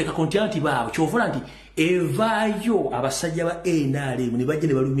bagenda tuteekako nti anti baabwe kyovula nti evaayo abasajja ba NRM ne bajja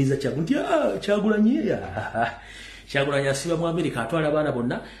ne balumiza Kyagulanyi nti Kyagulanyi asiba mu America atwala abaana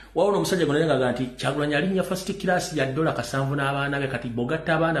bonna wawona omusajja gonna nga nti Kyagulanyi alinnya first class ya $7 n'abaana be kati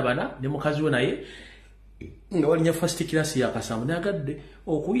bogatta abaana bana ne mukazi we naye nga walinya first class ya $7 nagadde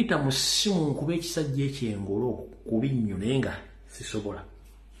okuyita mu ssimu nkuba ekisajja ekyengolo kubi nnyo naye nga sisobola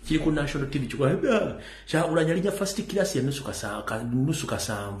kiri ku national TV kikola Kyagulanyi alinya first class ya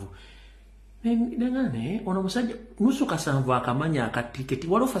 $7 nengane ono musajja $7 akamanya akatiketi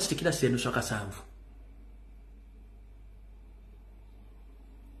waliwo first class ya $7.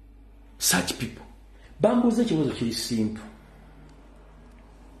 Such people bambuze ekibuzo kiri simple.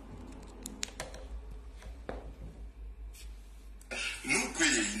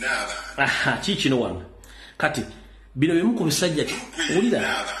 Kikino wano kati bino bimu ku bisajja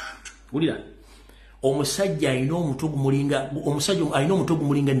ulira omusajja alina omutwe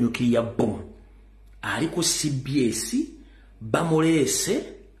gumulinga nuclear bomb ali ku CBS bamuleese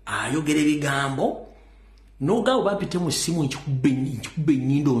ayogera ebigambo n'ogaawo bampite mu ssimu nkikubbe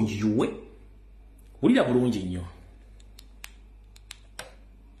ennyindo njiwe Ulira bulungi nnyo.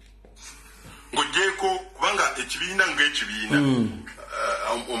 Ngojeko kubanga ekibiina ng'ekibiina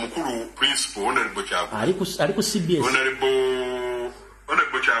omukulu principal honorable Kyagulanyi ali ku CBS honorable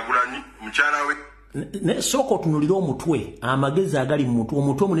Kyagulanyi mukyala we ne soko tunulira omutwe amagezi agali mu mutwe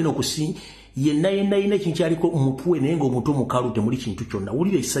omutwe munene okusi yenna ine kintu kyaliko omutwe naye ngo omutwe mukalu temuli kintu kyonna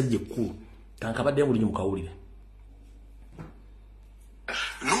ulira isajje ekkulu tankabadde buli mukawulire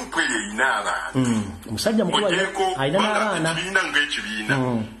nukwe yina abantu omusajja mukulu ayina n'abaana ekibiina ng'ekibiina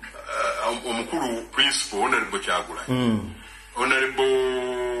omukulu principal honorable Kyagulanyi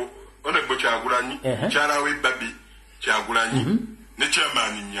honorable Kyagulanyi mukyala we Babi Kyagulanyi ne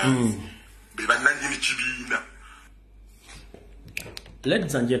chairman Nyanzi bebannanyini kibiina.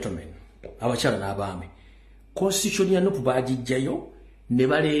 Ladies and gentlemen, abakyala n'abaami, constitution ya Nuupu baagijjayo ne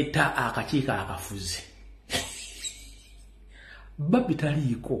baleeta akakiiko akafuzi. Babi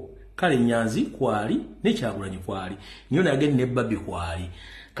taliiko, kale Nyanzi kwali ne Kyagulanyi kwali, nnyo nagende ne Babi kwali.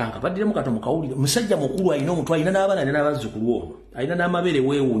 Kanka baddiramu kato mukawulire, musajja mukulu alina omutwe alina n'abaana n'abazzukulu ono, alina n'amabeere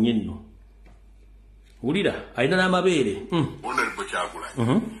weewuunye nno. Wulira, alina n'amabeere. Honorable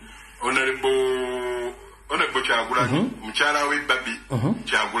Kyagulanyi. Honorable Kyagulanyi, mukyala we Babi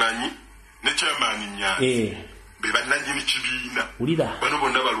Kyagulanyi ne chairman Nyanzi. Bebannanyini kibiina. Wulira. Bano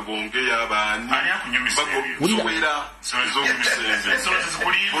bonna balubonge y'abaani. Wulira.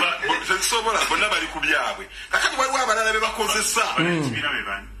 Sobola bonna bali ku byabwe. Kakati waliwo abalala be bakozesa.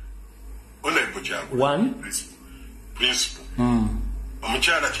 Honorable Kyagulanyi. One. Principal.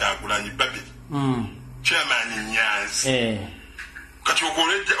 Omukyala Kyagulanyi Babi. Chairman Nyanzi. Kati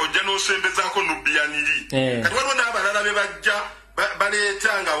ojja n'osembezaako n'obbiyaniri. Kati waliwo n'abalala be bajja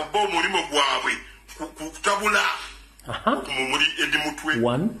baleeta nga bo omulimu gwabwe kutabula. Muli Edi Mutwe.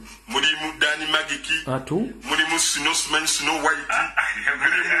 Mulimu Dani Magiki. Mulimu Snow White.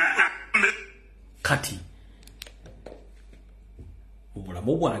 Kati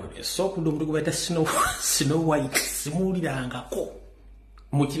obulamu bwange esookundi omuntu gwe bayita Snow White simuwulirangako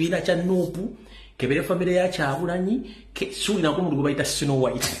mu kibiina kya Nuupu kebere famire ya Kyagulanyi suulirako omuntu gwe bayita Snow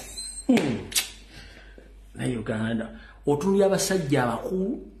White. Naye Uganda otunulira abasajja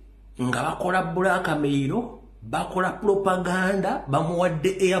abakulu nga bakola blackmail, bakola propaganda,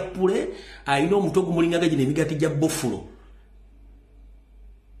 bamuwadde airpule, alina omutwe gumulingaga gino emigati gya Buffalo.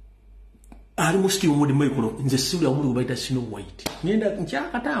 Ali musti omudi mwekulo nze siwulira omuntu gwe bayita Snow White. Ngenda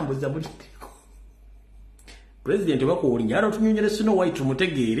nkyakatambuza buli President bakuwulinya ara otunyonyere Snow White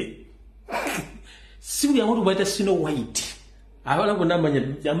tumutegeere. Siwulira omuntu gwe bayita Snow White. Abala bonna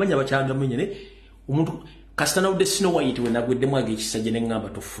amanya bakyanga menyene omuntu kasitana udde Snow White we nagweddemu ag'ekisajja ne ngamba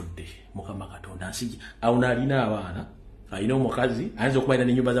tofudde Mukama Katonda nsijja awo naalina abaana alina omukazi ayinza okuba alina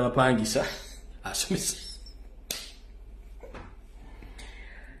n'ennyumba z'abapangisa asomesa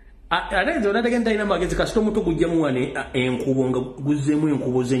ate nze onatagenda talina magezi kasita omuto gujjamu wane enkubo nga guzzeemu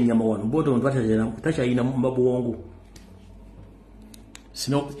enkubo z'ennyama wano bwota omuntu takyalina mbabuwongo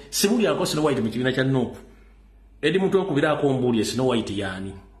sibulyako Snow White mu kibiina kya Nuupu Edi Mutwe okubiraako ombuulye Snow White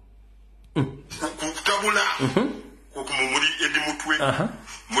yaani kutabula muli Edi Mutwe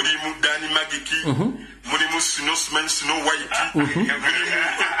mulimu Dani Magiki mulimu Snow White mulimu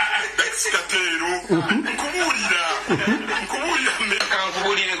Daxkatero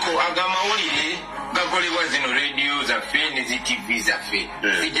nkubulireko agamawulire gakolebwa zino radio zaffe ne TV zaffe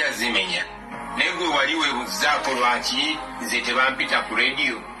zijja zimenya naye gwe wali webuzaako lwaki nze tebampita ku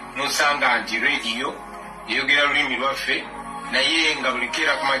radio nosanga nti radio eyogera lulimi lwaffe naye nga buli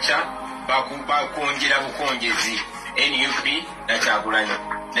keera ku makya bakonjera bukonjezi NUP na Kyagulanyi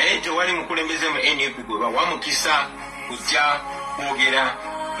naye tewali mukulembeze mu NUP gwe bawa mukisa kujja kwogera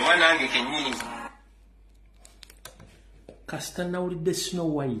oba nange kennyini kasita nawulidde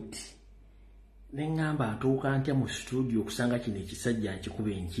Snow White ne ngamba atuuka ntya mu studio okusanga kino ekisajja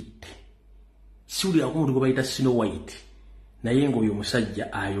nkikuba enkitte siwulirako omuntu gwe bayita Snow White naye ng'oyo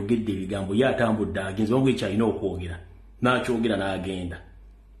omusajja ayogedde ebigambo ye atambudde agenze wangu ekyalina okwogera n'akyogera n'agenda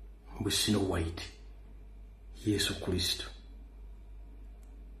mbwe Snow White Yesu Kristo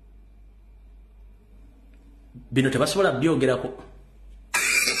bino tebasobola byogerako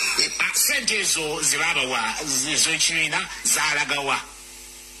sente ezo zebabawa z'ekibiina zaalagawa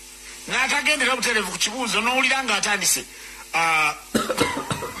n'atagendera butereevu ku kibuuzo n'owulira ng'atandise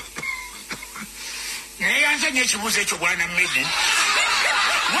naye yanze nnyo ekibuuzo ekyo bwana Mmedi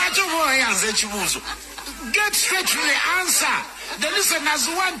lwaki oba oyanze ekibuuzo get straight to the answer. The listeners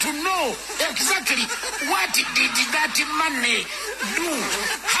want to know exactly what did that money do?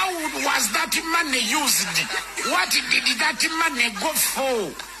 How was that money used? What did that money go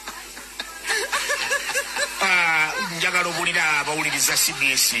for? njagala obulira abawuliriza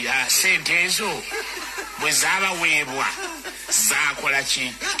CBS sente ezo bwe zaabaweebwa zaakola ki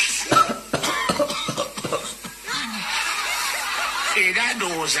era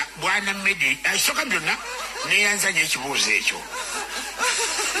ndowooza bwana Medi asooka byonna neeyanzanya ekibuuzo ekyo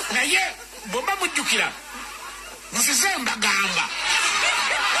naye bwemba mujjukira nzize mbagamba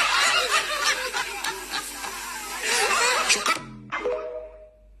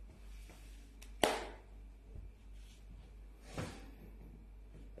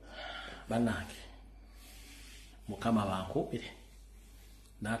bannange mukama bankubire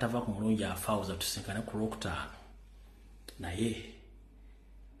n'atava ku mulungi afawuza tusinkane ku lwokutaano naye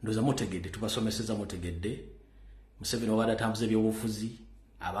ndoza mutegedde tubasomeseza mutegedde Museveni wabadde atambuza ebyobufuzi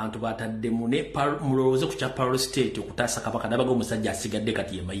abantu bataddemu ne mulowooze ku kya parole state okutaasa kabaka nabaga omusajja asigadde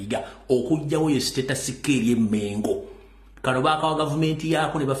kati ye Mayiga okujjawo ye state sikeeri emmengo kano baakawa gavumenti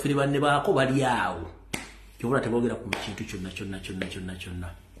yaako ne bafere banne baako bali awo kyobula teboogera ku kintu kyonna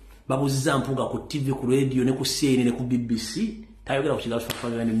babuziza Mpuuga ku TV ku radio ne ku CNN ne ku BBC tayogera ku kigaso fa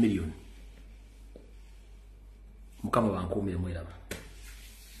million mukama bankuumire mweraba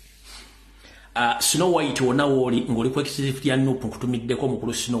Snow White wona woli ngoli kwa kisifiti ya nupu kutumiddeko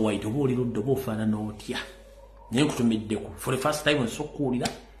mukulu Snow White obuli luddo bofana notya naye kutumiddeko for the first time nsokuulira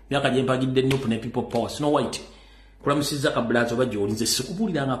myaka gye mpagidde nupu ne people power Snow White kulamusiza kabulazo bajjo olinze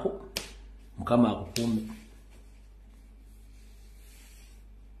sikubulirangako mukama akukuume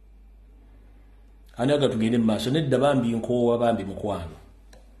anaga tugende maaso nedda bambi nkoowa bambi mukwano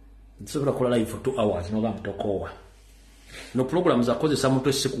nsobola kola live for 2 hours no bambi tokowa no program za kozesa muntu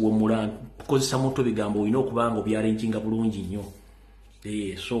esikuwemula kozesa muntu bigambo olina okubanga obyalenkinga bulungi nnyo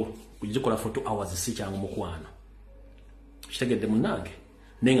so kugikola for 2 hours si kyangu mukwano kitegedde munnange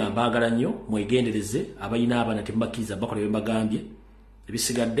nenga mbaagala nnyo mwegendereze abayina abana tembakiza bakola bembagambye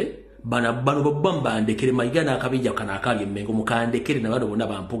ebisigadde bano babamba ndekere Mayiga n'akabijja kana akali emmengo mukandekere nabado bonna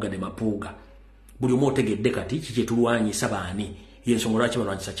bampuuga ne mapuuga buli omotegedde kati kiki tulwanyisa baani yensonga lwaki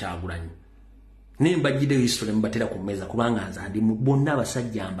balwanyisa Kyagulanyi nemba jide history mbatera ku meza kubanga nza ndi bonna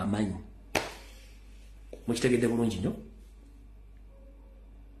abasajja mbamanyi mukitegedde bulungi nnyo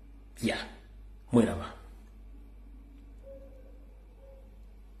ya mweraba